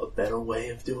 a better way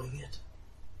of doing it.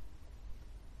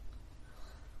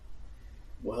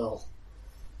 Well,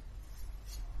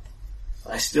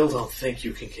 I still don't think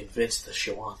you can convince the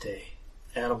Shawante.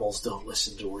 Animals don't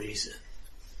listen to reason.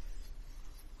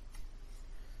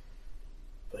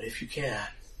 But if you can,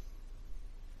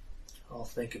 I'll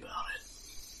think about it.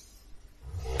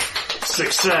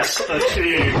 Success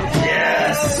achieved!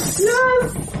 Yes!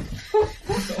 We're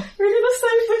gonna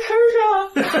save the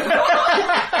cougar!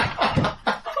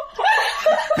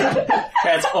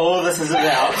 That's all this is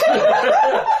about.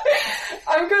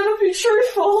 I'm gonna be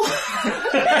truthful.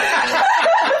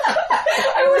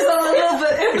 It was a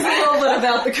little bit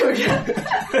about the cougar.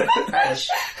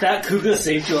 That cougar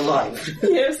saved your life.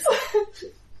 Yes.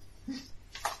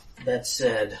 That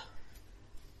said,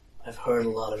 I've heard a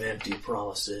lot of empty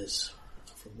promises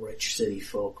from rich city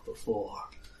folk before.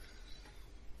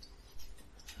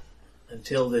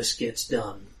 Until this gets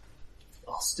done,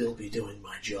 I'll still be doing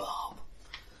my job.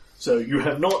 So you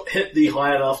have not hit the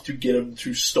high enough to get him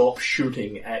to stop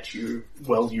shooting at you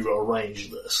while you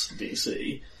arrange this,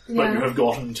 DC. But Yeah. you have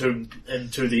gotten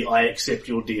into the I accept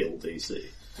your deal, DC.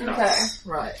 Okay.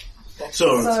 Right.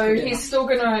 So he's still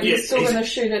gonna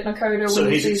shoot at Nakoda So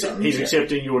when he he's sees him. he's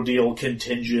accepting your deal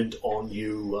contingent on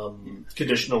you,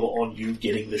 conditional on you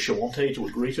getting the Shawante to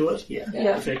agree to it. Yeah.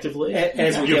 Yeah. Effectively,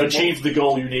 As we you've get achieved the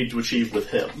goal you need to achieve with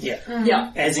him. Yeah.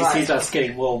 Yeah. As he sees us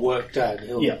getting more work done,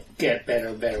 he'll Yeah. get better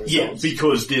and better results. Yeah,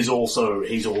 because he's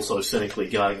also cynically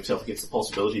guarding himself against the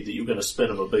possibility that you're going to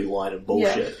spin him a big line of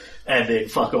bullshit and then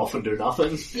fuck off and do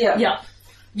nothing. Yeah. Yeah.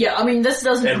 Yeah, I mean, this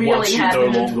doesn't And really once happen.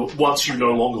 you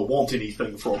no longer want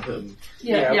anything from him,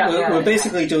 We're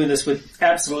basically doing this with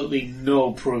absolutely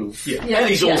no proof. yeah. Yeah, And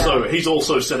he's yeah.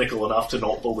 also cynical enough to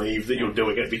not believe that you're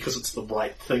doing it because it's the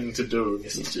right thing to do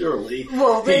necessarily.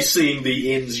 Well, He's seeing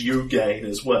the ends you gain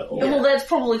as well. Well, that's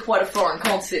probably quite a foreign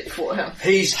concept for him.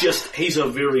 He's a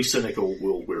very cynical,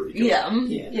 will-weary guy. Yeah.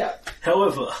 Yeah.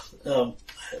 However, I have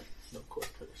not quite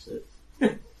finished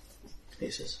it. He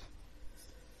says,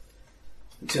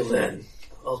 until then,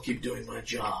 I'll keep doing my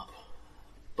job.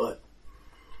 But,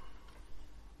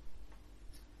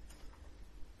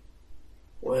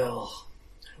 well,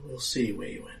 we'll see where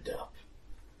you end up.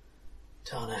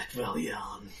 Tarnak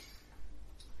Valian.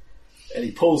 And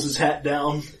he pulls his hat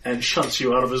down and shunts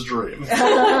you out of his dream.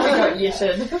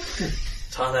 Yetted.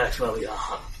 Tarnak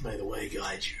Valian, may the way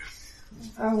guide you.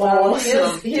 Oh wow.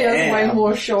 Awesome. He has way Damn.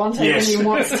 more Shawante Yes. than he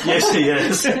wants to. Yes, he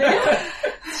is.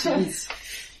 Jeez.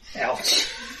 Ouch.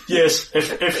 Yes,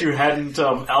 if you hadn't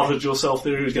outed yourself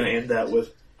there, he was going to end that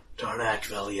with Tarnak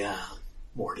Valian,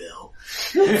 Mordell.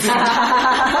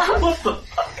 What the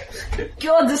fuck?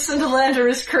 God, the Cinderlander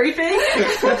is creepy.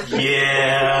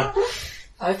 Yeah.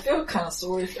 I feel kind of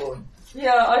sorry for him.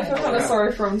 Yeah, I feel kind of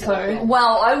sorry for him too.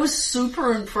 Wow, I was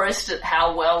super impressed at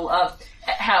how well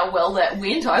that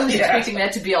went. I was expecting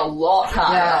that to be a lot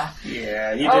harder.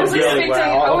 Yeah, you I was did really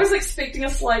well. I was expecting a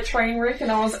slight train wreck,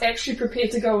 and I was actually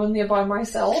prepared to go in there by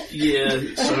myself. Yeah,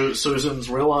 so Susan's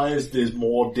realised there's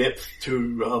more depth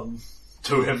to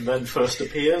him than first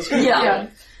appears. Yeah.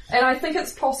 And I think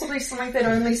it's possibly something that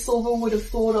only Silver would have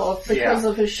thought of because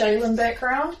of his Shaylin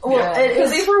background. Well, it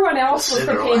Because is. everyone else was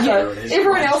prepared to.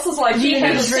 Everyone else was like, he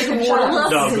had a drink second water.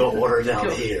 chance. No, I've got water down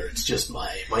here. It's just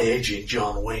my aging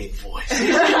John Wayne voice.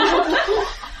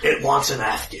 It wants an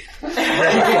Afghan.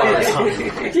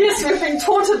 Yes, we've been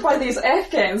taunted by these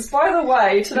Afghans. By the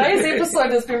way, today's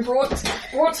episode has been brought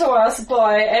to us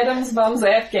by Adam's mum's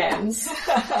Afghans.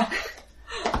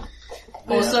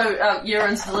 Also,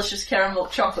 Euron's delicious caramel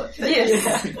chocolate.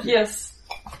 Yes, yes.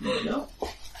 No,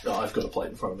 I've got a plate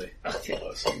in front of me. Okay.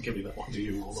 So I can give you that one to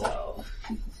you or not. So,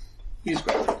 he's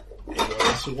great. Anyone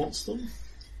else who wants them?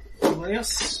 Anyone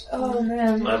else? Oh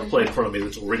man. I have a plate in front of me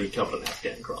that's already covered in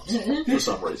Afghan crumbs for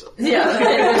some reason. Yeah,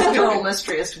 there's a total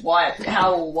mystery as to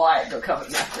how Wyatt got covered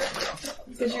in that.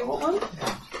 Did you want one?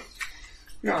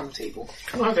 You're on the table.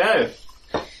 Okay.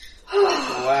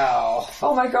 Wow.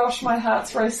 Oh my gosh, my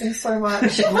heart's racing so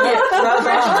much. Yeah,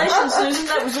 congratulations, Susan.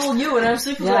 That was all you, and I'm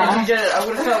super glad you did it. I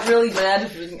would have felt really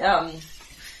bad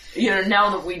if, now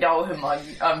that we know him,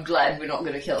 I'm glad we're not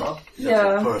going to kill him.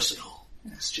 Yeah. Personal.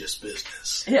 It's just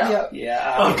business. Yeah.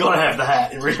 Yeah. I've got to have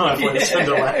that every time I play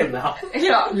Cinderella now.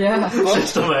 Yeah. Yeah. It's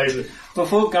just amazing.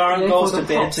 Before Garan Yeah, goes for to the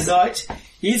bed props. tonight,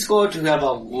 he's going to have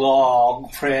a long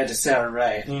prayer to Sarah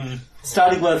Ray.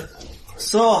 Starting with,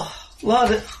 so,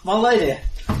 lady, my lady,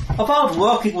 about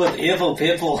working with evil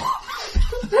people.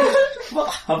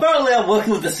 Well, apparently I'm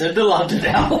working with the Cinderlander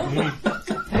now.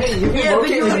 Hey, you've been Yeah, but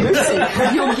working with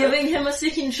Lucy. you're giving him a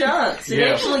second chance. It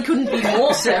Yeah. actually couldn't be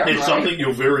more ceremony. It's something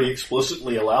you're very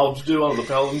explicitly allowed to do under the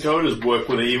Paladin Code, is work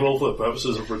with evil for the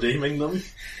purposes of redeeming them.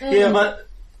 Yeah, but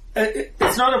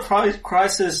it's not a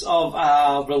crisis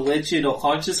of religion or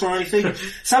conscience or anything.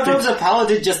 Sometimes a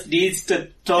paladin just needs to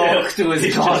talk to his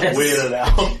He's goddess. just weirded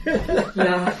out.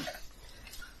 Yeah.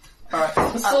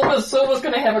 Alright. Silver's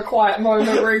gonna have a quiet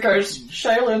moment where he goes,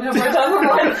 Shaylin, have I done the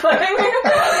right thing?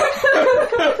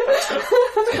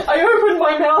 I opened my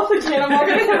my mouth again? Am I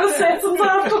going to have assassins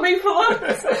after me for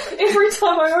this? Every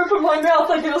time I open my mouth,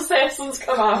 I get assassins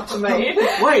come after me.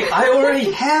 Wait, I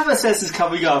already have assassins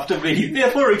coming after me,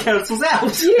 therefore it cancels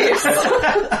out. Yes.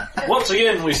 Once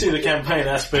again, we see the campaign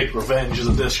aspect. Revenge is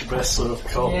a dish best served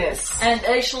cold. Yes. And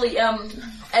actually,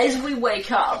 as we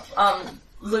wake up,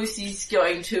 Lucy's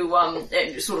going to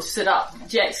sort of sit up.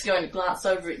 Jack's going to glance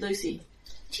over at Lucy.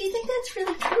 Do you think that's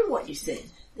really true, what you said?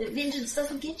 That vengeance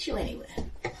doesn't get you anywhere?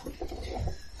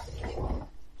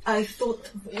 I thought,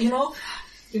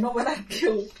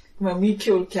 when we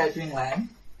killed Catherine Lang,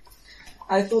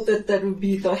 I thought that would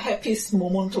be the happiest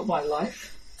moment of my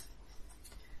life.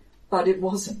 But it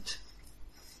wasn't.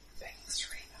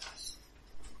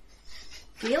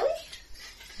 Really?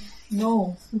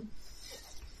 No.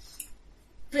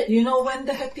 But You know when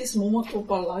the happiest moment of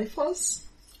my life was?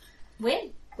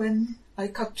 when? When I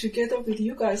got together with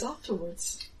you guys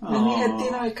afterwards. When we had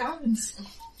dinner at Carmen's.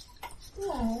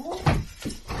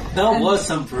 That was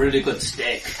some really good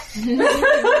steak.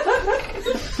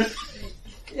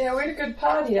 Yeah, we had a good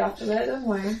party after that, didn't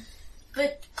we?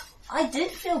 But I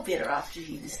did feel better after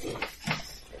he was dead.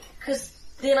 Because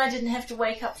then I didn't have to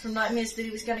wake up from nightmares that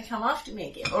he was going to come after me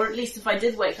again. Or at least if I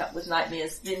did wake up with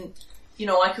nightmares, then,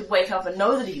 I could wake up and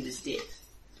know that he was dead.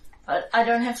 I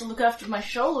don't have to look after my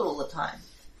shoulder all the time.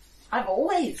 I've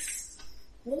always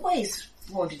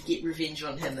wanted to get revenge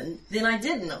on him, and then I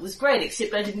did, and it was great,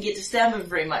 except I didn't get to stab him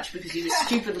very much because he was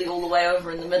stupidly all the way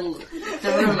over in the middle of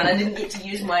the room, and I didn't get to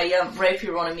use my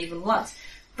rapier on him even once.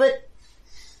 But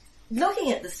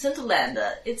looking at the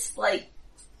Sinterlander, it's like,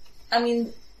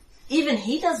 even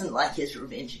he doesn't like his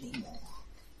revenge anymore.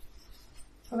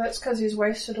 Well, that's because he's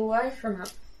wasted away from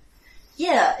it.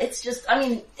 Yeah, it's just,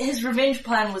 his revenge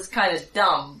plan was kind of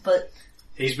dumb, but...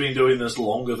 He's been doing this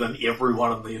longer than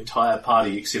everyone in the entire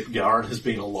party except Garen has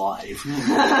been alive.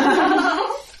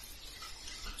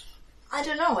 I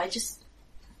don't know,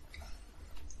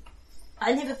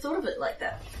 I never thought of it like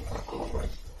that.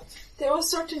 There was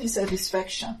certainly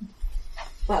satisfaction,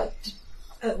 but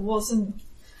it wasn't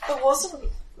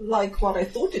like what I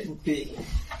thought it would be.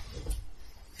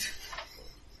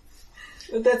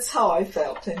 But that's how I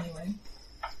felt anyway.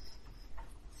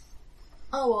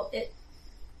 Oh, well,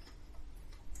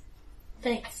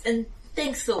 Thanks, and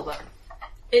thanks, Silver.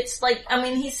 It's like,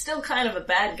 he's still kind of a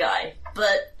bad guy,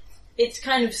 but it's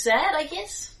kind of sad, I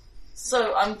guess.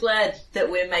 So I'm glad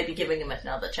that we're maybe giving him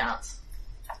another chance.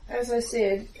 As I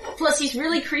said. Plus, he's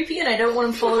really creepy and I don't want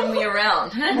him following me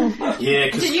around. Yeah,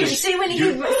 because... Did you see when he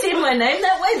said my name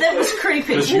that way? That was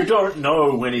creepy. Because you don't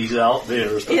know when he's out there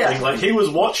is the thing. Like, he was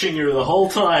watching you the whole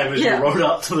time as you rode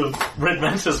up to the Red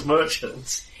Mantis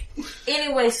merchants.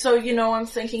 Anyway, so, I'm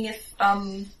thinking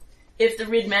if the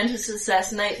Red Mantis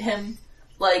assassinate him,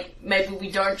 maybe we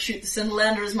don't shoot the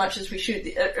Sinterlander as much as we shoot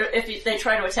if they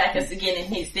try to attack us again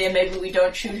and he's there, maybe we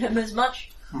don't shoot him as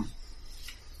much.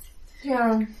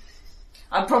 Yeah.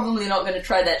 I'm probably not going to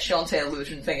try that Shantae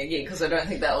illusion thing again, because I don't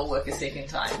think that will work a second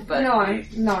time, but...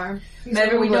 No.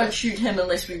 Maybe we don't shoot him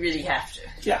unless we really have to.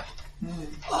 Yeah.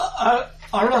 I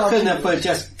reckon if we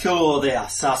just kill all the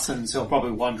assassins, he'll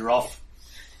probably wander off.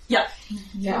 Yeah.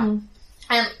 Yeah.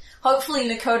 And hopefully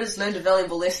Nakota's learned a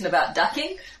valuable lesson about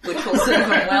ducking, which will serve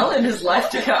him well in his life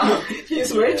to come.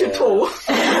 He's way too tall.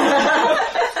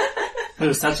 It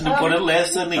was such an important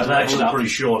lesson. That's actually pretty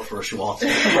short for a Schwartz. He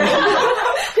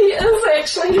is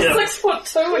actually, he's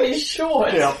 6'2" and he's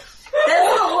short. Yeah.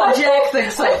 That's not what Jack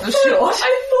thinks for short.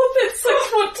 I thought that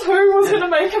 6'2" was going to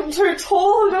make him too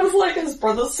tall, and I was like, his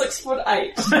brother's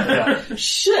 6'8". Yeah.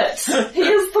 Shit, he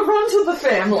is the runt of the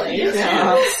family.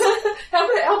 Yeah.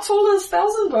 How tall is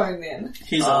Thousand Bone then?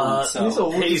 He's old,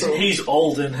 so. He's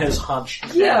old and has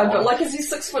hunched Yeah, down. but is he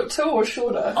 6'2" or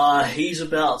shorter? He's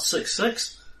about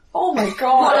 6'6". Oh my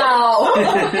god! Wow.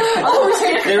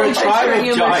 They're a tribe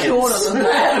of giants. Shorter than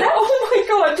that. Oh my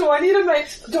god! Do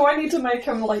I need to make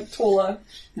him taller?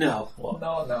 No.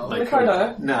 No.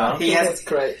 Dakota? No. He has... That's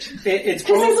great. It's Because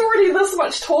probably... he's already this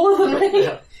much taller than me.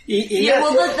 Yeah.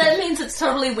 That means it's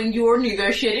totally when you're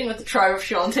negotiating with the tribe of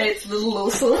Shantae, it's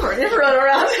little Silver, and everyone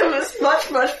around him is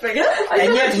much, much bigger.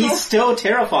 And yet he's still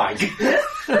terrifying.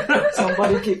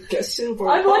 Somebody get Silver.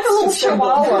 I'm like a little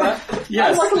chihuahua.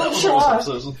 Yes. I'm like a little chihuahua.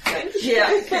 Susan. Yeah,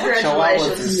 Chihuahuas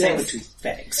congratulations. and saber-tooth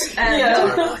bags. And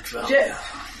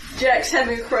Jack's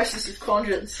having a crisis of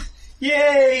conscience.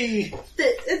 Yay!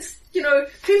 It's,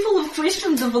 people have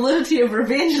questioned the validity of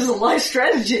revenge as a life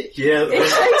strategy. Yeah, It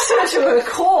takes her to her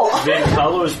core. Vin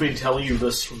Carlo has been telling you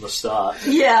this from the start.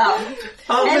 Yeah.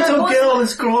 Our And little I was- girl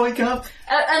is growing up.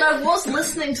 And I was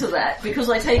listening to that because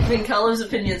I take Vin Carlo's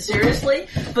opinion seriously,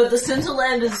 but the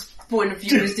Sinterlander's point of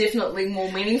view is definitely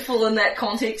more meaningful in that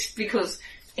context because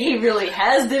he really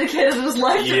has dedicated his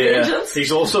life to Yeah, vengeance.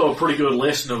 he's also a pretty good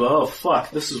lesson of, oh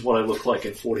fuck, this is what I look like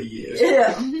in 40 years.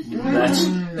 Yeah.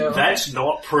 That's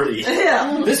not pretty.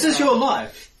 Yeah. This is your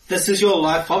life. This is your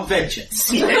life of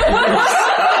vengeance.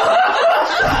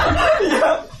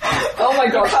 Oh my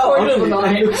gosh, point of the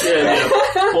night. Yeah.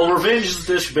 Well, revenge is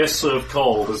the dish best served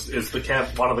cold is the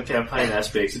one of the campaign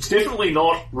aspects. It's definitely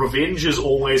not revenge is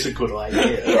always a good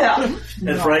idea. Yeah.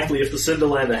 And frankly, if the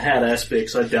Cinderlander had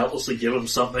aspects, I'd doubtlessly give him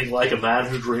something like a man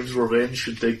who dreams revenge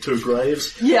should dig 2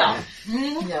 graves. Yeah.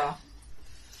 Yeah.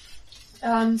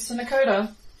 So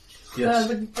Nakoda, Yes.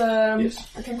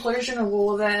 the conclusion of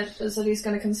all of that is that he's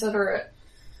going to consider it.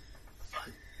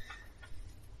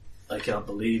 I can't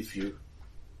believe you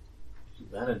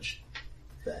managed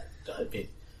that. I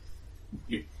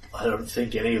mean, I don't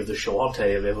think any of the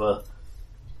Shawante have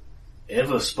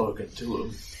ever spoken to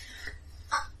him.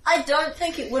 I don't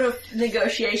think it would have,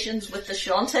 negotiations with the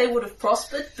Shante would have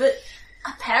prospered, but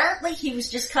apparently he was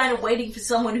just kind of waiting for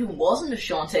someone who wasn't a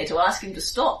Shante to ask him to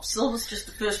stop. Silver's just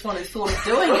the first one who thought of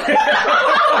doing it.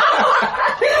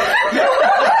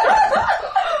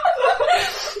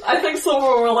 I think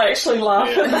Silver will actually laugh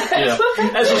at that.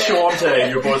 Yeah. As a Shawante,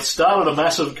 you both started a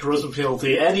massive charisma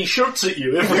penalty, and he shoots at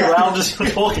you every round as you're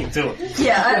talking to him.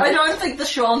 Yeah, I don't think the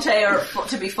Shante are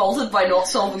to be faulted by not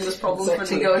solving this problem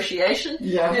for negotiation.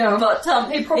 Yeah. But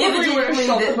He probably would have evidently,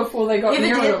 shot them before they got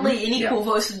near him. evidently any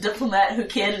Corvosan diplomat who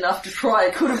cared enough to try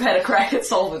could have had a crack at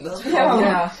solving this problem.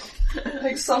 Yeah.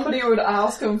 Like somebody would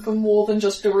ask him for more than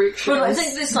just directions. But I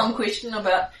think there's some question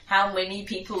about how many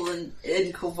people in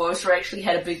Corvosa actually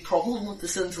had a big problem with the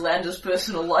Cinderlander's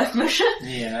personal life mission.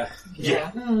 Yeah.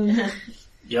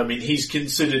 Yeah, I mean, he's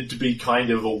considered to be kind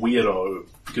of a weirdo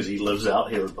because he lives out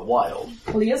here in the wild.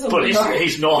 Well, he is a But weirdo.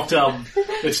 he's not,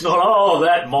 it's not, oh,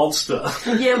 that monster.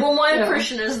 Yeah, well my Yeah.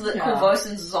 impression is that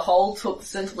Corvosans as a whole took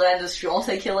Cinderlander's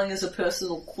Shante killing as a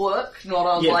personal quirk,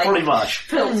 not Yeah, unlike pretty much.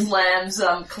 Pilt's Lamb's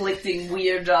collecting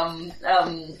weird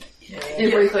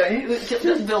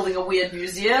Everything. building a weird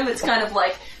museum. It's kind of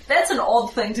like, that's an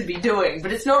odd thing to be doing,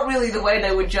 but it's not really the way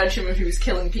they would judge him if he was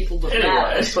killing people that Anyway,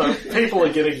 mattered. so people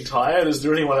are getting tired. Is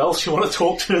there anyone else you want to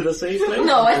talk to this evening?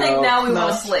 No, I think now we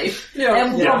want to sleep. Yeah.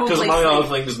 And we'll Yeah, because probably among other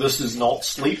sleep. things, this is not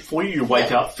sleep for you. You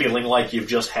wake up feeling like you've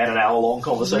just had an hour-long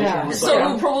conversation Yeah. with So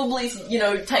someone. we'll probably,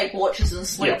 take watches and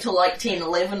sleep Yeah. till like 10,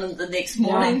 11 and the next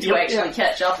morning to Yep. actually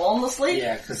catch up on the sleep.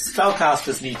 Yeah, because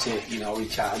spellcasters need to,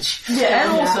 recharge.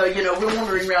 Yeah, and also, we're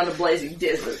wandering around a blazing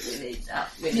desert. We need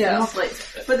sleep.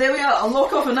 But there we are. I'll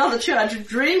knock off another charge of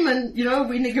dream and,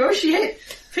 we negotiate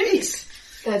peace.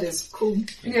 That is cool.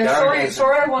 Yeah,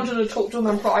 sorry I wanted to talk to him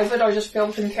in private, I just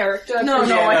felt in character. No,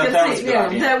 Yeah, I that can was see. good Yeah,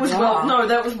 idea. that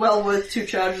was well worth 2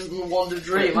 charges in the Wand of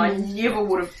Dream. I never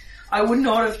would have, I would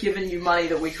not have given you money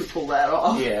that we could pull that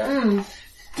off. Yeah.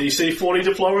 DC 40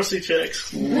 diplomacy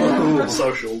checks.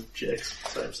 Social checks.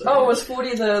 Same. Oh, was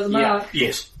 40 the mark?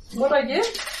 Yes. What'd I get?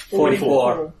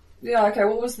 44. Yeah, okay,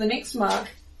 what was the next mark?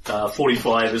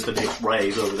 45 is the next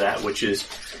raise over that, which is,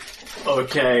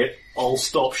 okay, I'll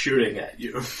stop shooting at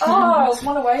you. Oh, I was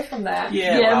one away from that.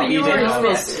 Yeah, but you didn't already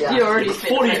know. spent. You already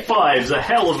spent. 45 is a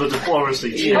hell of a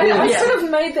diplomacy check. I Yeah. could have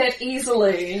made that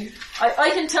easily.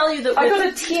 I can tell you that I got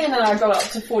a 10 and I got up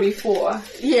to 44.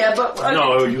 yeah, but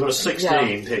No, you got a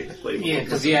 16 technically. Yeah,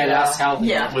 because you had us helping.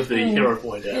 Yeah. With the hero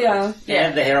point out. Yeah.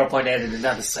 And the hero point added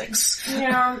another 6.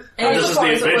 Yeah. And This is the Suppose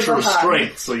it was adventurous a hard.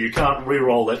 strength, so you can't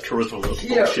re-roll that charisma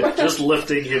Yeah. bullshit. Just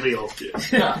lifting heavy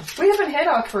objects. We haven't had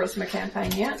our charisma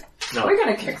campaign yet. No. We're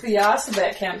going to kick the ass of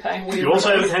that campaign. You also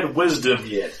haven't had wisdom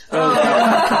yet.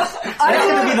 That's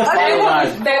going to be the final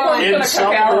one. That one's In going to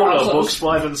some kick our order, asses. books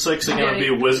 5 and 6 are going to be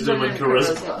wisdom and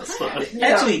charisma. So,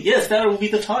 Actually, yes, that will be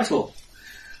the title.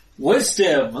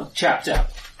 Wisdom chapter.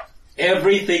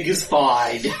 Everything is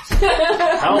fine.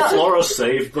 how Flora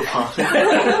saved the party.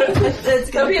 it's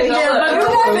There'll be another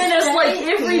I mean, it's like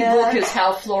every book is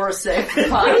how Flora saved the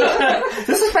party.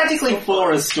 This is practically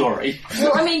Flora's story.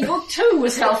 Well, I mean, book 2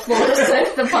 was how Flora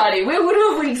saved the party. Where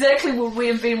would we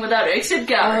have been without her? Except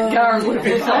Garen. Garen would have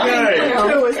been fine. Okay.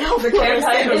 The campaign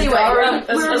is Anyway, Garen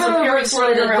we're as a a bit parents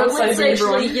running overexcited, around but let's saving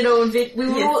actually, everyone. we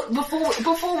were all,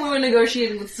 before we were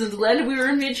negotiating with Cinderland, we were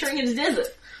adventuring in the desert.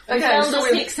 We found so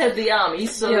this Hex had the army,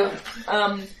 so,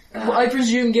 I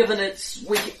presume given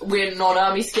we're not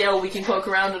army scale, we can poke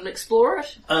around and explore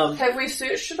it. Have we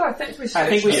searched it? I think we searched I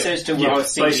think we it. searched a Yeah, row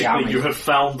of the basically, army. you have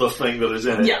found the thing that is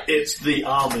in it. Yeah. It's the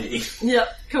army. Yeah,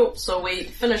 cool. So we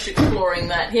finish exploring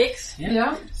that Hex.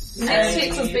 Yeah. Next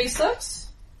hex is B6.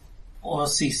 Or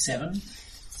C7.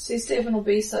 C7 or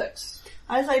B6.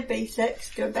 I say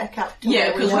B6, go back up to Yeah,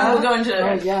 where because we we were. were going to.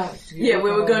 Oh, yeah. Yeah,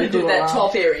 we were going to do that around.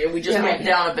 top area. We just Yeah. went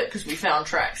down a bit because we found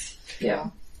tracks. Yeah.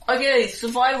 Okay,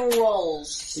 survival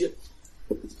rolls. Yep.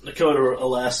 Nakota,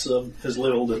 alas, has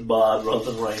leveled in Bard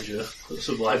rather than Ranger.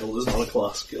 Survival is not a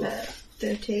class skill.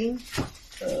 13.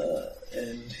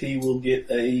 And he will get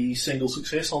a single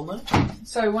success on that.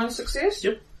 So 1 success.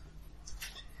 Yep.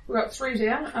 We got 3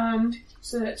 down.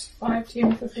 So that's 5,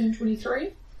 10, 15, 23.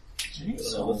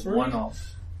 So Another 3. one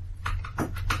off.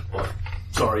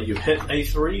 Sorry, you've hit a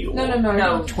 3? Or? No.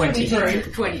 No, 23.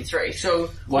 23. So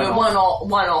One we're off.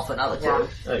 one off another two.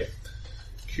 Okay.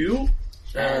 Cool.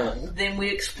 And then we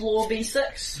explore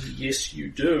B6. Yes, you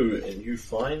do, and you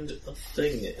find a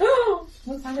thing.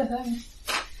 What kind of thing?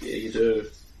 Yeah, you do.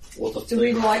 What the Do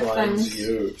we thing like finds things?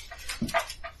 you.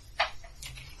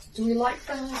 Do we like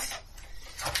things?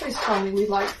 Please tell me we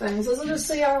like things. Isn't it a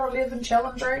CR11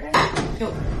 challenge rating?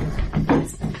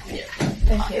 Yeah.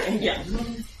 Thank you. Yeah.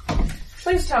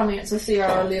 Please tell me it's a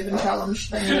CR11 challenge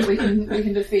thing that we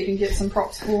can defeat and get some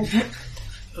props for.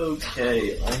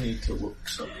 Okay, I need to look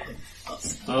something up.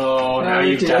 Oh, now Oh,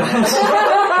 you've dear. done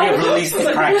it. You've released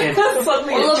the Kraken.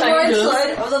 Suddenly Well, it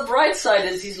changes. the bright side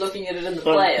is he's looking at it in the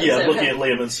player. Yeah, so looking at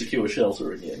Lehman's secure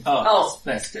shelter again. Oh,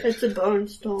 that's good. It's a bone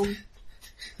storm.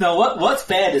 No, what's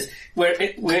bad is we're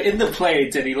in the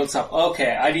plains and he looks up,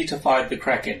 okay, I need to find the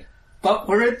Kraken. But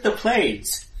we're in the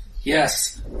plains.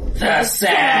 Yes, the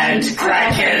Sand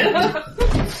Kraken!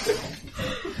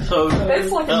 So, That's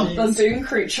like a Doom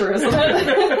creature, isn't it?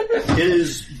 it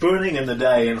is burning in the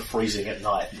day and freezing at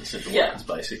night in the Central Yeah. Lands,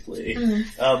 basically.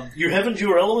 You haven't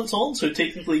your elements on, so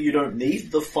technically you don't need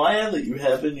the fire that you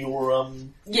have in your,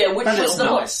 yeah, which That was is the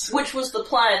nice. which was the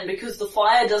plan because the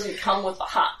fire doesn't come with the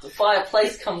hut. The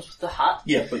fireplace comes with the hut.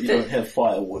 yeah, but you don't have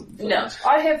firewood. and No. things.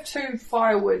 I have 2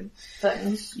 firewood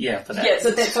things, Yeah, but Yeah,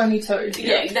 but that's only 2.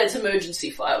 Yeah, that's emergency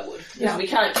firewood. Because Yeah. we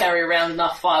can't carry around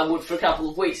enough firewood for a couple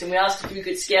of weeks. And we asked if we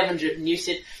could scavenge it, and you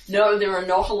said, no, there are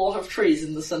not a lot of trees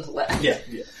in the Centerland. Yeah.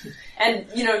 And,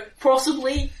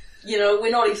 possibly,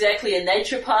 we're not exactly a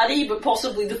nature party, but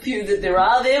possibly the few that there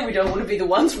are there, we don't want to be the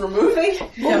ones removing.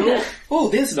 Oh,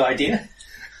 there's an idea.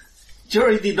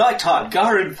 During the nighttime,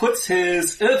 Garin puts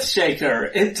his earth shaker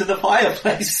into the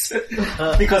fireplace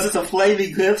because it's a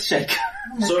flaming earth shaker.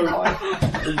 So,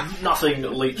 nothing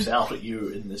leaps out at you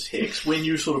in this hex. When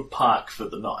you sort of park for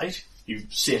the night, you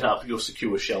set up your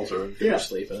secure shelter and go to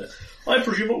sleep in it. I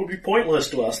presume it would be pointless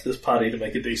to ask this party to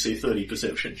make a DC 30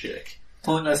 perception check.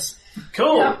 Pointless.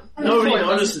 Cool! Yeah, Nobody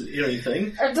pointless. notices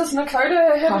anything. Does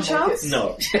Nakota have a Can't chance?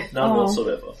 No, none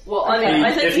whatsoever. Well, I mean,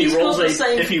 I think If he he's rolls got the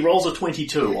same... if he rolls a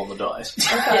 22 on the dice.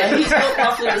 Yeah, he's got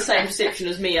roughly the same perception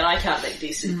as me, and I can't make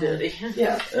DC 30.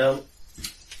 Yeah.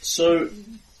 So,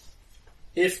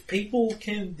 if people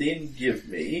can then give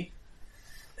me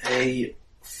a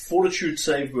fortitude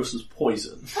save versus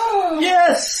poison,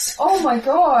 Yes! Oh my I'll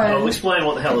god. explain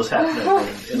what the hell is happening.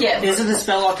 in Yeah. Is it a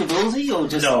spell-like ability or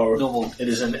just No, normal? it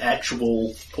is an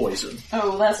actual poison. Oh,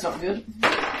 well, that's not good.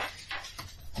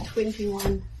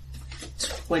 21.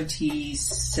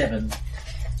 27.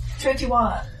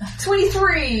 21.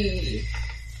 23!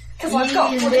 Because I've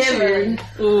got fortitude.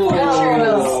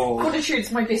 Oh.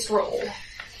 Fortitude's my best roll.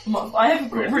 Well, I have a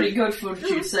pretty good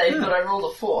fortitude save, but I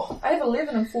rolled a 4. I have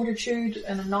 11 in fortitude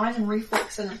and a 9 in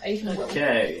reflex and an 8 in will.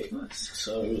 Okay,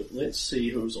 so let's see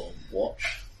who's on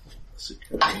watch.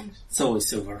 Security. It's always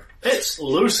silver. It's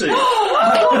Lucy!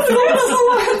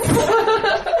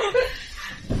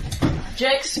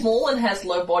 Jack's small and has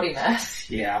low body mass.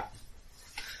 Yeah.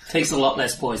 Takes a lot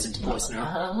less poison to poison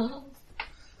her.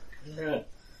 Right.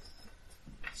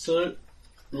 So,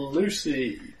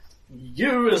 Lucy,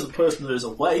 you as the person who is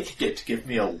awake get to give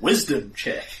me a wisdom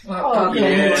check. Oh,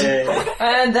 Yeah.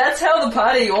 And that's how the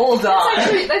party all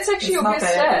died. That's actually your Not best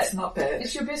bad. stat. It's not bad.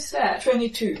 It's your best stat.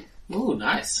 22. Ooh,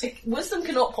 nice. Wisdom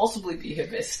cannot possibly be her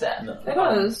best stat. No.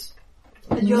 It is.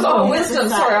 Your Oh, best wisdom.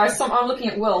 stat. Sorry, I'm looking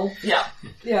at will. Yeah.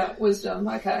 Yeah, wisdom.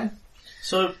 Okay.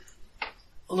 So,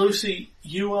 Lucy,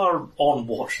 you are on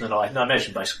watch tonight, and I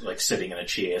imagine basically like sitting in a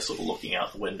chair, sort of looking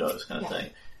out the windows kind of thing.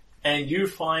 And you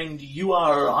find you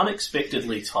are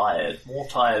unexpectedly tired, more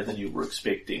tired than you were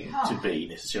expecting to be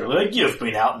necessarily. Like, you've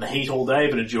been out in the heat all day,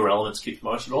 but Endure Elements keeps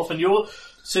most of it off, and you're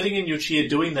sitting in your chair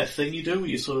doing that thing you do where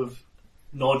you sort of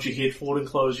nod your head forward and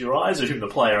close your eyes. I assume the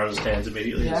player understands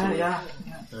immediately. Sort of- Yeah.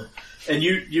 And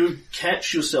you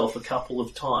catch yourself a couple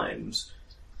of times.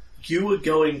 You were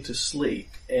going to sleep,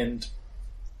 and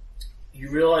you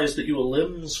realise that your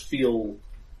limbs feel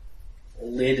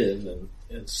leaden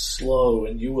and slow,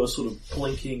 and you were sort of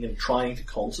blinking and trying to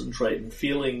concentrate and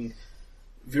feeling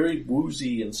very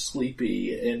woozy and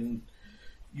sleepy, and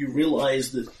you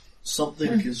realise that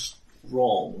something is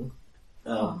wrong,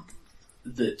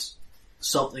 that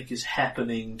something is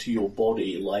happening to your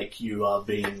body, like you are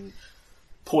being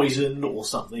poisoned or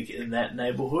something in that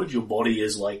neighborhood. Your body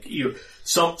is like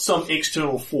some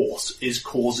external force is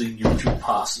causing you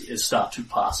to start to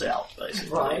pass out,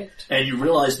 basically. Right. And you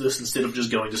realize this instead of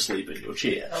just going to sleep in your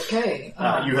chair. Okay.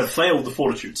 You have failed the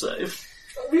fortitude save.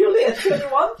 Really? At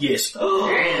 21? Yes.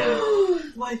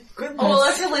 My goodness. Oh, well,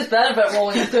 I feel less bad about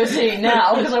rolling a 13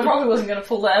 now, because I probably wasn't going to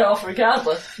pull that off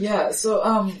regardless. Yeah, so,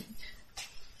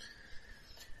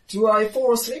 do I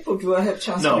fall asleep or do I have a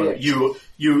chance to No, react?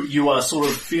 you are sort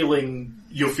of feeling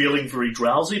very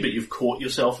drowsy, but you've caught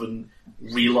yourself and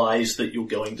realize that you're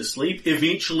going to sleep.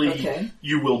 Eventually,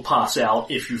 you will pass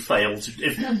out if you fail to.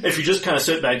 If you just kind of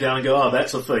sit back down and go, "Oh,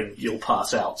 that's a thing," you'll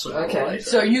pass out. Sooner or later.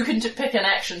 So you can pick an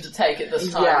action to take at this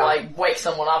time, Yeah. like wake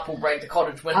someone up or break the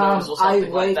cottage windows or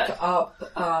something like that. I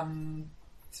wake up.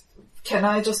 Can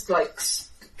I just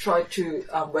try to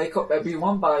wake up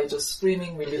everyone by just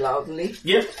screaming really loudly?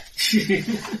 Yep.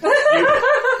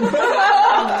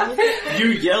 You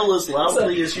yell as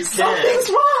loudly as you can. Something's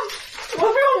wrong!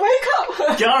 Everyone wake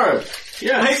up! Garen,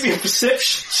 make me a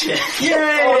perception check. Yay!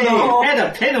 Oh, no. And a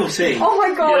penalty. Oh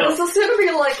my god, Yeah. this is going to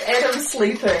be like Adam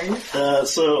sleeping. No,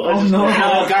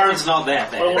 Garen's not that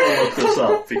I bad. want to look this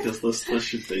up because this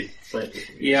should be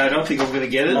fantastic. Yeah, I don't think I'm going to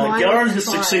get it. Garen has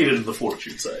 -5. succeeded in the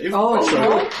fortitude save. Oh,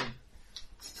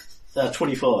 So,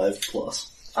 25 plus.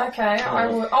 Okay, I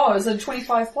will. Oh, is it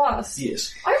 25 plus?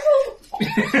 Yes. I rolled.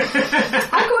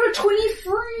 I got a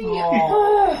 23.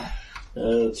 Oh.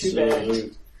 Too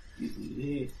bad.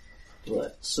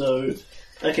 Right, so,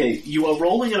 okay, you are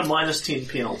rolling at a -10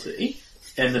 penalty,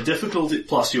 and the difficulty,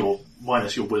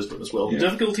 minus your wisdom as well, the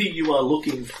difficulty you are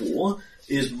looking for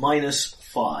is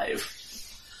 -5.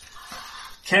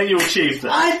 Can you achieve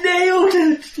that? I nailed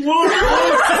it!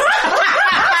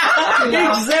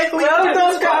 Exactly. Well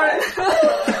done, Garen.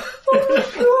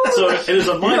 So it is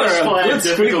a You are a -5 good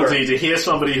difficulty to hear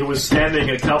somebody who is standing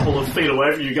a couple of feet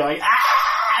away from you going,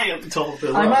 "Ah!" at the top of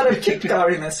their I lungs. might have kicked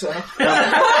Garen as well.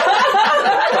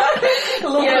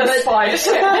 Yeah,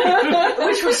 but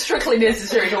which was strictly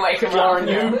necessary to wake him up.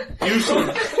 You sort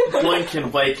of blink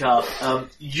and wake up.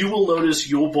 You will notice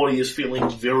your body is feeling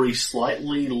very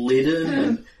slightly leaden,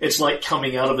 and it's like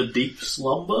coming out of a deep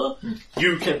slumber.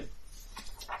 You can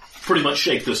pretty much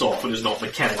shake this off. It is not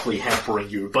mechanically hampering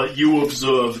you, but you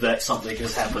observe that something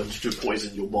has happened to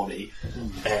poison your body,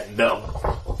 and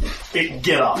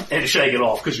get up and shake it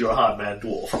off because you're a hard man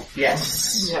dwarf.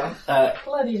 Yes. Yeah.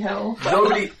 Bloody hell.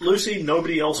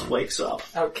 Nobody else wakes up.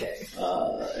 Okay.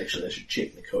 Actually, I should check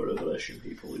Nakoda, but I assume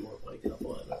he probably won't wake up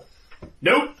either.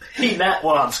 Nope, he nat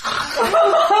once.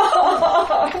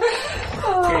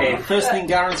 Okay, first thing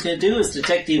Garen's going to do is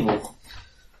detect evil.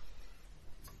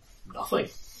 Nothing.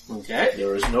 Okay.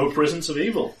 There is no presence of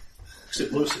evil,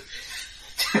 except Lucy.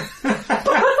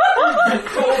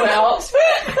 Call out.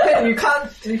 You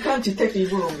can't detect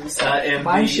evil on this. And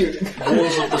Mind the shooting.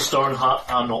 walls of the stone hut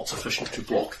are not sufficient to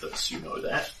block this, you know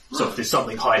that. So if there's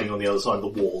something hiding on the other side of the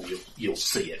wall, you'll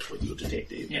see it when you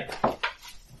detect evil. Yeah.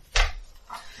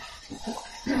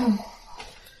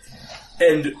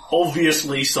 And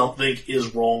obviously something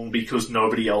is wrong because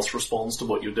nobody else responds to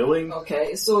what you're doing.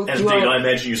 Okay, so And do indeed, I I...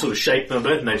 imagine you sort of shake them a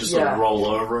bit and they just sort of Yeah. roll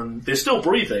over and they're still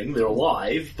breathing, they're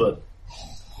alive, but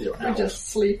they're We're out. just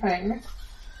sleeping.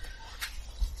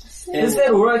 Is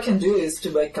that all I can do is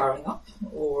to wake Garen up?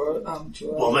 Or,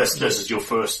 do I... Well, this is your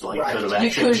first bit of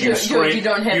action. Because you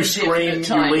don't have you a scream, definite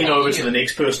time you lean yet, over you- to the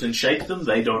next person and shake them,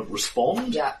 they don't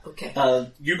respond. Yeah, okay.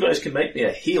 You guys can make me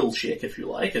a heal check if you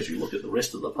like, as you look at the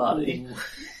rest of the party.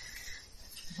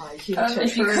 My heal check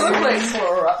If you is- could wake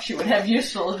Flora up, she would have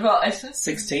useful advice.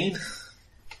 16.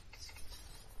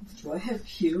 Do I have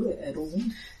heal at all?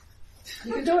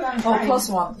 You can do it on Oh,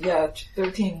 +1. Yeah,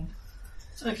 13.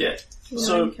 Okay, I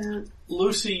so can't.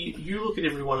 Lucy, you look at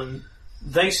everyone and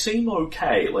they seem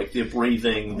okay, like they're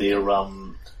breathing, they're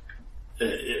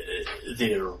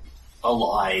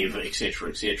alive, etc.,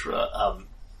 etc.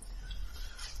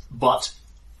 But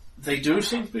they do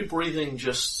seem to be breathing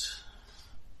just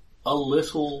a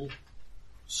little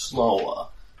slower.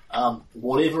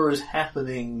 Whatever is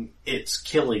happening, it's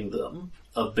killing them,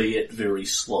 albeit very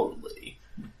slowly.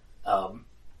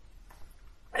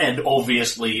 And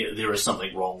obviously there is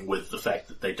something wrong with the fact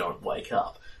that they don't wake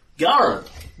up. Garen,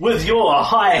 with your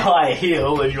high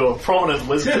heal and your prominent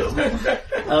wisdom,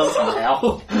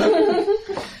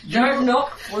 Don't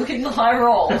knock, looking the high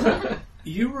roll.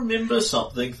 you remember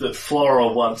something that Flora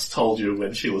once told you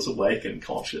when she was awake and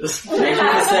conscious. Thank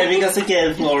you for saving us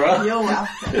again, Flora. You're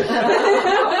welcome.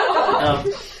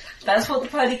 That's what the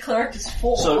party cleric is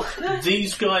for. So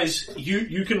these guys,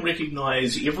 you can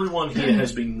recognise everyone here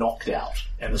has been knocked out,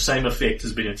 and the same effect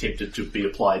has been attempted to be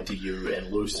applied to you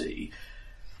and Lucy.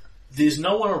 There's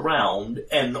no one around,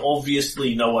 and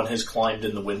obviously no one has climbed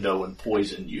in the window and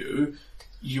poisoned you.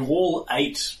 You all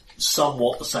ate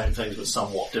somewhat the same things, but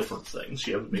somewhat different things.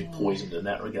 You haven't been poisoned in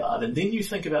that regard. And then you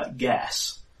think about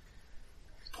gas.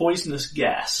 Poisonous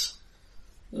gas.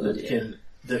 If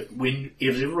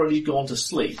everybody's gone to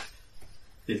sleep,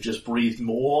 they've just breathed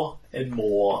more and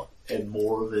more and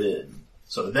more of it in.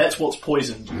 So that's what's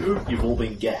poisoned you. You've all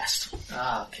been gassed.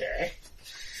 Okay.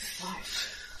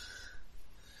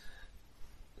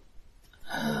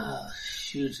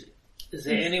 Shoot. Is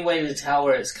there any way to tell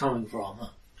where it's coming from?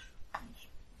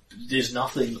 There's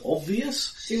nothing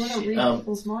obvious. Do you want to read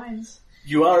people's minds?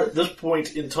 You are at this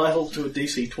point entitled to a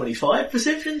DC 25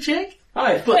 perception check.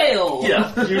 I failed!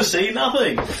 Yeah, you see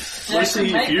nothing.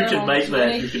 Lucy, if you can make that,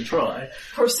 20. you can try.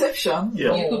 Perception?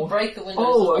 Yeah. You could break the windows.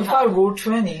 Oh, of if the I house, roll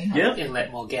 20. Yeah. And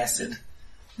let more gas in.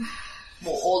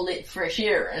 or let fresh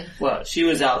air in. Well, she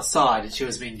was outside and she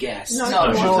was being gassed. No, No,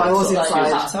 I was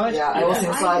inside. Outside? Yeah, I was I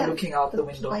inside have looking out the the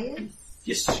window. players.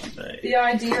 Yes, you may. The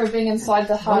idea of being inside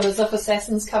the hut is if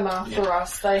assassins come after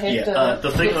us, they have to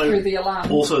the thing get through the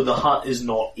alarm. Also, the hut is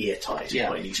not airtight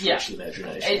by any stretch Yeah. of the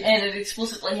imagination. And it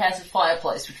explicitly has a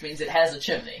fireplace, which means it has a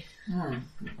chimney.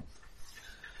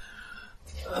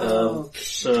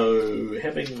 So,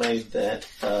 having made that,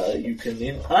 you can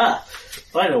then...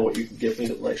 I know what you can give me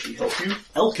that will actually help you.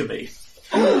 Alchemy.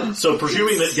 So,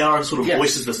 presuming that Garen sort of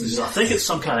voices this and says, I think it's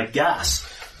some kind of gas.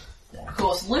 Of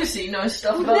course, Lucy knows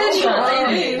stuff about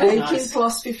Naturally. alchemy. 18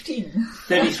 plus 15.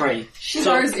 33. She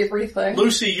So- knows everything.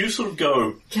 Lucy, you sort of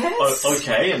go, Yes.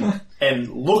 okay, and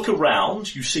look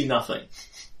around, you see nothing.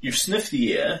 You sniff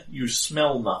the air, you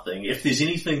smell nothing. If there's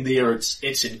anything there,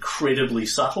 it's incredibly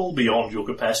subtle beyond your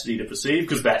capacity to perceive,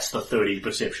 because that's the 30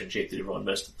 perception check that everyone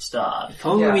missed at the start. If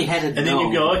only we had And then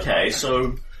you go, okay,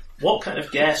 so what kind of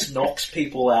gas knocks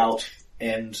people out,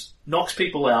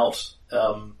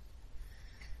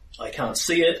 I can't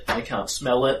see it, I can't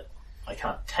smell it, I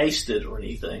can't taste it or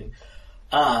anything.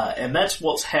 And that's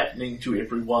what's happening to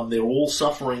everyone. They're all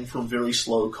suffering from very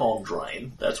slow con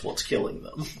drain. That's what's killing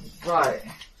them. Right.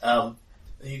 And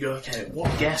you go, okay,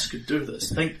 what gas could do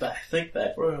this? Think back,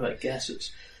 what are the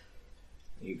gases?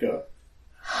 And you go,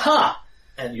 ha!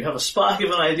 And you have a spark of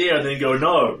an idea and then you go,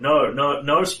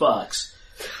 no sparks.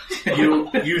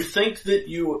 You think that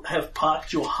you have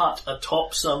parked your hut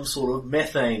atop some sort of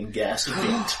methane gas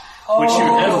event, which you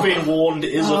have been warned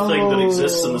is a thing that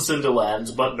exists in the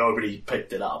Cinderlands, but nobody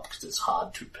picked it up because it's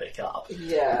hard to pick up.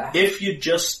 Yeah. If you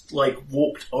just,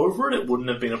 walked over it, it wouldn't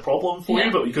have been a problem for you,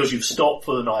 but because you've stopped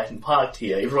for the night and parked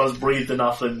here, everyone's breathed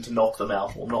enough in to knock them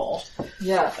out or not.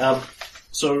 Yeah.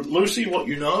 So, Lucy, what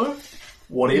you know,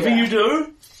 whatever you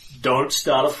do, don't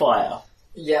start a fire.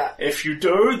 Yeah. If you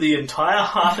do, the entire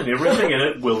hut and everything in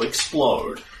it will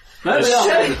explode. Maybe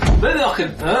I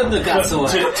can burn the guts away.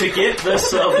 To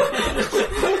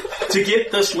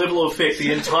get this level of effect,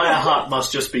 the entire hut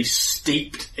must just be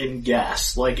steeped in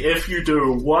gas. If you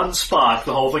do one spark,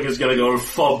 the whole thing is going to go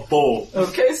fa-boom.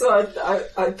 Okay, so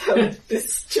I tell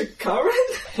this to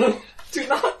Karen. Do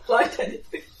not light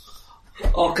anything.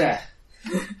 Okay.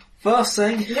 First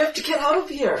thing, You have to get out of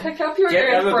here. Pick up your Get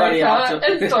everybody out airfryer of-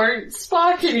 and don't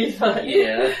spark anything.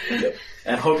 yeah.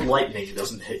 And hope lightning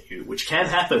doesn't hit you, which can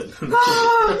happen.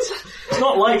 It's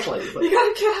not likely, but... You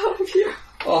gotta get out of here.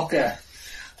 Okay.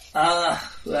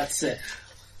 That's it.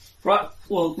 Right,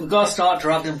 well, we've got to start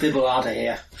dragging people out of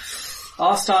here.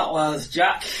 I'll start with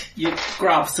Jack. You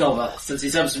grab Silver, since he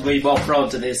seems to be more prone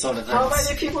to these sort of things. How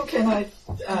many people can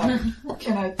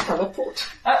I teleport?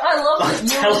 I love that you.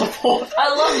 Teleport.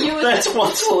 I love you. That's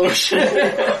one solution. You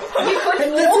could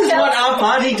This walk is what out. our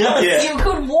party does. Yeah. You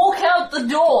could walk out the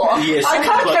door. Yes, I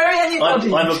can't but carry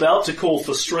anybody. I'm about to call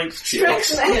for strength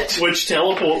checks, Strength which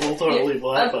teleport will totally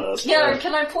bypass. Yeah,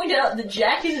 can I point out that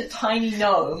Jack is a tiny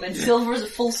gnome and Silver is a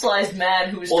full-sized man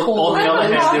who is On tall. the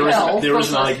other hand, Well, there is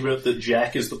an from the- argument that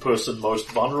Jack is the person most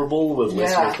vulnerable with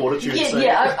less Yeah. fortitude.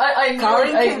 I'm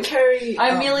Karen merely, can carry...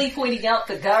 I'm merely pointing out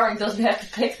that Garing doesn't have to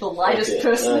pick the lightest Okay,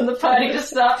 person in the party to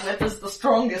start with as the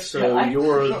strongest So guy.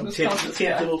 you're a Strongest 10th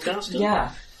guy. level caster?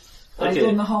 Yeah. I Okay.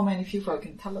 don't know how many people I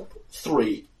can teleport.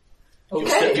 3.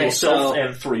 Okay. Yourself so-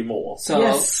 and 3 more. So,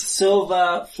 Yes.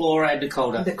 Silver, Flora, and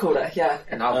Dakota. Dakota, yeah.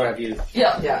 And I'll grab you.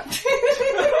 Yeah. Yeah.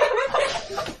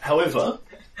 However,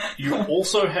 you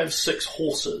also have 6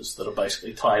 horses that are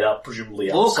basically tied up, presumably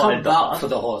We'll outside come the back hut, for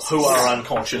the horses. who are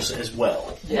unconscious as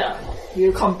well. Yeah.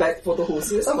 We'll come back for the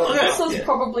horses. The But horses Yeah.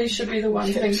 probably should be the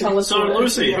ones being teleported. So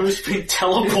Lucy, who's been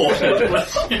teleported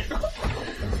with you?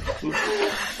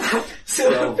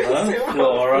 Silver,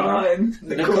 Flora, and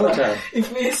Dakota.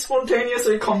 If we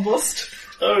spontaneously combust.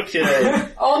 Okay.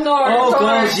 Oh no! Oh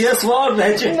sorry. gosh, yes, wild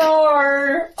magic.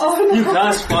 No! Oh no! You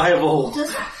cast fireball.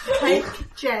 Just take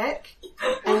Jack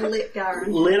and let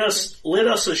Garen. Let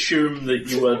us assume that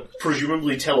you are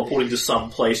presumably teleporting to some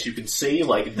place you can see,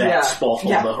 like that Yeah. spot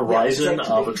on Yeah. the horizon, Yeah,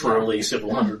 exactly. arbitrarily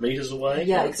several hundred meters away.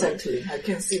 Yeah, exactly. I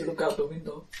can see look out the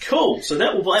window. Cool. So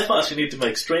that will bypass you need to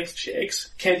make strength checks.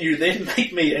 Can you then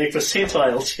make me a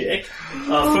percentile check?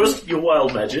 First your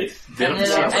wild magic, then a And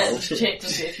then percentile check. check to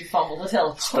see if you fumble the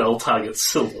teleport. Spell targets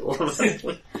silver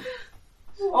automatically.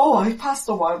 Oh, I passed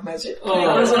the wild magic.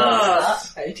 Oh,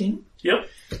 18. Yep.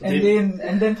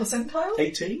 And then percentile?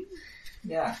 18?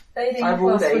 Yeah. 18 I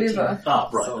rolled plus 18. whatever. Ah,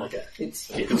 right, So okay. It's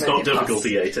It's not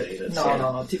difficulty 18. It's,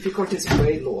 No. Difficulty is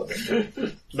way lower than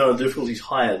that. No, difficulty's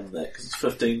higher than that because it's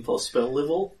 15 plus spell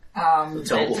level.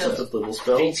 Teleport's a 5th level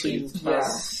spell. So 18 you,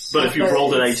 plus. but if you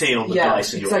rolled an 18 on the yeah,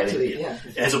 dice and you're exactly, getting it.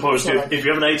 yeah. As opposed So to, like- if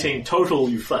you have an 18 total,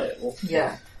 you fail.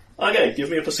 Yeah. Okay, give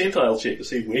me a percentile check to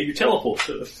see where you teleport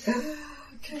to.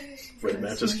 Okay. Red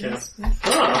Mantis count.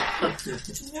 Ah!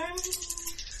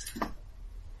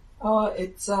 Oh,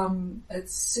 it's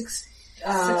 60.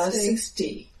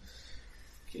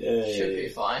 Should be Okay.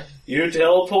 fine. You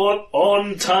teleport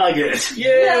on target.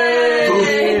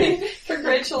 Yay!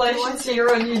 Congratulations,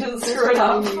 Kieran, you didn't screw it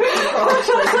up.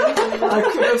 I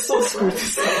could have so screwed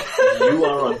this up. You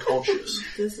are unconscious.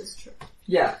 This is true.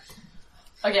 Yeah.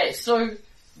 Okay, so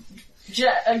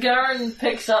Garen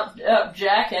picks up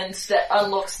Jack and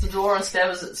unlocks the door and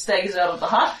staggers out of the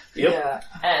hut. Yep. Yeah.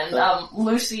 And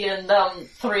Lucy and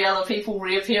 3 other people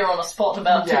reappear on a spot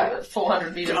about Yeah.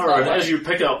 400 meters Alright, away. as you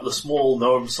pick up the small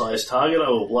gnome-sized target, I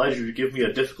will oblige you to give me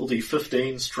a difficulty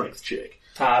 15 strength check.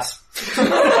 Pass. No!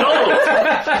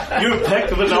 You pick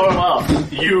the gnome up.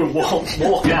 You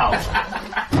walk out.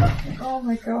 Oh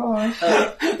my gosh.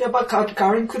 Yeah, but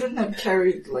Garen couldn't have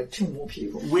carried like 2 more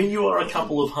people. When you are a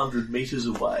couple of 100 meters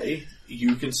away,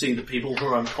 you can see the people who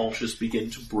are unconscious begin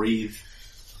to breathe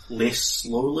less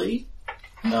slowly.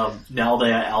 Now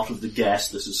they are out of the gas,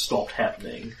 this has stopped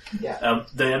happening. Yeah.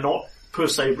 They are not per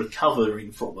se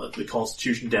recovering from it. The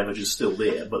constitution damage is still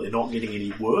there, but they're not getting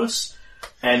any worse.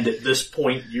 And at this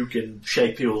point, you can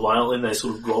shake people violently and they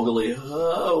sort of groggily,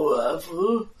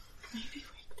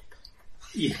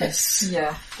 Yes.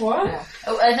 Yeah. What? Yeah.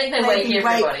 Oh, I think they wake Maybe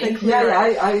everybody. the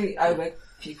Yeah, I wake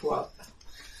people up.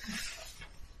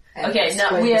 And Okay, now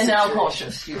explain we the are now situation.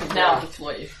 conscious. You can now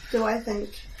deploy. Do I think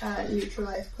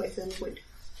neutralize poison would?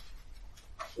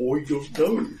 or you don't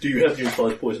know. Do you have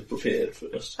neutralized poison prepared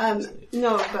first?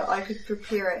 No, but I could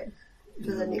prepare it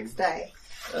for the next day.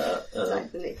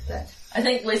 Like the next day. I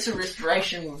think lesser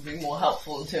restoration would be more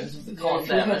helpful in terms of the Yeah, con if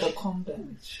you had damage. the con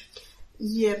damage.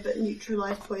 Yeah, but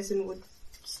neutralize poison would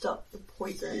stop the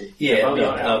poison. Yeah, I'm no,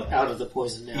 out of the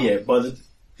poison now. yeah, but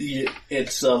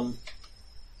it's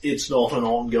not an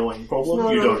ongoing problem. No,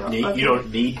 you no, don't no, need okay. you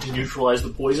don't need to neutralize the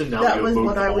poison now That you're was moving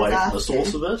what I was away from the asking.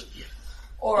 source of it.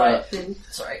 Alright, Then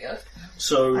sorry, go.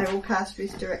 So I will cast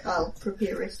I'll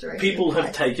prepare restoration. people have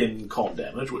Right. taken con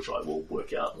damage, which I will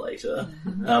work out later,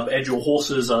 and your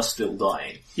horses are still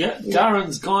dying. Yeah,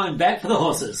 Garen's going back for the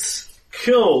horses.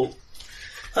 Cool.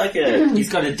 Okay. He's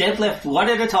got a deadlift one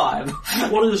at a time.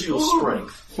 What is your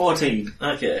strength? 14.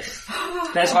 Okay.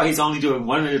 That's why he's only doing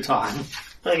one at a time.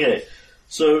 Okay.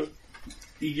 So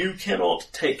you cannot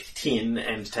take 10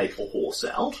 and take a horse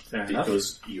out Fair enough.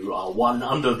 because you are 1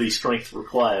 under the strength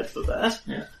required for that.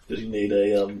 Yeah. Because you need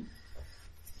a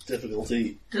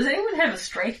difficulty. Does anyone have a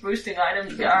strength boosting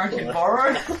item Garen can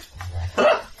borrow?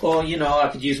 Or, I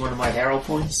could use one of my arrow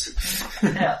points.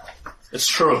 Yeah. It's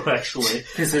true, actually.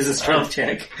 This is a strength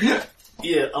check.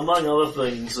 Yeah, among other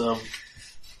things, What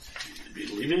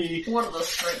are the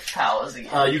strength powers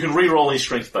again? you can re-roll any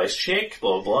strength-based check,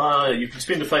 blah blah. You can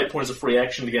spend a fate point as a free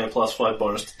action to gain a +5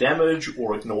 bonus to damage,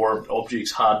 or ignore an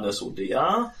object's hardness or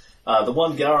DR. The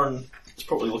one Garen is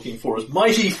probably looking for is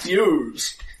Mighty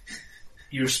Fuse.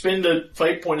 You spend a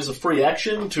fate point as a free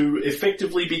action to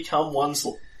effectively become one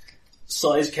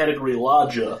size category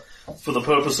larger for the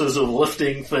purposes of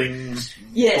lifting things,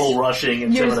 Yes. bull rushing,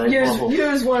 intimidate, blah, blah.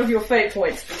 Use one of your fate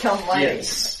points to become mighty.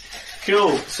 Yes.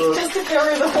 Cool. So, Just to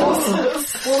carry the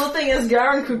horses. Well, the thing is,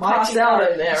 Garen could pass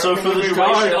out in there. so for the Garen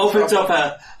duration, opens up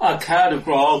a card of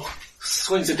grog,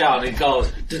 swings it down and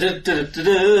goes...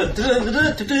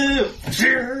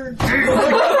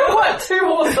 What? 2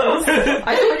 horses?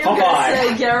 I thought you were going Popeye. to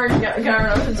say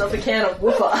Garen opens up a can of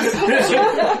whooper.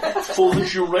 for the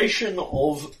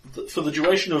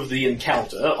duration of the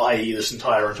encounter, i.e. this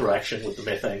entire interaction with the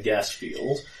methane gas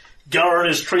field, Garen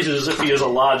is treated as if he is a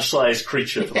large-sized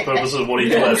creature for the purposes of what he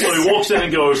does. So he walks in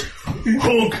and goes,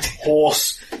 honk,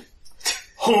 horse,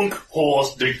 honk,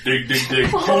 horse, dig, dig, dig, dig,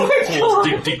 honk, horse,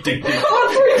 dig, dig, dig, dig, dig,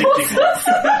 dig.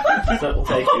 That will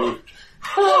take you.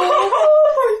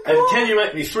 And can you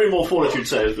make me 3 more fortitude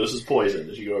saves versus poison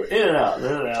as you go in and out, in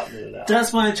and out, in and out?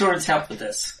 Does my endurance help with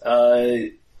this?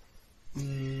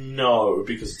 No,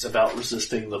 because it's about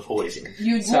resisting the poison.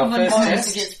 You'd So more than first bonus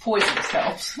test. against poison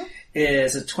helps.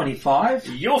 Is a 25,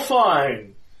 You're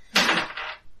fine.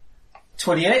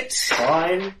 28,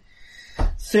 Fine.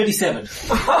 37.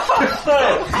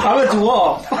 I'm a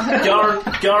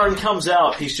dwarf. Garen comes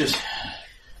out, he's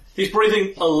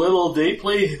breathing a little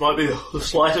deeply. It might be the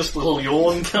slightest little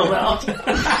yawn come out. He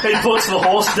puts the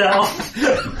horse down.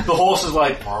 The horse is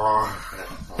like,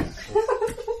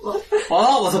 Well,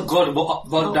 that was a good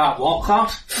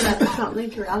walkout. Wrap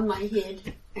something around my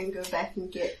head and go back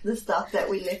and get the stuff that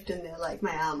we left in there, like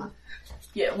my armor.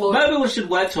 Yeah, well, Maybe we should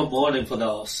wait till morning for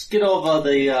those. Get over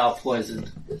the poison.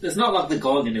 It's not like they're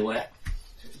going anywhere.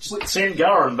 send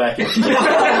Garen back in.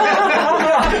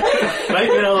 Make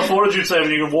me another fortitude save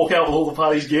and you can walk out with all the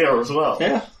party's gear as well.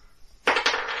 Yeah.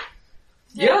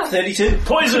 Yeah, 32.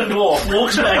 Poison dwarf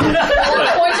walks back in.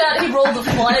 I'll point out he rolled a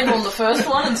 5 on the first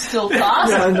one and still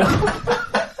passed. Yeah, no.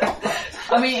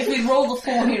 I mean, if he'd rolled a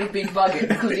 4, he'd have been buggered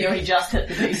because he only just hit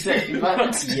the DC.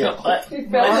 But Yeah,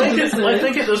 I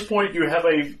think at this point you have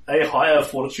a higher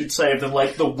fortitude save than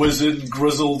like the wizard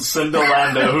grizzled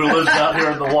Cinderlander who lives out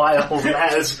here in the wild and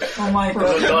has Oh my a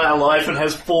god. dire life and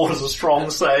has 4 as a strong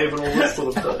save and all this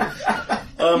sort of thing.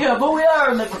 yeah, but we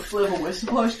are 11th level. We're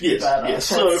supposed to be Yes, better. yes.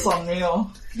 So That's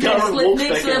unreal. Garen walks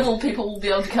Next back level, people will be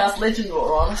able to cast Legend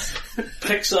Lore on us. in,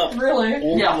 picks up Really?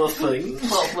 all Yeah. the things.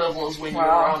 12th level is when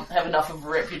Wow. you have enough of a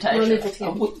reputation. We're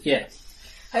level 10. Yeah.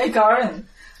 Hey Karen.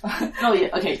 Oh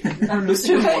yeah, okay. I'm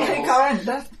Lucy. Hey Karen,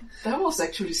 that was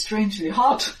actually strangely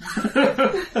hot.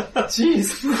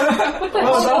 Jeez.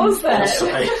 What was that?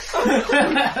 Say,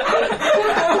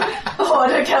 Oh,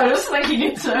 Dakota's thinking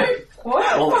it too.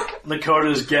 well,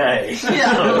 Nakota's gay.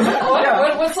 Yeah.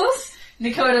 What was this?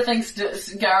 Dakota thinks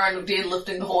Garen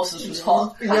deadlifting the horses was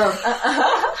hot. Yeah.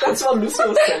 That's what Lucy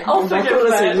was saying. I'll That's forget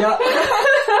what I said, that.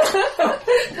 yeah.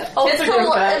 It's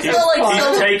not like He's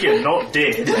Silver. taken, not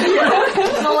dead.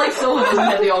 It's not like Silver doesn't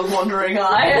have the odd wandering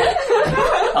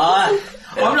eye.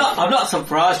 I'm not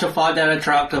surprised to find that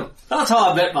attractive. That's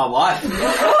how I met my wife.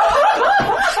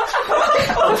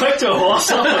 I picked a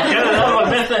horse up and get it out of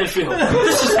my methane field.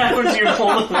 This has happened to you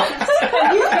more than once.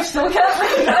 You still can't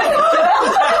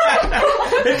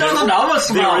It doesn't have a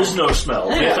smell. There is no smell.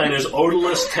 Methane is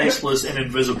odorless, tasteless, and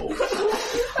invisible.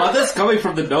 Oh, that's coming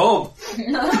from the gnome.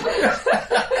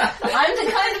 I'm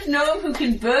the kind of gnome who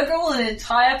can burgle an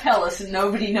entire palace and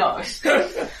nobody knows.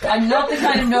 I'm not the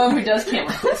kind of gnome who does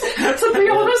chemicals. To be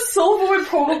honest, Silver would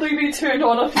probably be turned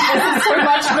on if he wasn't so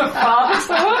much of a father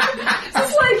to him.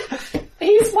 It's like,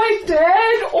 he's my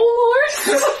dad,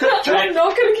 almost. I'm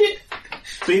not gonna get...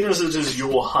 Being as it is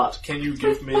your hut, can you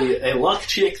give me a luck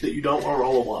check that you don't want to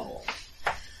roll a 1 on?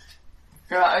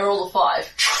 Right, I rolled a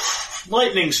 5.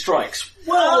 Lightning strikes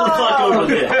well the fuck over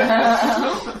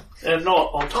there. And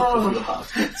not on top of the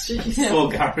hut.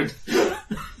 Poor Garen.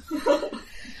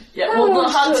 Yeah, well, the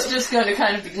hut's just going to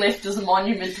kind of be left as a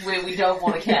monument to where we don't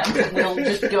want to camp, and we'll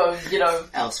just go,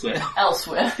 Elsewhere.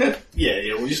 elsewhere.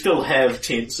 Yeah, well you still have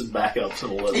tents and backups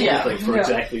and all that sort Yeah. of thing for Yeah.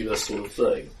 exactly this sort of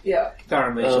thing. Yeah.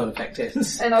 Garen made sure to pack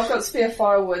tents. And I've got spare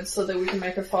firewood so that we can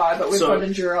make a fire, but we've So- got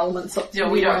endure elements up to Yeah,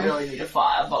 we the, don't really need a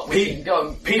fire, but we can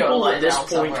go People lie at this down point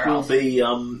somewhere will else. be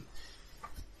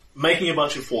making a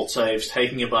bunch of fort saves,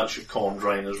 taking a bunch of con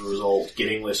drain as a result,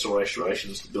 getting lesser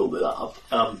restorations to build it up.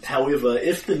 However,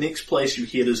 if the next place you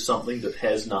hit is something that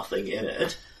has nothing in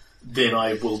it, then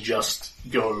I will just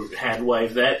go hand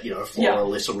wave that, for Yeah.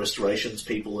 lesser restorations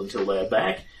people until they're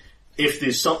back. If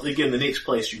there's something in the next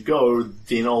place you go,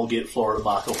 then I'll get Flora to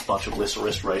mark off a bunch of lesser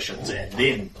restorations and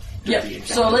then do Yeah, the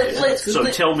encounter. so let's So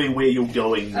tell me where you're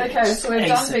going next. Okay, so we've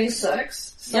done A6. B6.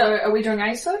 So Yep. are we doing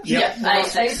A6? Yeah,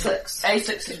 A6. A6.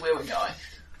 A6 is where we're going.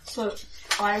 So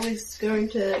I was going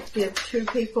to give 2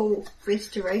 people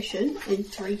restoration and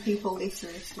 3 people lesser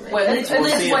restoration. Wait, let's see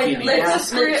if wait. you need If Let's the just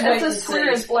square, wait if the and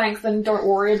square see. is blank, then don't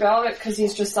worry about it, because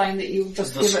he's just saying that you'll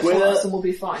just The give it to square us and we'll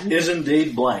be fine. Is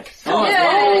indeed blank. Oh,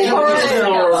 Yay!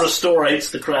 Flora restorates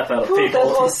the crap out of people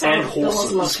that was so- and that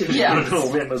was horses. lucky. Yeah. All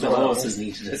them as the well. horses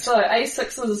needed it. So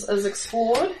A6 is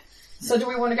explored. So do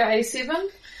we want to go A7?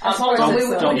 Hold on,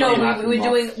 Don't we're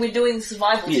mark doing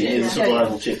survival Yeah, check. the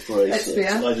survival check for That's A6.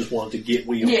 fair. I just wanted to get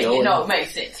where you're Yeah, going. it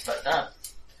makes sense, but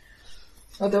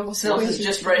Oh, that was Silk is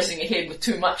just racing ahead with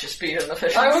too much speed and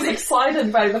efficiency. I was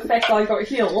excited by the fact I got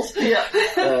healed. Yeah.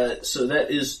 So that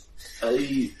is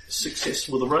a success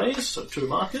with a raise, so 2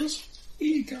 markers.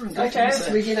 Okay,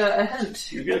 so we get a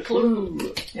hint. You get a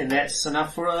clue. And that's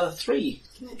enough for a 3.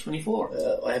 24.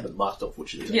 I haven't marked off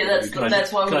which it is. Yeah,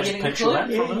 that's why we're getting a clue.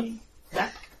 clue.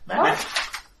 Map.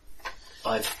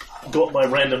 I've got my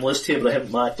random list here, but I haven't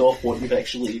marked off what you've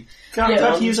actually Can't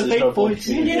done. use a There's fate no point. point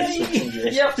in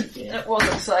it. Yep, Yeah. that was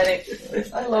exciting.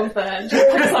 I love that.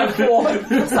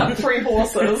 Picks up 3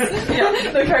 horses. Yeah,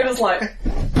 Dakota's like...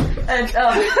 And So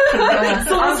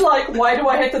I was like, why do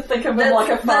I have to think of him like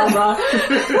a father?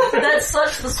 that's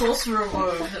such the sorcerer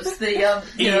move. It's the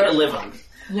E11.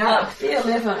 Yeah.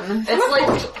 E11.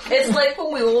 It's like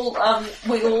when we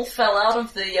all fell out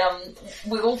of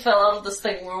this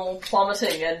thing. We were all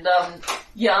plummeting, and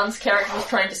Jan's character was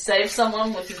trying to save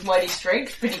someone with his mighty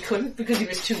strength, but he couldn't because he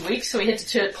was too weak. So he had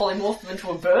to polymorph him into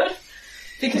a bird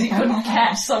because he couldn't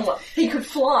catch someone. He could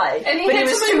fly, And but he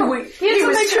was too weak. He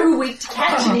was too weak to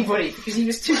catch anybody because he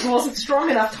wasn't strong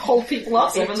enough to hold people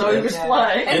up, even though he was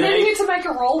flying. And then he had to make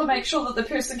a roll to make sure that the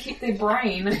person kept their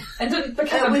brain and didn't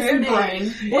become a was bird me. brain.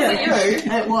 Was it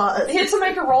you? It was. He had to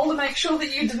make a roll to make sure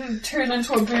that you didn't turn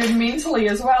into a bird mentally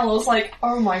as well. I was like,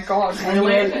 oh my god,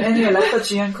 really? Anyway, let the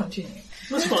GM continue.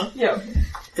 That's fine. Yeah.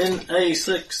 In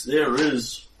A6, there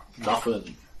is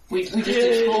nothing. We just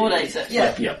explored A6.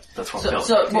 Yeah, that's what I'm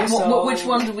So, telling so which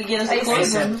one did we get as a clue?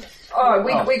 A7. Oh,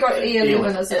 we got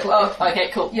E11 as a clue. Oh, okay,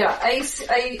 cool. Yeah,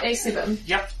 A7.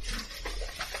 Yep.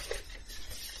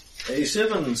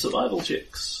 A7 survival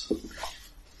checks.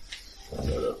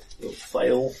 We'll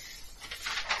fail.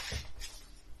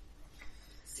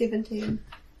 17.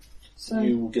 So,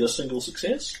 You will get a single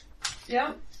success.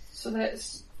 yeah. So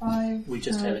that's 5. We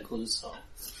just had a clue, so...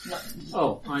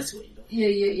 Oh, I see what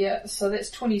you're doing. Yeah. So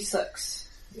that's 26.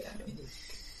 Yeah.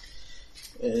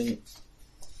 And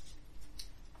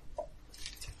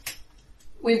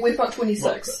We've got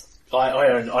 26.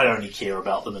 I only care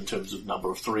about them in terms of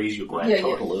number of 3s. Your grand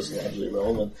total is largely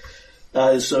irrelevant.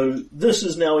 So this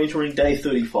is now entering day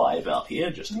 35 out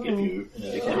here, just to give you an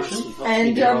indication.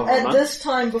 And at this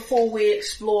time, before we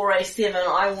explore A7,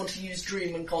 I want to use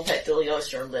Dream and contact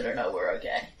Iliosa and let her know we're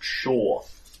okay. Sure.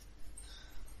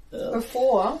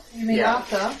 Before? You mean Yeah.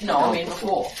 after? No, I mean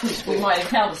before. Because we might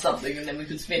encounter something and then we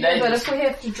could spend Yeah, but ages. if we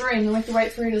have to dream, then we have to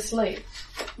wait for her to sleep.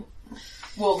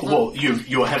 Well,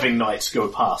 you're having nights go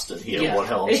past in here. Yeah. What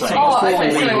hell I'm It's- saying Oh, is okay,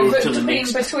 before we so move to the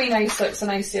between next. A6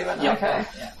 and A7, Yeah. okay.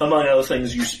 Among other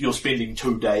things, you're spending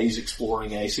 2 days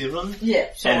exploring A7. Yeah,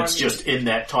 so And it's just in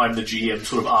that time the GM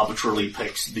sort of arbitrarily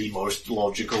picks the most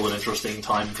logical and interesting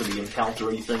time for the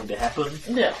encountery thing to happen.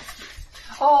 Yeah.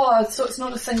 Oh, so it's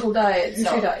not a single day, it's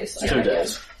No. 2 days. 2 Okay,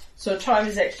 days. So time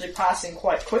is actually passing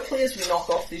quite quickly as we knock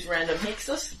off these random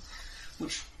hexes,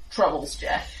 which troubles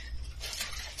Jack.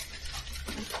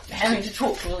 Having to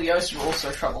talk to Iliosa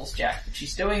also troubles Jack, but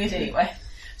she's doing it anyway.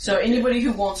 So anybody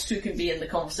who wants to can be in the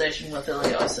conversation with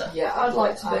Iliosa. Yeah, I'd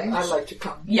like to be. I'd like to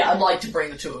come. Yeah, I'd like to bring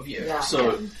the two of you. Yeah.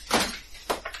 So,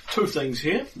 2 things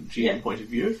here from GM point of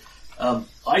view.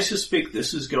 I suspect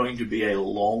this is going to be a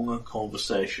long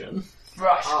conversation.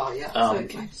 Right. Oh, yeah.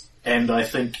 Okay. And I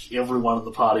think everyone in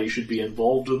the party should be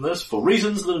involved in this for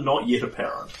reasons that are not yet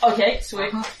apparent. Okay,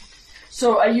 sweet.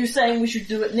 So are you saying we should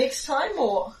do it next time,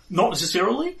 or? Not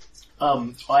necessarily.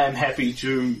 I am happy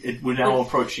to, we're now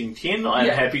approaching 10, I am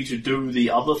Yeah. happy to do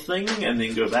the other thing and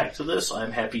then go back to this. I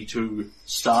am happy to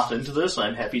start into this. I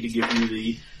am happy to give you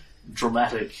the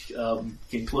dramatic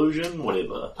conclusion,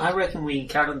 whatever. I reckon we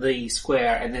encounter the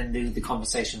square and then do the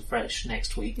conversation fresh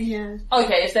next week. Yeah.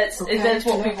 Okay, if that's what yeah.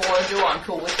 people want to do, I'm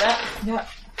cool with that. Yeah.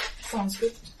 Sounds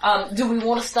good. Do we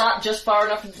want to start just far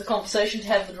enough into the conversation to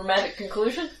have the dramatic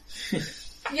conclusion?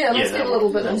 Yeah, let's Yeah, get a that little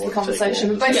would- bit that into the would take conversation.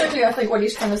 long. But basically, I think what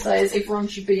he's trying to say is everyone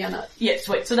should be in it. Yeah,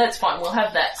 sweet. So that's fine. We'll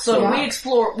have that. So Yeah. we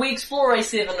explore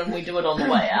A7 and we do it on the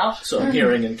way out. So I'm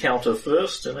hearing encounter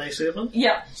first in A7.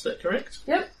 Yeah. Is that correct?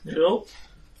 Yep. Cool.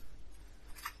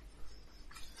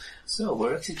 So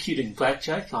we're executing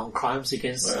blackjack on crimes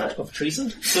against Right. of treason.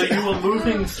 So you were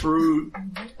moving through,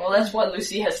 Well, that's why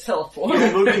Lucy has teleport.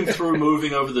 you were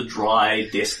moving over the dry,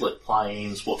 desolate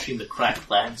plains, watching the cracked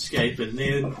landscape, and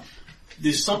then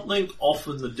there's something off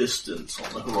in the distance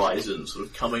on the horizon sort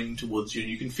of coming towards you, and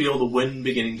you can feel the wind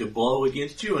beginning to blow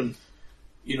against you, and,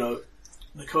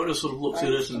 Nakota sort of looks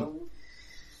at it and,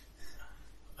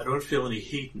 I don't feel any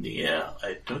heat in the air.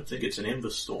 I don't think it's an ember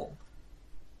storm.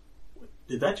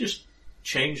 Did that just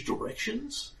change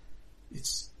directions?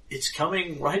 It's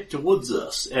coming right towards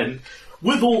us, and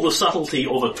with all the subtlety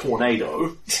of a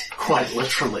tornado, quite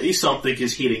literally, something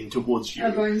is heading towards you.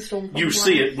 A bone storm. You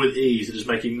see it with ease. It is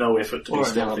making no effort to Or be an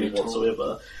stealthy elemental.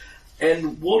 whatsoever.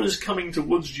 And what is coming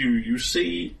towards you, you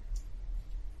see,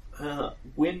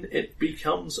 when it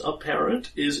becomes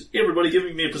apparent, is everybody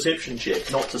giving me a perception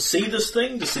check. Not to see this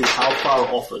thing, to see how far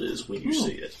off it is when you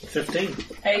see it. 15.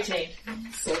 18.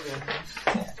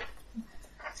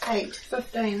 8.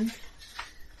 15.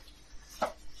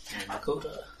 And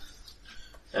Dakota.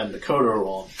 And Dakota are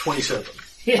on 27.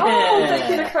 Yeah. Oh, thank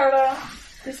you, Dakota.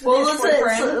 This is Well, his that's it.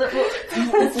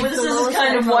 boyfriend. So, this is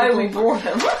kind of why we brought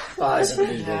him. Eyes of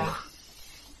evil.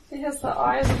 He has the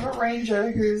eyes of a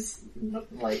ranger who's,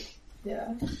 like,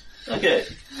 yeah. Okay,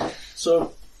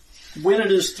 so when it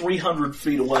is 300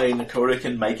 feet away, Nakota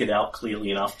can make it out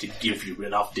clearly enough to give you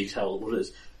enough detail of what it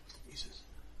is. He says,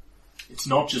 it's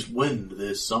not just wind,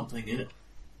 there's something in it.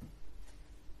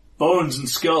 Bones and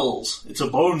skulls. It's a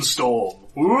bone storm.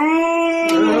 Woo!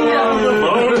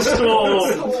 Bone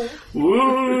storm!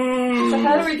 Woo! So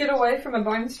how do we get away from a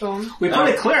bone storm? We put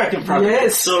a cleric in front of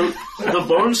it. So, the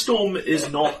bone storm is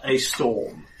not a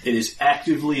storm. It is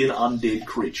actively an undead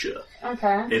creature.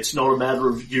 Okay. It's not a matter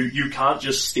of you can't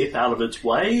just step out of its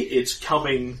way. It's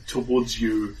coming towards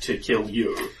you to kill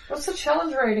you. What's the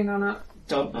challenge rating on it?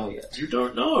 Don't know yet. You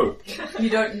don't know. You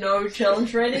don't know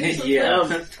challenge ratings? Yeah.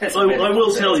 I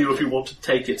will tell you if you want to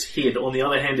take its head. On the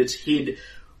other hand, its head,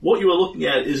 what you are looking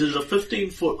at is a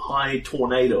 15-foot high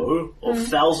tornado of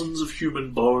thousands of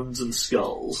human bones and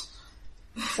skulls.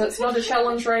 So it's not a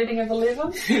challenge rating of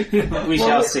 11? We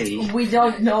shall see. We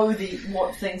don't know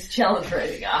what things challenge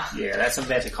rating are. Yeah, that's a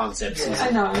meta concept.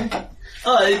 I know.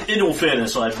 In all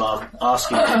fairness, I'm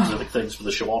asking specific things for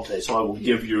the Shawante, so I will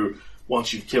give you,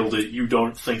 once you've killed it, you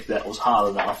don't think that was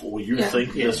hard enough, or you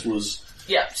think this was...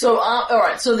 Yeah, so,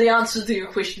 alright, so the answer to your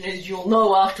question is you'll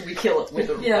know after we kill it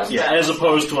whether Yeah, as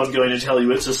opposed to I'm going to tell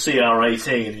you it's a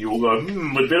CR18, and you'll go,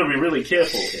 we'd better be really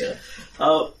careful here.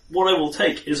 What I will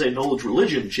take is a knowledge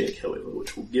religion check, however,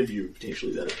 which will give you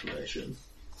potentially that information.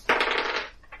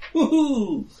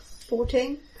 Woohoo!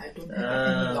 14.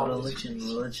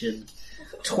 Religion.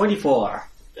 24.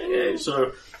 Okay,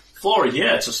 so, Flora,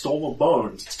 yeah, it's a storm of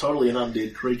bones. It's totally an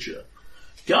undead creature.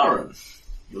 Garen,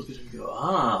 you look at him and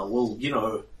go, well, you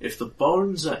know, if the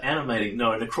bones are animating, no,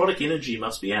 necrotic energy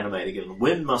must be animating and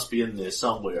wind must be in there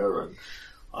somewhere, and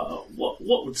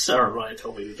what would Sarai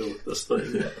tell me to do with this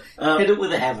thing? Hit it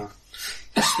with a hammer.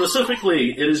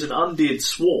 Specifically, it is an undead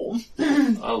swarm.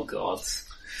 Oh god.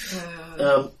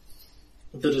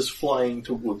 That is flying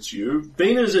towards you.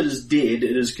 Being as it is dead,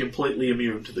 it is completely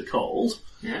immune to the cold.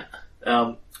 Yeah.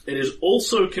 It is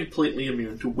also completely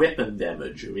immune to weapon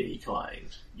damage of any kind.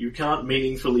 You can't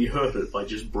meaningfully hurt it by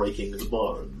just breaking the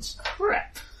bones.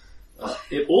 Crap.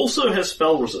 It also has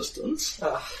spell resistance,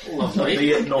 Lovely.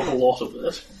 be it not a lot of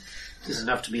it. Just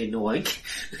enough to be annoying.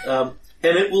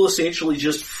 And it will essentially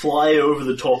just fly over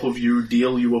the top of you,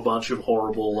 deal you a bunch of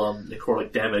horrible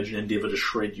necrotic damage, and endeavour to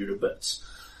shred you to bits.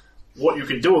 What you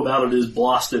can do about it is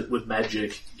blast it with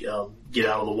magic, get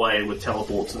out of the way with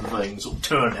teleports and things, or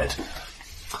turn it.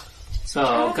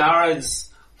 So Garen's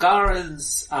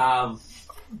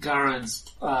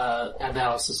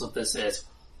analysis of this is,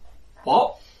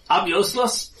 well, I'm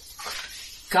useless.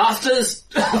 Casters,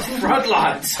 front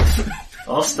lines.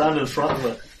 I'll stand in front of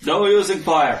it. No using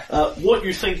fire. What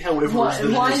you think, however, is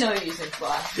that Why it is... no using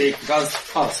fire?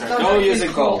 Because, No, no no, using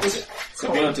it's gold.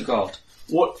 cold. Immune to gold.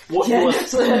 What you Yeah, are,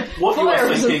 that's what you are fire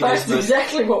is in thinking is fact that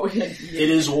exactly what we did. it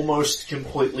is almost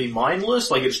completely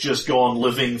mindless, like it's just gone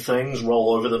living things,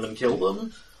 roll over them and kill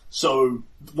them. So,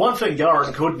 one thing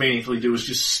Garen could meaningfully do is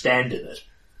just stand in it.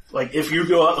 Like, if you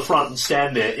go out the front and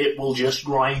stand there, it will just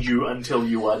grind you until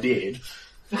you are dead.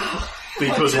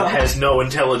 Because it has no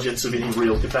intelligence of any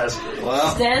real capacity.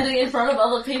 Well, Standing in front of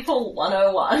other people,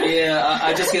 101. yeah,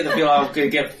 I just get the feeling I'm gonna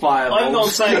get fireballs. I'm not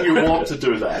saying you want to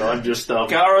do that, I'm just,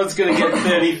 Garen's gonna get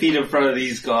 30 feet in front of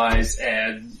these guys,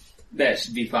 and that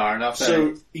should be far enough.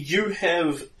 So, you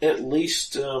have at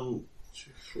least, 2,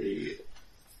 3,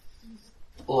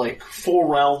 like 4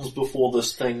 rounds before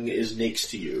this thing is next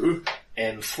to you,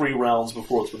 and 3 rounds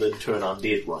before it's within turn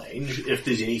undead range, if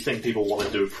there's anything people want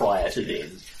to do prior to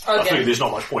then. I think there's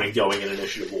not much point in going in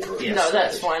initiative order. Yes. No,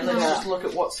 that's fine. Let's just look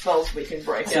at what spells we can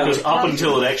break out. Because up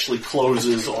until it actually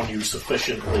closes on you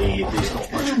sufficiently, there's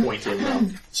not much point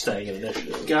in staying in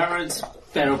initiative. Garen's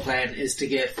battle plan is to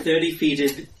get 30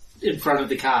 feet in front of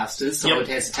the casters, so Yep. it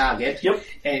has a target. Yep.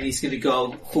 And he's gonna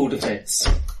go full defense.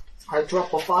 I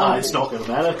drop a fire. It's not going to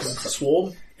matter because it's a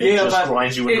swarm. It Yeah, just but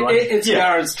grinds you and grinds. It's yeah.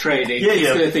 Garen's training. Yeah, He's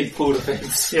yeah. gonna think full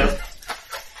defense. Yeah.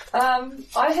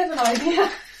 I have an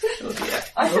idea. Oh dear.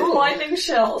 I can lightning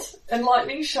shout, and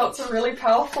lightning shots are really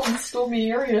powerful in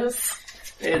stormy areas.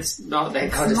 It's not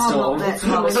that kind of Not storm. that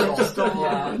kind of storm.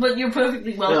 Yeah. But you're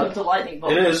perfectly welcome Yeah. to lightning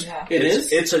bolt. It is. Yeah. It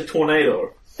is? It's a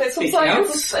tornado. That's what I'm It saying.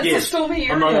 counts? It's a Yes. stormy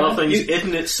area. Among other things, it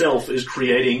in itself is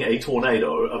creating a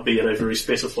tornado, albeit a very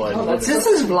specified Oh, that's limit.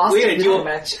 this is blasting Weird, with you're- a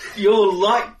match. You're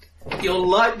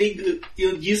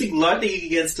using lightning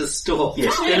against a storm.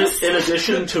 Yes, in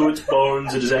addition to its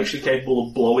bones, it is actually capable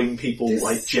of blowing people This-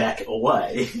 like Jack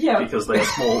away Yeah. because they are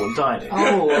small and tiny.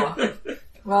 Oh.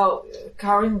 Well,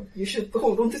 Karen, you should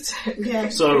hold on to Jack. Yeah.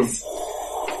 So,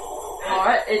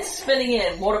 Alright, it's spinning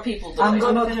in. What are people doing? I'm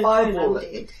gonna Gonna fireball turn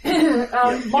it. undead.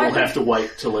 yeah, my you'll have to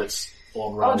wait till it's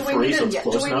on round do we 3, need so to- it's yeah,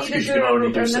 close do we enough need to because you do can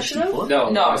only do initiative? 60 foot. No,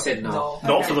 No. I said no. No.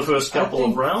 Not for the first I couple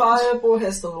think of rounds. Fireball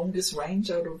has the longest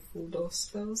range out of all those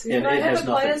spells. Yeah. Can I it have has a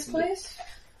players, nothing. please?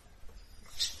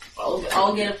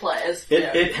 I'll get a players.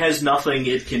 It has nothing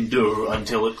it can do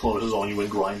until it closes on you and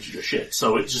grinds you to shit.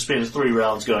 So it just spends 3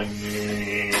 rounds going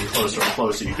closer and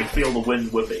closer. You can feel the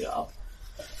wind whipping up.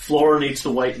 Flora needs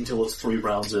to wait until it's 3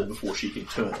 rounds in before she can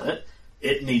turn it.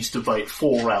 It needs to wait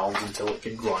 4 rounds until it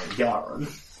can grind Garen.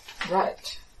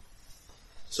 Right.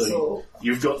 So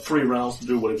you've got 3 rounds to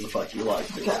do whatever the fuck you like.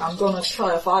 Okay, I'm gonna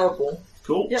try a fireball.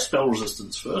 Cool. Yep. Spell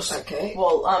resistance first. Okay.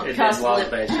 Well, It cast is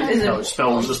wild limit. magic. Is No, it?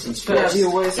 spell resistance Yeah, first. you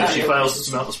always If she have- fails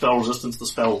to mount the spell resistance, the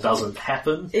spell doesn't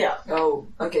happen. Yeah. Oh,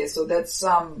 okay, so that's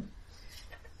the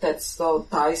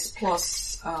dice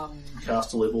plus,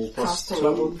 Caster level plus Caster 2,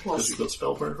 level plus- because you've got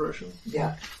spell penetration.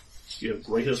 yeah. You have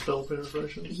greater spell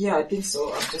penetration. Yeah, I think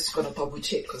so. I'm just gonna double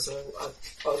check because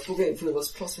I forget if it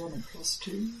was +1 and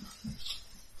 +2.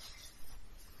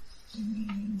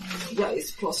 Yeah,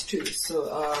 it's +2,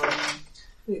 so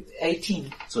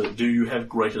 18. So do you have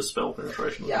greater spell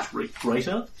penetration? Yeah.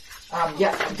 Greater?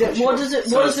 Yeah. What does it?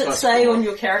 So What it's does it plus say 4. on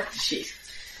your character sheet?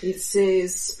 It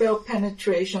says spell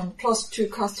penetration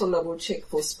 +2 caster level check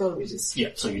for spell resist. Yeah,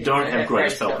 so you don't have Okay, greater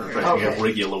great spell spell penetration. You have Okay.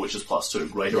 regular, which is +2.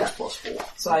 Greater Yeah. is +4.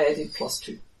 So I added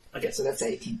 +2. Okay. So that's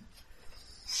 18.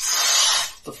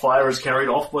 The fire is carried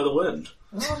off by the wind.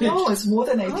 Oh no, it's more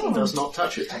than 18. It does not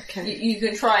touch it. Okay. You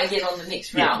can try again on the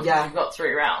next Yeah. round. Yeah. You've got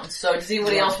 3 rounds. So does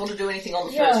anybody Yeah. else want to do anything on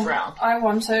the Yeah, first round? I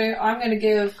want to. I'm going to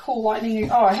give Cool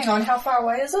Lightning. Oh, hang on. How far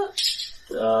away is it?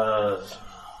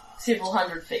 Several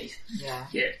hundred feet. Yeah.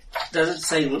 Yeah. Does it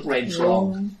say range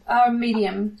long?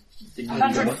 Medium. Then you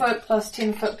 100 do it. foot plus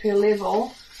 10 foot per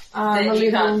level. Then The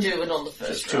you level. can't do it on the It's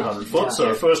first 200 round. foot,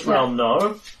 so first round,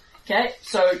 no. Okay,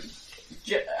 so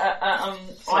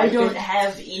I don't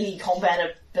have any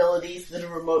combat abilities that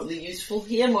are remotely useful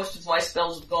here. Most of my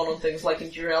spells have gone on things like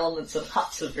endure elements and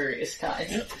huts of various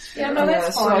kinds. Yeah, no,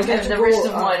 that's so I fine. get And to the rest go,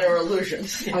 of mine are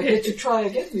illusions. I get to try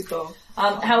again with the...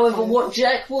 However, what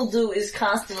Jack will do is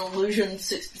cast an illusion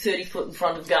 30 foot in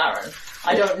front of Garen.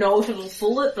 I don't know if it'll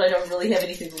fool it, but I don't really have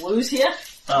anything to lose here.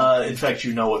 In fact,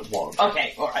 you know it won't.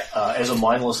 Okay, alright. As a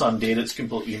mindless undead, it's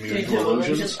completely immune to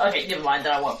illusions. Okay, never mind,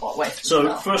 then I won't waste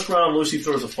So, it. first round, Lucy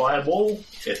throws a fireball.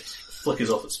 It flickers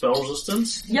off its spell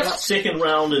resistance. Yep. Second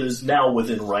round is now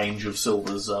within range of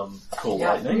Silver's Cool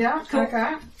Yeah. Lightning. Yeah,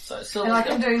 okay. So, still And I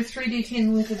can do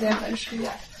 3d10 with the damage.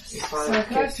 Yeah. If So can I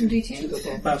have some to d10s? the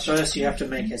damage. But first you have to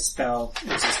make a spell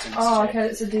resistance Oh, check. okay,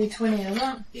 it's a d20, is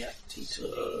it? Yeah.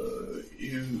 So,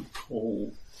 you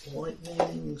call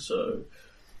lightning, so...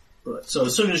 Right, so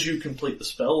as soon as you complete the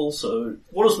spell, so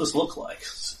what does this look like?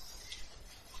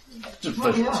 Just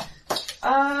Oh, visual.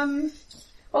 yeah.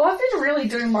 Well, I've been really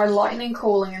doing my lightning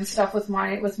calling and stuff with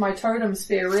my totem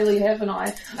spear, really, haven't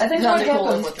I? I think what Thunder calling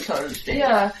happens... with the totem spear.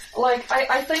 Yeah, like,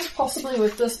 I think possibly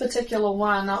with this particular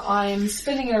one, I'm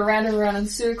spinning it around and around in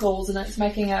circles and it's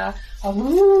making a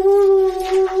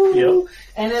woo. Yep.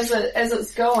 And as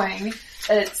it's going,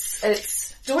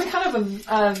 it's doing kind of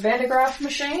a Van de Graaff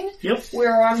machine. Yep.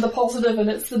 Where I'm the positive and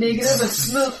it's the negative.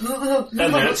 It's And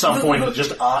then at some point it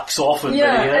just arcs off and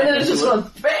yeah, and then it's just into it.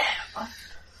 like bam.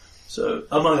 So,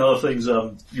 among other things,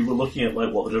 you were looking at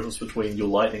like what the difference between your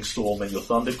lightning storm and your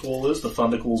thunder call is. The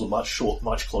thunder calls are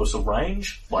much closer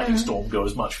range. Lightning storm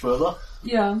goes much further,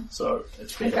 Yeah. so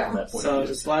it's better Okay. from that point So of view.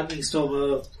 does lightning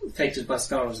storm affected by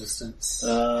spell resistance?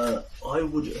 I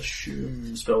would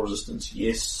assume spell resistance,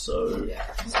 yes. So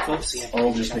Obviously,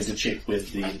 I'll just need to check whether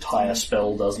the entire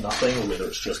spell does nothing or whether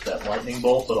it's just that lightning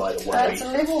bolt. But either way, It's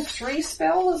a level 3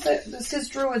 spell. Is it? It says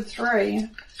Druid 3,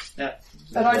 Yeah.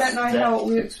 but I don't know That- how it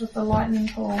works with the lightning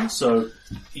call. so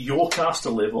your caster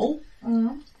level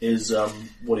Mm. is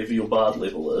whatever your bard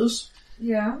level is.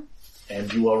 Yeah.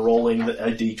 And you are rolling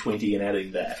a d20 and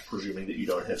adding that, presuming that you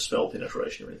don't have spell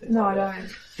penetration or anything. No, like I that.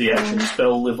 don't. The actual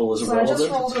spell level is So I irrelevant.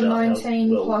 just rolled It's a about how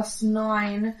 19 well plus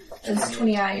 9 is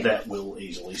 28. that will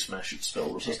easily smash its spell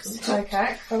resistance.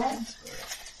 Okay, cool.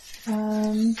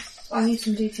 I need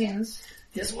some d10s.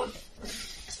 Yes, one.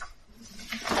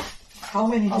 How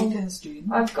many d10s do you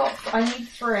need? I need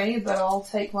 3, but I'll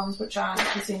take ones which aren't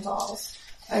percentiles.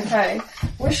 Okay.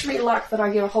 Wish me luck that I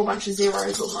get a whole bunch of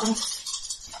zeros on this.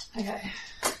 Okay.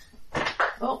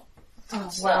 Oh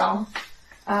wow.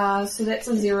 So that's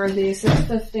a 0 there, so it's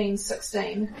 15,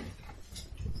 16.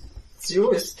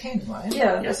 0 is 10, right?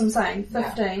 Yeah, that's what I'm saying.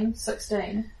 15,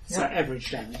 16. So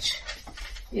average damage.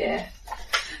 Yeah.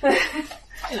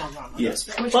 Yes.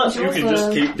 Which But was you can yours,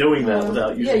 just keep doing that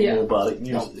without using yeah. more bardic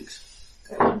music.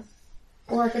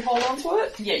 Or I could hold on to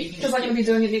it, Yeah, you can because just I'm going to be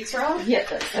doing it next round. Yeah,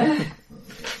 that's fine.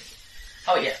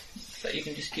 Oh yeah, so you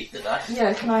can just keep the dice.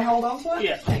 Yeah, can I hold on to it?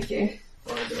 Yeah. Thank you.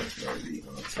 I don't know the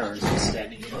Karen's just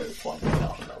standing here. I'll find it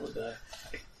out another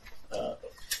day.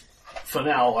 For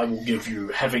now, I will give you,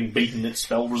 having beaten its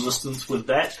spell resistance with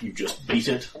that, you just beat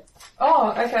it.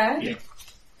 Oh, okay. Yeah.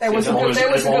 That was As a long good, as,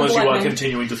 that was as, a long good as you are lightning.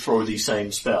 continuing to throw the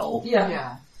same spell. Yeah,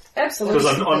 Yeah. absolutely.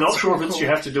 Because I'm not That's sure if pretty it's cool. you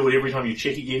have to do it every time you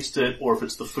check against it, or if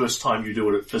it's the first time you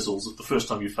do it, it fizzles. The first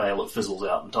time you fail, it fizzles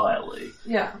out entirely.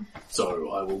 Yeah.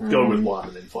 So I will go with one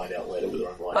and then find out later whether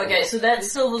I'm right. Okay, so that's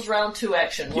Silver's round 2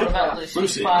 action. What Yep. about Lucy?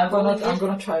 Lucy. I'm 5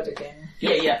 gonna try it again.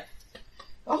 Yeah.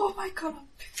 Oh my god,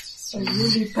 I'm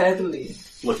really badly.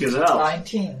 Look it out.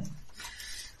 19.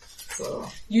 So,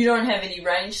 You don't have any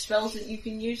range spells that you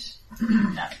can use?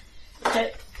 No.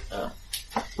 Okay.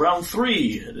 Round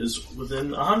 3, it is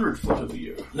within 100 foot of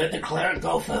you. Let the cleric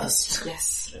go first.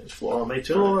 yes. And Flora may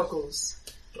turn. Flora goes.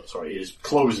 Oh, sorry, it is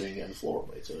closing and Flora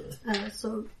may turn.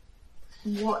 So,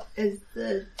 what is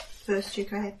the first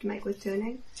check I have to make with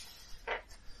turning?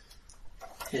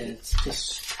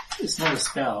 It's not a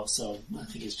spell, so I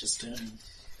think it's just turning.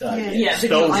 Yeah,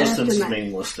 Spell because I have resistance to is make-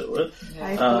 meaningless to it. I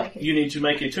have to make it. You need to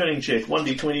make a turning check,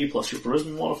 1d20 plus your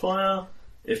charisma modifier.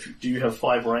 Do you have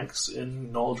 5 ranks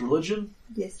in knowledge religion?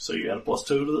 Yes. So you add a +2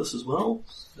 to this as well.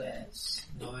 That's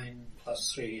 9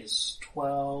 plus 3 is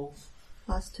 12,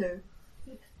 +2.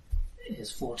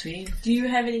 is 14. Do you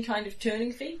have any kind of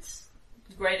turning feats?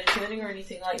 Greater turning or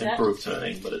anything like that? Improved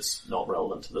turning, but it's not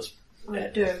relevant to this I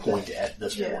do, point at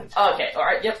this yeah. point. Okay,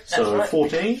 alright, yep, that's So right.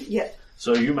 14. Yep.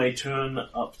 So you may turn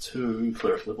up to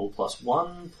cleric level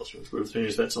 +1, plus your improved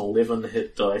turning. That's an 11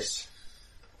 hit dice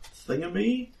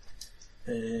thingamy.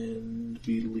 And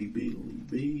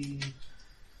beedly.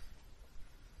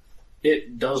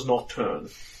 It does not turn.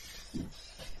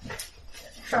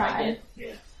 Try again.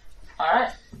 Yeah.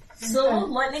 Alright. Silver,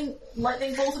 lightning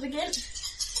bolt it again?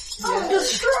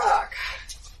 Struck.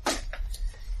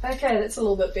 Okay, that's a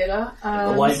little bit better.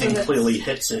 The lightning so that's- clearly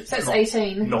hits it. That's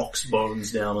 18. Knocks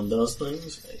bones down and does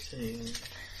things. 18.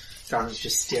 Karen's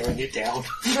just staring it down.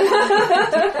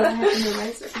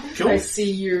 Cool. I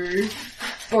see you.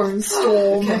 Bone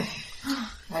storm. Okay.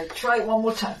 I try one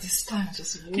more time. This time I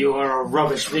just... You are a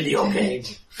rubbish video game.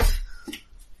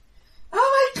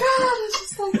 Oh my god! It's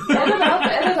just like...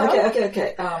 Add it up. Okay.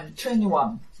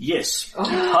 21. Yes. Oh,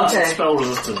 Pass okay. spell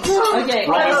resistance. Okay,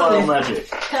 Roll wild magic.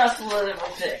 cast a level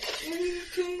check.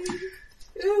 Okay.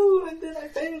 Ooh, and then I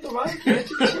failed the right magic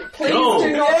check. Please Go.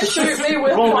 do not shoot me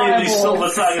with Roll me the silver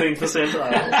fireballs. targeting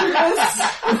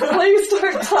percentile. Please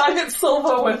don't target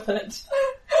silver with it.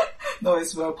 No,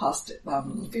 it's well past it.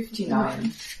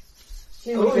 59.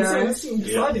 Here we Oh, go. it's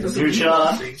Yeah. because New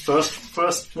chart.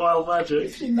 First wild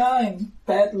magic. 59.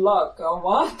 Bad luck. Or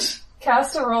what?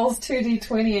 Caster rolls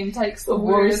 2d20 and takes the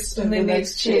worst in the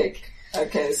next check.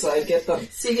 Okay, so I get them.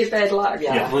 So you get bad luck.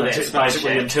 Yeah. Well, That's that's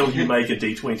basically check. until you make a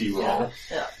d20 roll.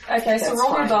 Okay, so That's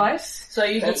roll your fine. dice. So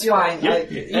you That's get your... fine.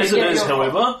 Yep. As it get is, your-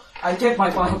 however, I get my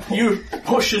fireball. you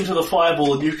push into the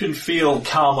fireball and you can feel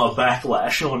karma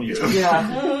backlash on you.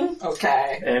 Yeah.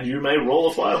 Okay. And you may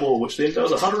roll a fireball, which then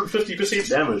does 150%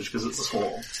 damage because it's a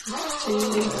swarm. 2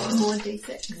 more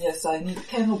d6. Yes, I need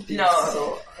penalties. No.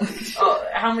 So Oh,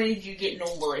 how many do you get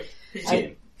normally?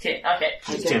 10. 10, okay.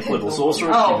 She's get 10th level 10.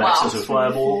 sorceress, Oh, she maxes wow. her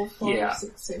fireball. 4, 5, Yeah.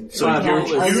 6, 7, 8. So Fireball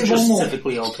you is just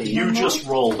specifically OP. you just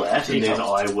roll that, and then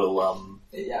I will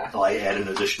yeah. I add an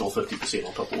additional 50%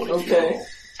 on top of whatever you Okay.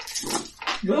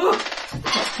 roll.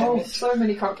 Oh, so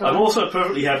many cocktails. I'm also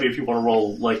perfectly happy if you want to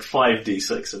roll like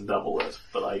 5d6 and double it,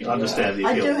 but I understand the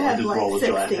I appeal. do I have, did like, roll a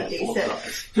giant 60 handful of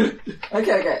d6.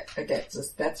 dice. Okay. So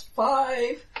that's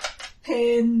 5,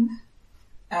 10,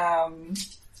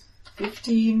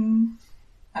 15,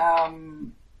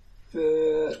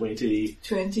 20,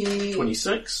 20,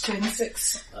 26,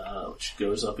 26. which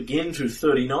goes up again to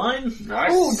 39.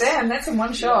 Nice. Oh, damn, that's in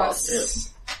one shot. Yep.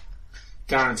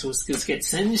 Garen's whiskers get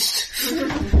singed.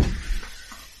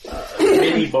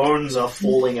 Many bones are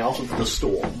falling out of the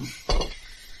storm.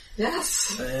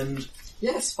 Yes. And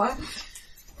Yes, fine.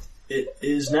 it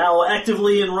is now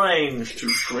actively in range to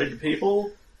shred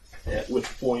people, at which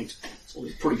point it's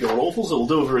looking pretty god awful, so we'll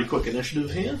do a very quick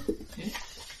initiative here.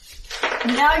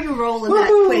 Now you're rolling that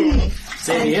 20.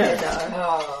 Same here.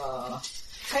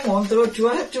 Hang on, do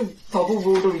I have to double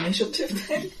roll the initiative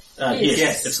then?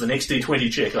 Yes, it's the next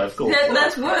D20 check I've got.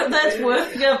 That's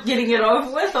worth getting it over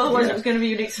with, otherwise it's going to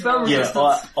be an expel resistance.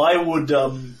 Yeah, I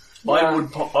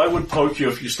would poke you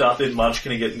if you start then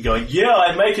munching it and going, yeah,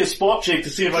 I make a spot check to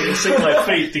see if I can sink my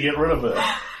feet to get rid of it.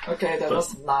 Okay, that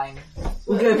was 9.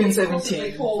 Would have been 17.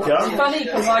 It's funny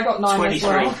because I got 9 as 23.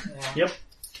 well. Yep,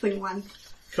 21.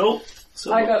 cool.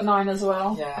 So, I got 9 as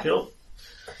well. Yeah. cool.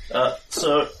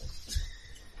 So,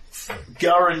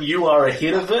 Garen, you are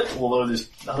ahead of it, although there's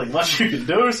nothing much you can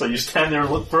do, so you stand there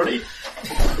and look pretty. Am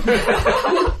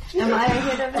I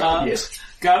ahead of it? Yes.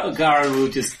 Garen will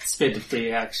just spend a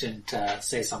free action to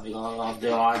say something along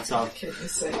the lines of, Can you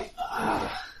say?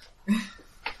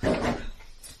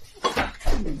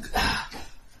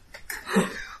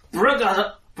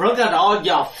 Bring it on,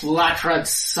 you flattering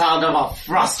son of a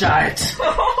frost giant!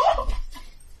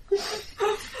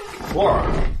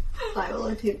 Laura. I will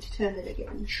attempt to turn it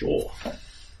again. Sure.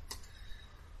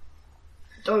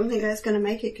 Don't think that's going to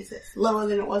make it because it's lower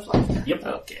than it was last time. Yep.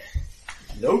 Okay.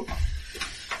 Nope.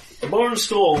 The bone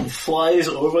storm flies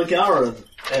over Garen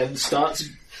and starts.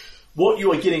 What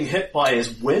you are getting hit by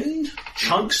is wind,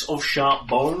 chunks of sharp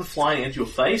bone flying into your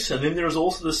face, and then there is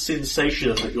also the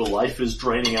sensation that your life is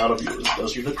draining out of you. It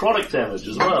does you necrotic damage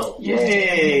as well.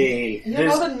 Yay! You're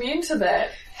There's- not immune to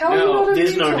that. How are you not immune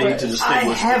There's no to need it? to I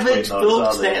distinguish haven't between those, are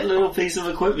built there? that little piece of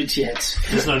equipment yet.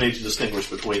 There's no need to distinguish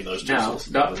between those two No, sorts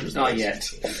of damages. not yet.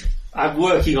 I'm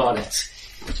working on it.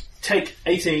 Take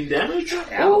 18 damage,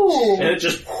 Ooh. and it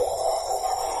just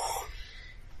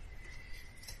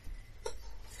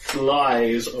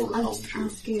flies I'm around you.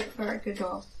 asking it for a good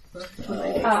roll.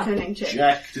 Ah. Check.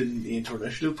 Jack didn't enter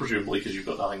initiative, presumably because you've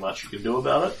got nothing much you can do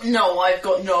about it. No, I've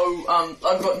got no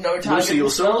target Lucy or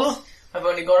spells. Silver? I've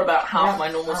only got about half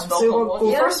my normal spell So point.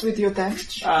 go first with your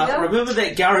damage. Remember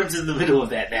that Garen's in the middle of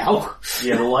that now.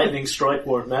 Yeah, the lightning strike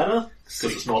won't matter,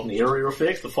 because it's not an area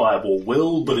effect. The fireball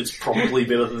will, but it's probably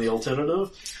better than the alternative.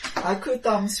 I could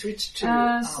switch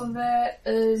to... So that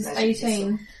is magic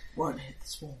 18. Won't hit the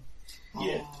swarm.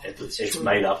 Yeah, it's true.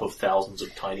 made up of thousands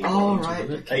of tiny Oh, bones right,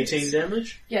 within it. okay. 18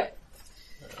 damage? Yep.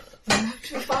 I have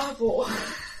to fireball.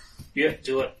 Yeah,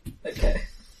 do it. Okay.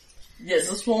 Yes,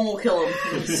 the swarm will kill him.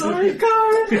 Sorry,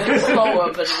 Garen. It's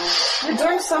slower, but it will. You're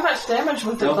doing so much damage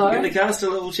with it Don't forget though. to cast a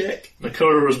little check.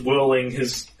 Nakota is whirling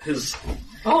his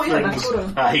Oh yeah, things.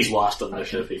 Nakota. He's last on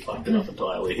initiative, he fucked it up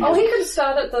entirely. Oh, he could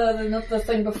start at the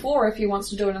thing before if he wants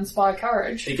to do an Inspire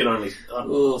Courage. He can only...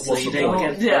 Oh, so what's you the don't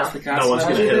point? get Yeah. past the cast. No one's I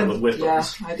going to hit him didn't- with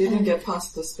weapons. Yeah, I didn't get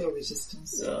past the spell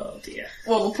resistance. Oh dear.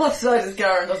 Well, the plus side is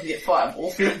Garen doesn't get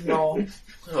fireball. No,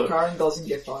 Oh, Garen doesn't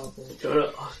get fireball.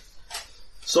 Nakota.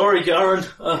 Sorry, Garen.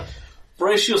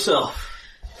 Brace yourself.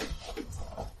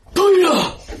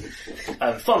 Booyah!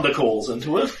 And thunder calls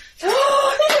into it.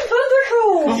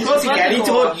 Of course he can, he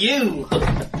taught you!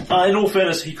 In all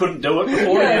fairness, he couldn't do it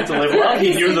before he had to level up.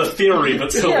 He knew the theory,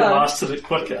 but still Yeah. mastered it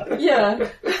quicker. Yeah.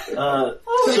 So,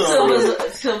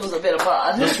 Silver's a bit of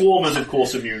bad. the swarm is of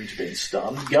course immune to being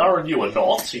stunned. Garen, you are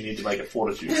not, so you need to make a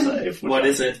fortitude save. What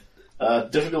is it?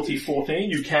 Difficulty 14.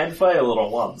 You can fail it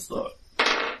on ones, though.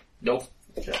 Nope.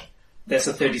 Okay. That's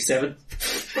a 37.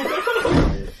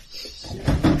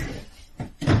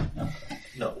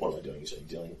 No, what am I doing? So I'm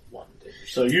dealing with 1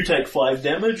 damage. So you take 5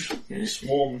 damage,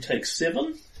 Swarm takes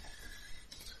 7.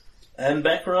 And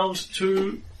back around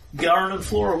to Garen and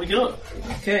Flora we go.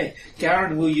 Okay,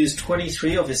 Garen will use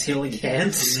 23 of his healing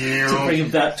hands to bring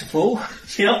him back to full.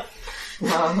 Yep.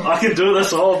 I can do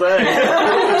this all day.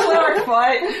 Cleric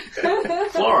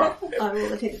fight. Flora. I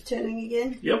will attempt turning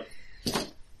again. Yep.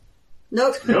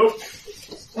 Nope. Nope.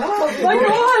 Oh my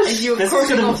gosh! And you're This is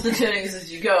crossing gonna- off the turnings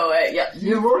as you go. Yeah.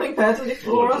 You're rolling badly, Look,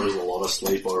 Flora. there's a lot of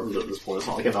sleepovers at this point. It's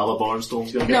not like another bone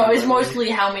storm's going to No, it's mostly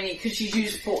how many, because she's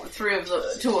used 2 or 3 of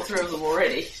them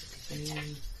already.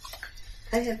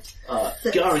 I have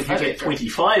Garen, you take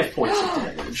 25 points of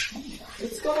damage.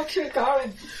 It's gonna kill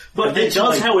Garen. But it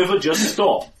does, however, just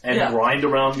stop and Yeah. grind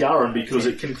around Garen because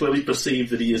it can clearly perceive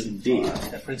that he isn't dead.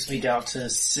 That brings me down to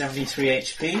 73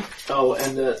 HP. Oh,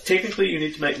 and technically you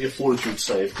need to make me a fortitude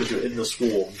save because you're in the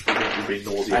swarm. You've been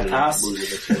nauseated I and pass.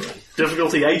 losing the terrain.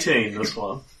 Difficulty 18, this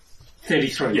one.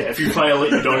 33. Yeah, if you fail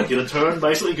it, you don't get a turn,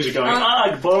 basically, because you're going,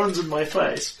 it burns in my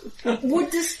face. Would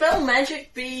Dispel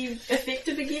Magic be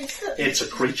effective against it? It's a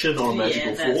creature, not a magical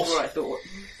yeah, that's force. what I thought.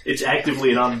 It's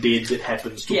actively an undead that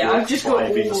happens to Yeah, work I've just got via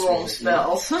all being the a wrong swarm.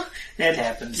 spells. That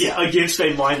happens. Yeah, against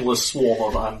a mindless swarm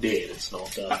of undead. It's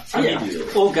not Yeah.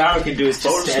 All Gara can do is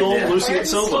just Bone stand Storm, there. Lucy and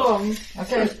Silver.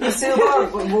 Okay, Silver,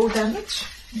 roll damage.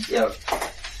 Yep.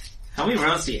 How many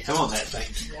rounds do you have on that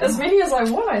thing? As many as I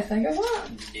want, I think, isn't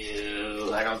it?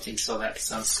 No, I don't think so. That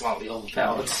sounds slightly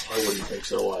overpowered. I wouldn't think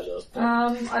so either.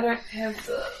 I don't have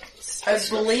the... I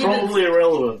believe it's... Probably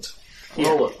irrelevant.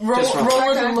 Roll it. Roll Just roll.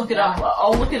 it Okay. and look it up.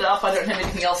 I'll look it up. I don't have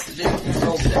anything else to do.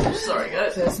 Roll damage. Sorry,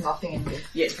 guys. There's nothing in there.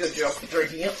 Yeah, good job for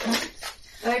drinking it.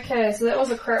 Okay, so that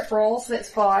was a crap roll, so that's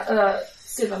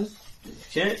 7.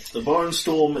 Okay, the Bone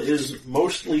Storm is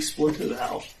mostly splintered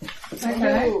out.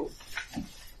 Okay.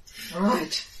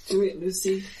 Alright, do it,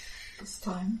 Lucy. This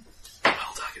time. Well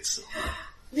done, it's Silver.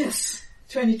 Yes,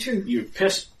 22. You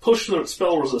push the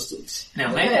spell resistance.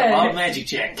 Now make Yeah. a wild magic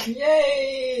check.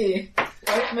 Yay!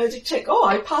 Wild magic check. Oh,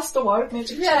 I passed the wild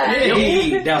magic check.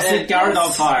 Hey, now set Gara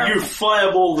on fire. You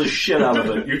fireball the shit out of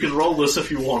it. You can roll this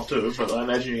if you want to, but I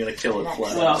imagine you're going to kill it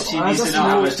flat Well, out. she needs to know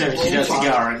how much damage she does to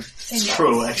Garen. It's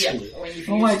true, actually. Yeah, when you've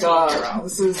Oh my used all your god,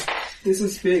 rounds. this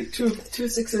is big. Two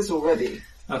sixes already.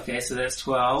 Okay, so that's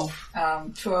 12.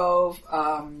 12,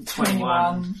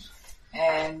 21,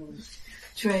 and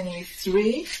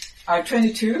 23.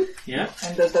 22, Yeah.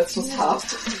 and that's just halved.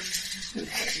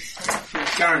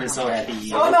 Garen is so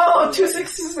happy. Oh no, 2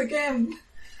 sixes again.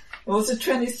 Was it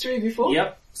 23 before?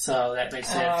 Yep, so that makes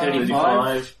it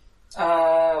 35.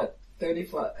 35,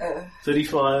 35,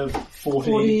 35,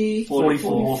 40, 40,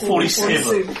 44, 47.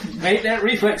 47. Make that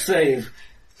reflex save.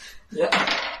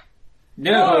 Yeah.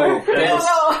 No, And,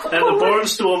 that's and the Bone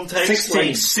Storm takes 16.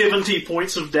 like 70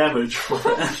 points of damage from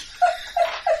that.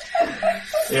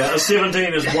 Yeah, a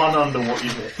 17 is one under what you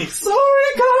need.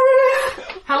 Sorry,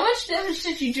 Garen! How much damage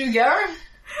did you do, Garen?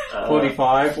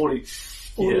 45. 40.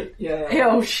 Yeah. Yeah.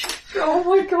 Oh, Oh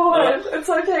my god, it's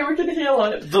okay, we can heal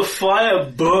it. The fire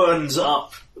burns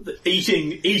up,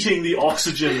 eating the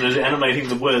oxygen and animating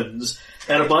the winds,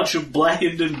 and a bunch of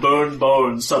blackened and burned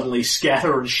bones suddenly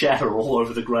scatter and shatter all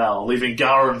over the ground, leaving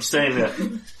Garen standing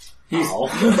there. Ow.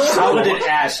 Covered in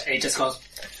ash, and he just goes,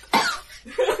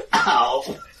 ow.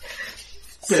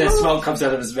 So that smoke comes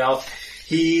out of his mouth.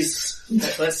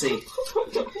 Let's see.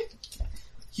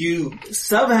 You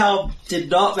somehow did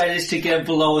not manage to get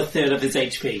below a third of his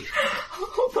HP.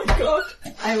 Oh my god.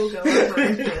 I will go over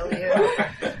and heal you.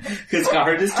 Because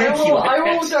Garen is I taking you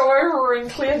will go over and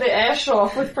clear the ash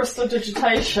off with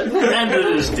prestidigitation. And it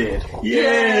is dead.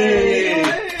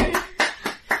 Yay!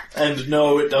 And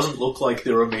no, it doesn't look like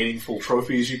there are meaningful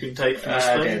trophies you can take from this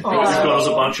I thing. don't What think you've so. got is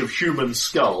a bunch of human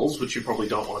skulls, which you probably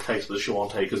don't want to take to the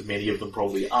Shawante, because many of them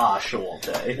probably are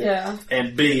Shawante. Yeah,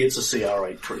 And B, it's a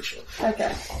CR8 creature.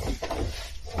 okay.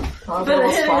 Oh, but that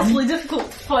was fun. hideously difficult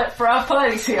to fight for our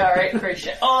fighting CR8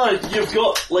 creature. Oh, you've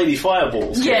got Lady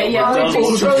Fireballs. Yeah, That yeah, does we'd be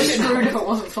look- so screwed if it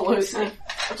wasn't for Lucy. I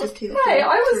just healed Hey, you.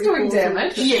 I was 3 doing balls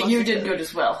damage. of- Yeah, you did good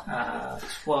as well.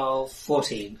 12,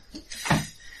 14.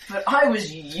 But I was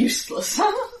useless.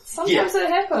 Sometimes it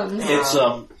happens. It's,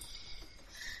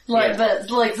 Like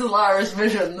Zalara's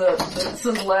vision that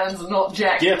Cinderland's not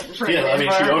jack. yeah, for yeah, I the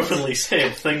mean, she environment. openly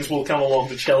said things will come along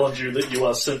to challenge you that you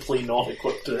are simply not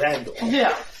equipped to handle.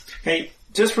 Yeah. Hey,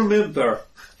 just remember,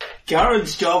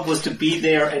 Garen's job was to be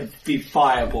there and be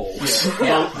fireballs.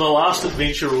 The last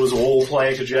adventure was all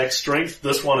playing to Jack's strength.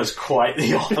 This one is quite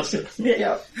the opposite.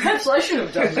 Yeah. Perhaps I should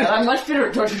have done that. I'm much better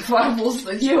at dodging fireballs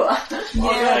than you are.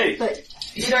 Okay. But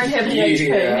you don't have the Yeah. HP.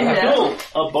 Yeah. Cool.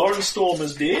 A Barnstorm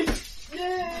is dead.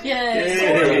 Yeah.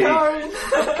 Yay.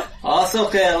 All's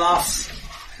okay, lass.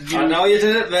 I know you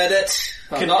didn't admit it.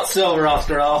 I'm not silver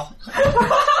after all.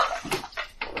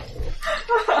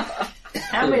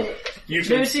 How many? You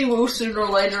can, Lucy will sooner or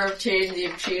later obtain the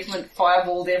achievement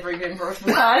fireballed every member of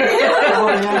the party. Oh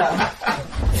yeah.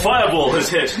 Fireball has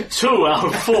hit 2 out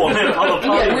of 4 other party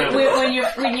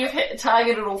members. When you hit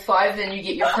targeted all 5, then you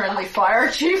get your friendly fire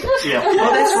achievement. Yeah. Oh,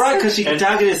 that's right, because you can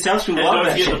target yourself through And one don't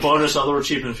forget action. the bonus other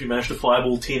achievement if you manage to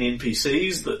fireball 10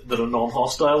 NPCs that are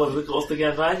non-hostile over the course of the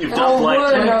campaign. You've done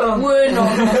We're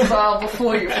not hostile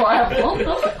before you fireball.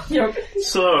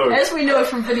 So, As we know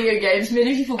from video games,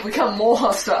 many people become more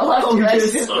hostile after you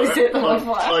accidentally set them on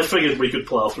fire. I figured we could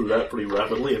plow through that pretty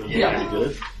rapidly and it'd be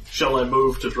good. Shall I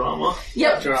move to drama?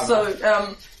 Yep. Drama.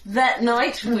 So that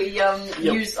night we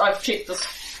used. I've checked this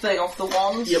thing off the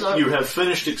wand. Yep, So you have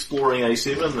finished exploring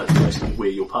A7, that's basically where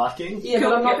you're parking. Yeah,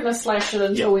 but I'm not going to slash it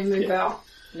until we move out.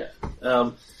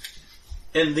 And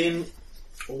then,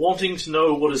 wanting to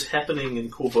know what is happening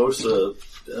in Corvosa,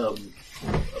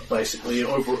 basically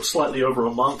slightly over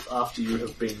a month after you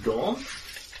have been gone,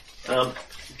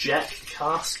 Jack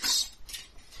casts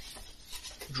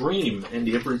Dream, and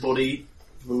everybody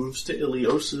moves to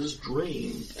Iliosa's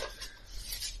Dream.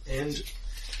 And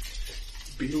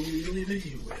where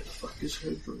the fuck is her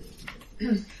dream?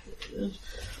 There it is.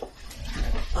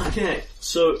 Okay,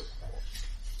 so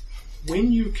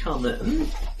when you come in,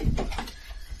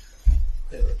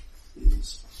 there it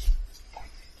is.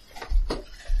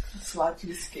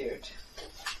 Slightly scared.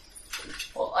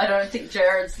 well, I don't think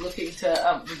Jared's looking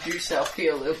to reduce our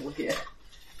fear level here.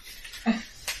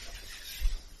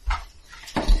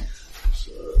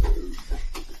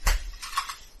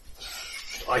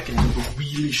 I can do a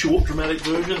really short dramatic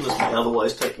version. This may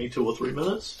otherwise take me 2 or 3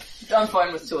 minutes. I'm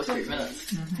fine with 2 or 3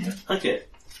 minutes. Okay,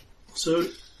 so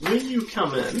when you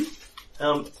come in,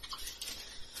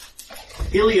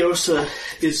 Iliosa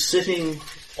is sitting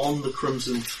on the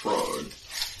Crimson Throne.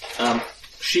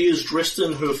 She is dressed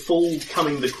in her full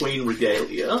Coming the Queen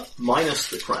regalia, minus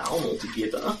the crown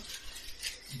altogether.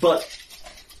 But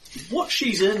what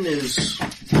she's in is,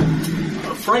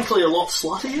 frankly, a lot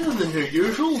sluttier than her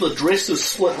usual. The dress is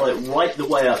split like right the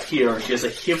way up here, and she has a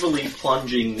heavily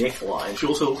plunging neckline. She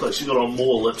also looks like she's got on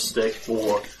more lipstick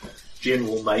for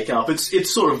general makeup.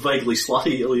 It's sort of vaguely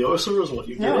slutty Iliosa is what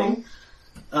you're getting.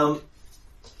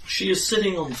 She is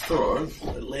sitting on the throne,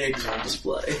 her legs on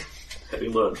display,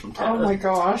 having learned from Tanner. Oh my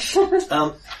gosh.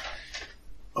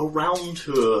 Around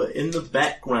her, in the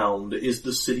background, is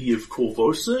the city of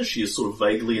Corvosa. She is sort of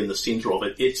vaguely in the centre of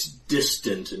it. It's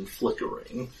distant and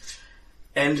flickering.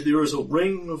 And there is a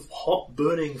ring of hot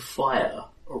burning fire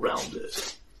around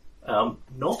it.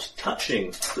 Not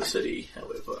touching the city,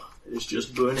 however. It is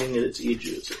just burning at its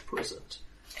edges at present.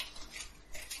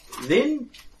 Then,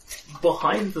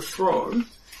 behind the throne,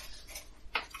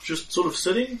 just sort of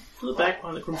sitting in the back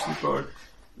behind the Crimson Throne,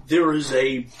 there is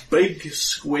a big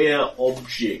square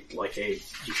object, like a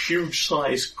huge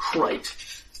size crate.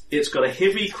 It's got a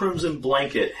heavy crimson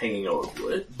blanket hanging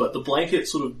over it, but the blanket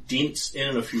sort of dents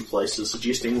in a few places,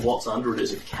 suggesting what's under it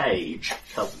is a cage,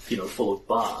 covered, full of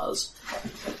bars.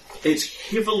 It's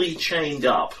heavily chained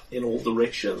up in all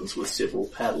directions with several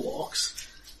padlocks,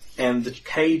 and the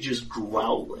cage is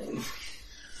growling.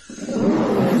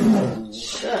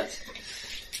 Shit.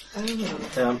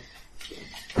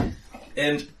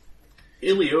 And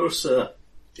Iliosa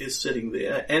is sitting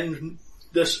there, and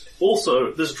this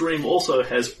dream also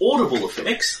has audible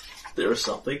effects. There is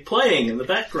something playing in the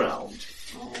background.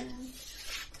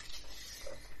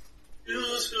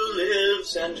 Choose who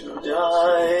lives and who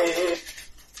dies.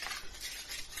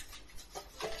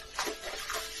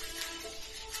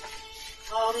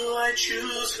 How do I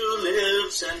choose who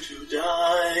lives and who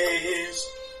dies?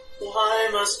 Why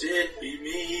must it be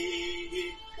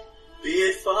me? Be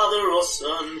it father or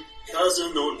son,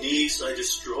 cousin or niece, I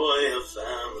destroy a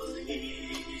family.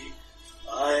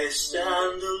 I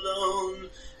stand alone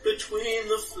between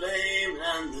the flame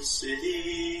and the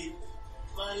city.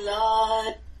 My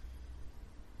life.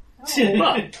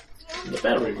 But the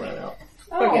battery ran out.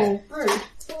 Oh, rude.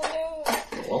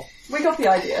 Well, We got the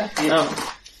idea.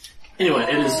 anyway,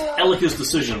 it is Elika's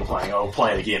decision playing. I'll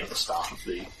play it again at the start of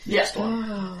the next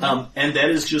one. And that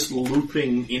is just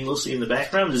looping endlessly in the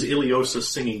background. There's Iliosa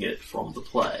singing it from the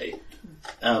play.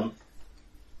 And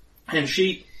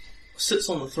she sits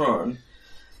on the throne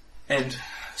and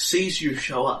sees you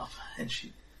show up, and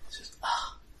she says,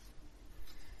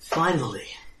 finally.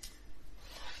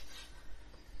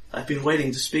 I've been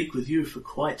waiting to speak with you for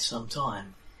quite some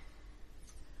time.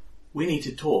 We need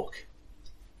to talk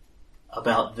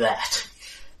about that.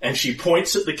 And she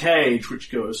points at the cage,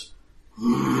 which goes,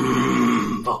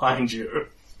 behind you.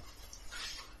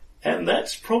 And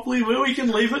that's probably where we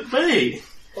can leave it be.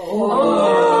 She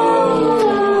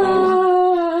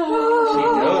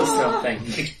knows something.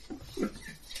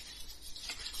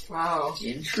 Wow.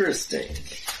 Interesting.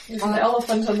 There's an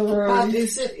elephant in the room.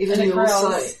 Is it And it Iliosa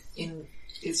growls. in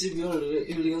Is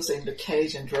Iliosa in the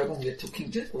cage and dragon we're talking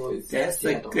to? Or is That's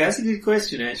the other one? that's a good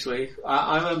question, actually.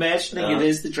 I'm imagining it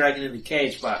is the dragon in the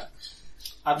cage, but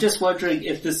I'm just wondering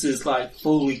if this is like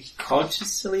fully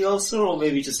conscious Iliosa, or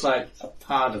maybe just like a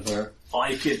part of her.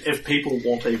 If people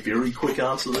want a very quick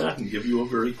answer there, I can give you a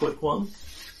very quick one.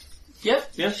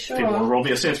 Yep. Yeah? People want to roll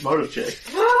me a sense motive check.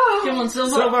 Come on,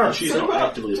 Silver. She's not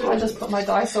actively I opposed. just put my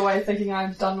dice away thinking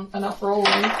I've done enough rolling.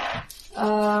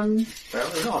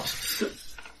 Apparently not.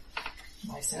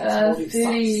 My sense motive sucks.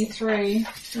 33.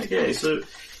 Okay, so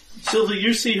Silver,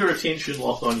 you see her attention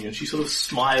lock on you, and she sort of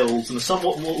smiles in a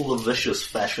somewhat more vicious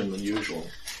fashion than usual.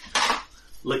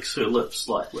 Licks her lips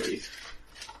slightly.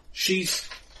 She's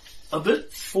a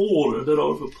bit forward, a bit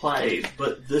overplayed,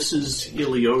 but this is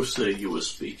Iliosa you were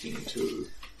speaking to.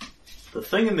 The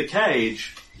thing in the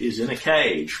cage is in a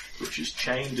cage, which is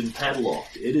chained and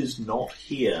padlocked. It is not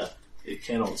here. It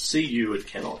cannot see you, it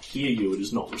cannot hear you, it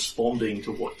is not responding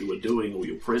to what you are doing or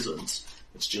your presence.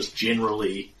 It's just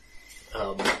generally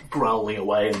growling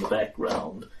away in the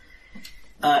background.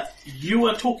 You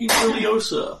are talking to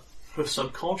Iliosa, her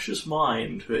subconscious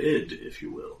mind, her id, if you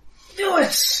will. Do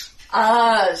it!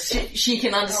 She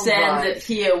can understand right. it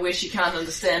here where she can't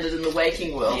understand it in the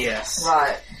waking world. Yes.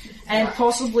 Right. And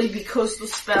possibly because the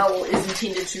spell is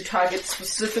intended to target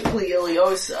specifically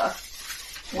Iliosa,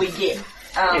 we get...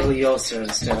 Iliosa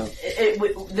and stuff.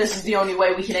 this is the only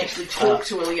way we can actually talk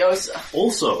to Iliosa.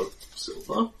 Also,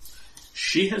 Silver,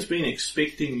 she has been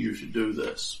expecting you to do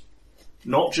this.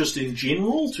 Not just in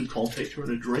general, to contact her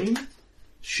in a dream.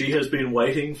 She has been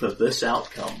waiting for this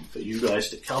outcome, for you guys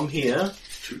to come here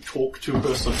to talk to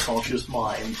her subconscious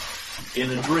mind in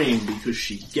a dream, because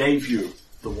she gave you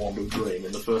the Wand of Dream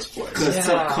in the first place. Because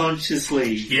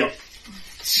subconsciously. Yep.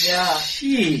 Yeah.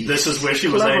 Jeez. This is where she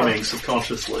was aiming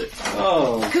subconsciously.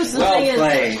 Oh, Because the well thing is-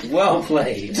 played, well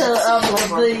played.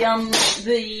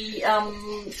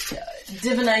 The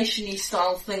divination-y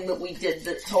style thing that we did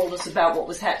that told us about what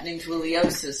was happening to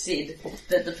Iliosa said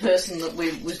that the person that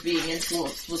was being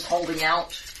influenced was holding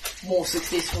out more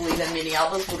successfully than many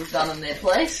others would have done in their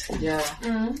place. Yeah.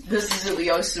 This is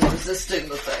Iliosa resisting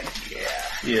the thing.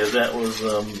 Yeah, that was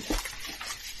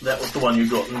the one you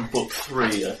got in book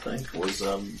 3, I think, was,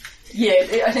 Yeah,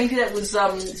 I think that was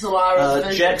Zalara's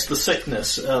vision. Jack's the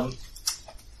sickness.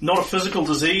 Not a physical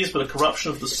disease, but a corruption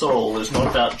of the soul is not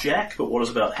about Jack, but what is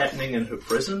about happening in her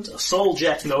present. A soul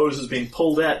Jack knows is being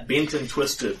pulled out, bent and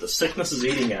twisted. The sickness is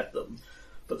eating at them.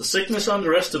 But the sickness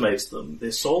underestimates them.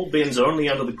 Their soul bends only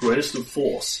under the greatest of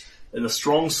force. And a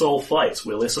strong soul fights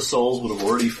where lesser souls would have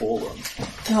already fallen.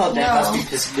 Oh, that must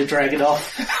be pissing the dragon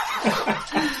off.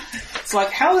 It's like,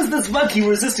 how is this monkey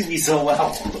resisting me so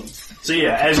well? So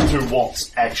yeah, as to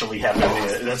what's actually happening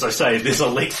here, and as I say, there's a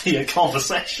lengthier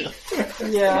conversation.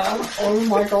 Yeah. Oh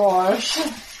my gosh.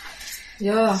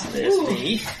 Yeah. There's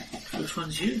me. Which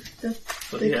one's you?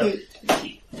 But yeah,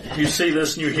 you see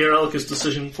this new Hierarchus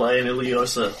decision play in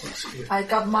Iliosa. I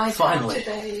got my Finally.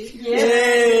 card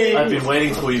today. I've been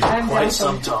waiting for you for I'm quite done.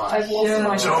 some time. I've lost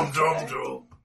my Dum dum dum.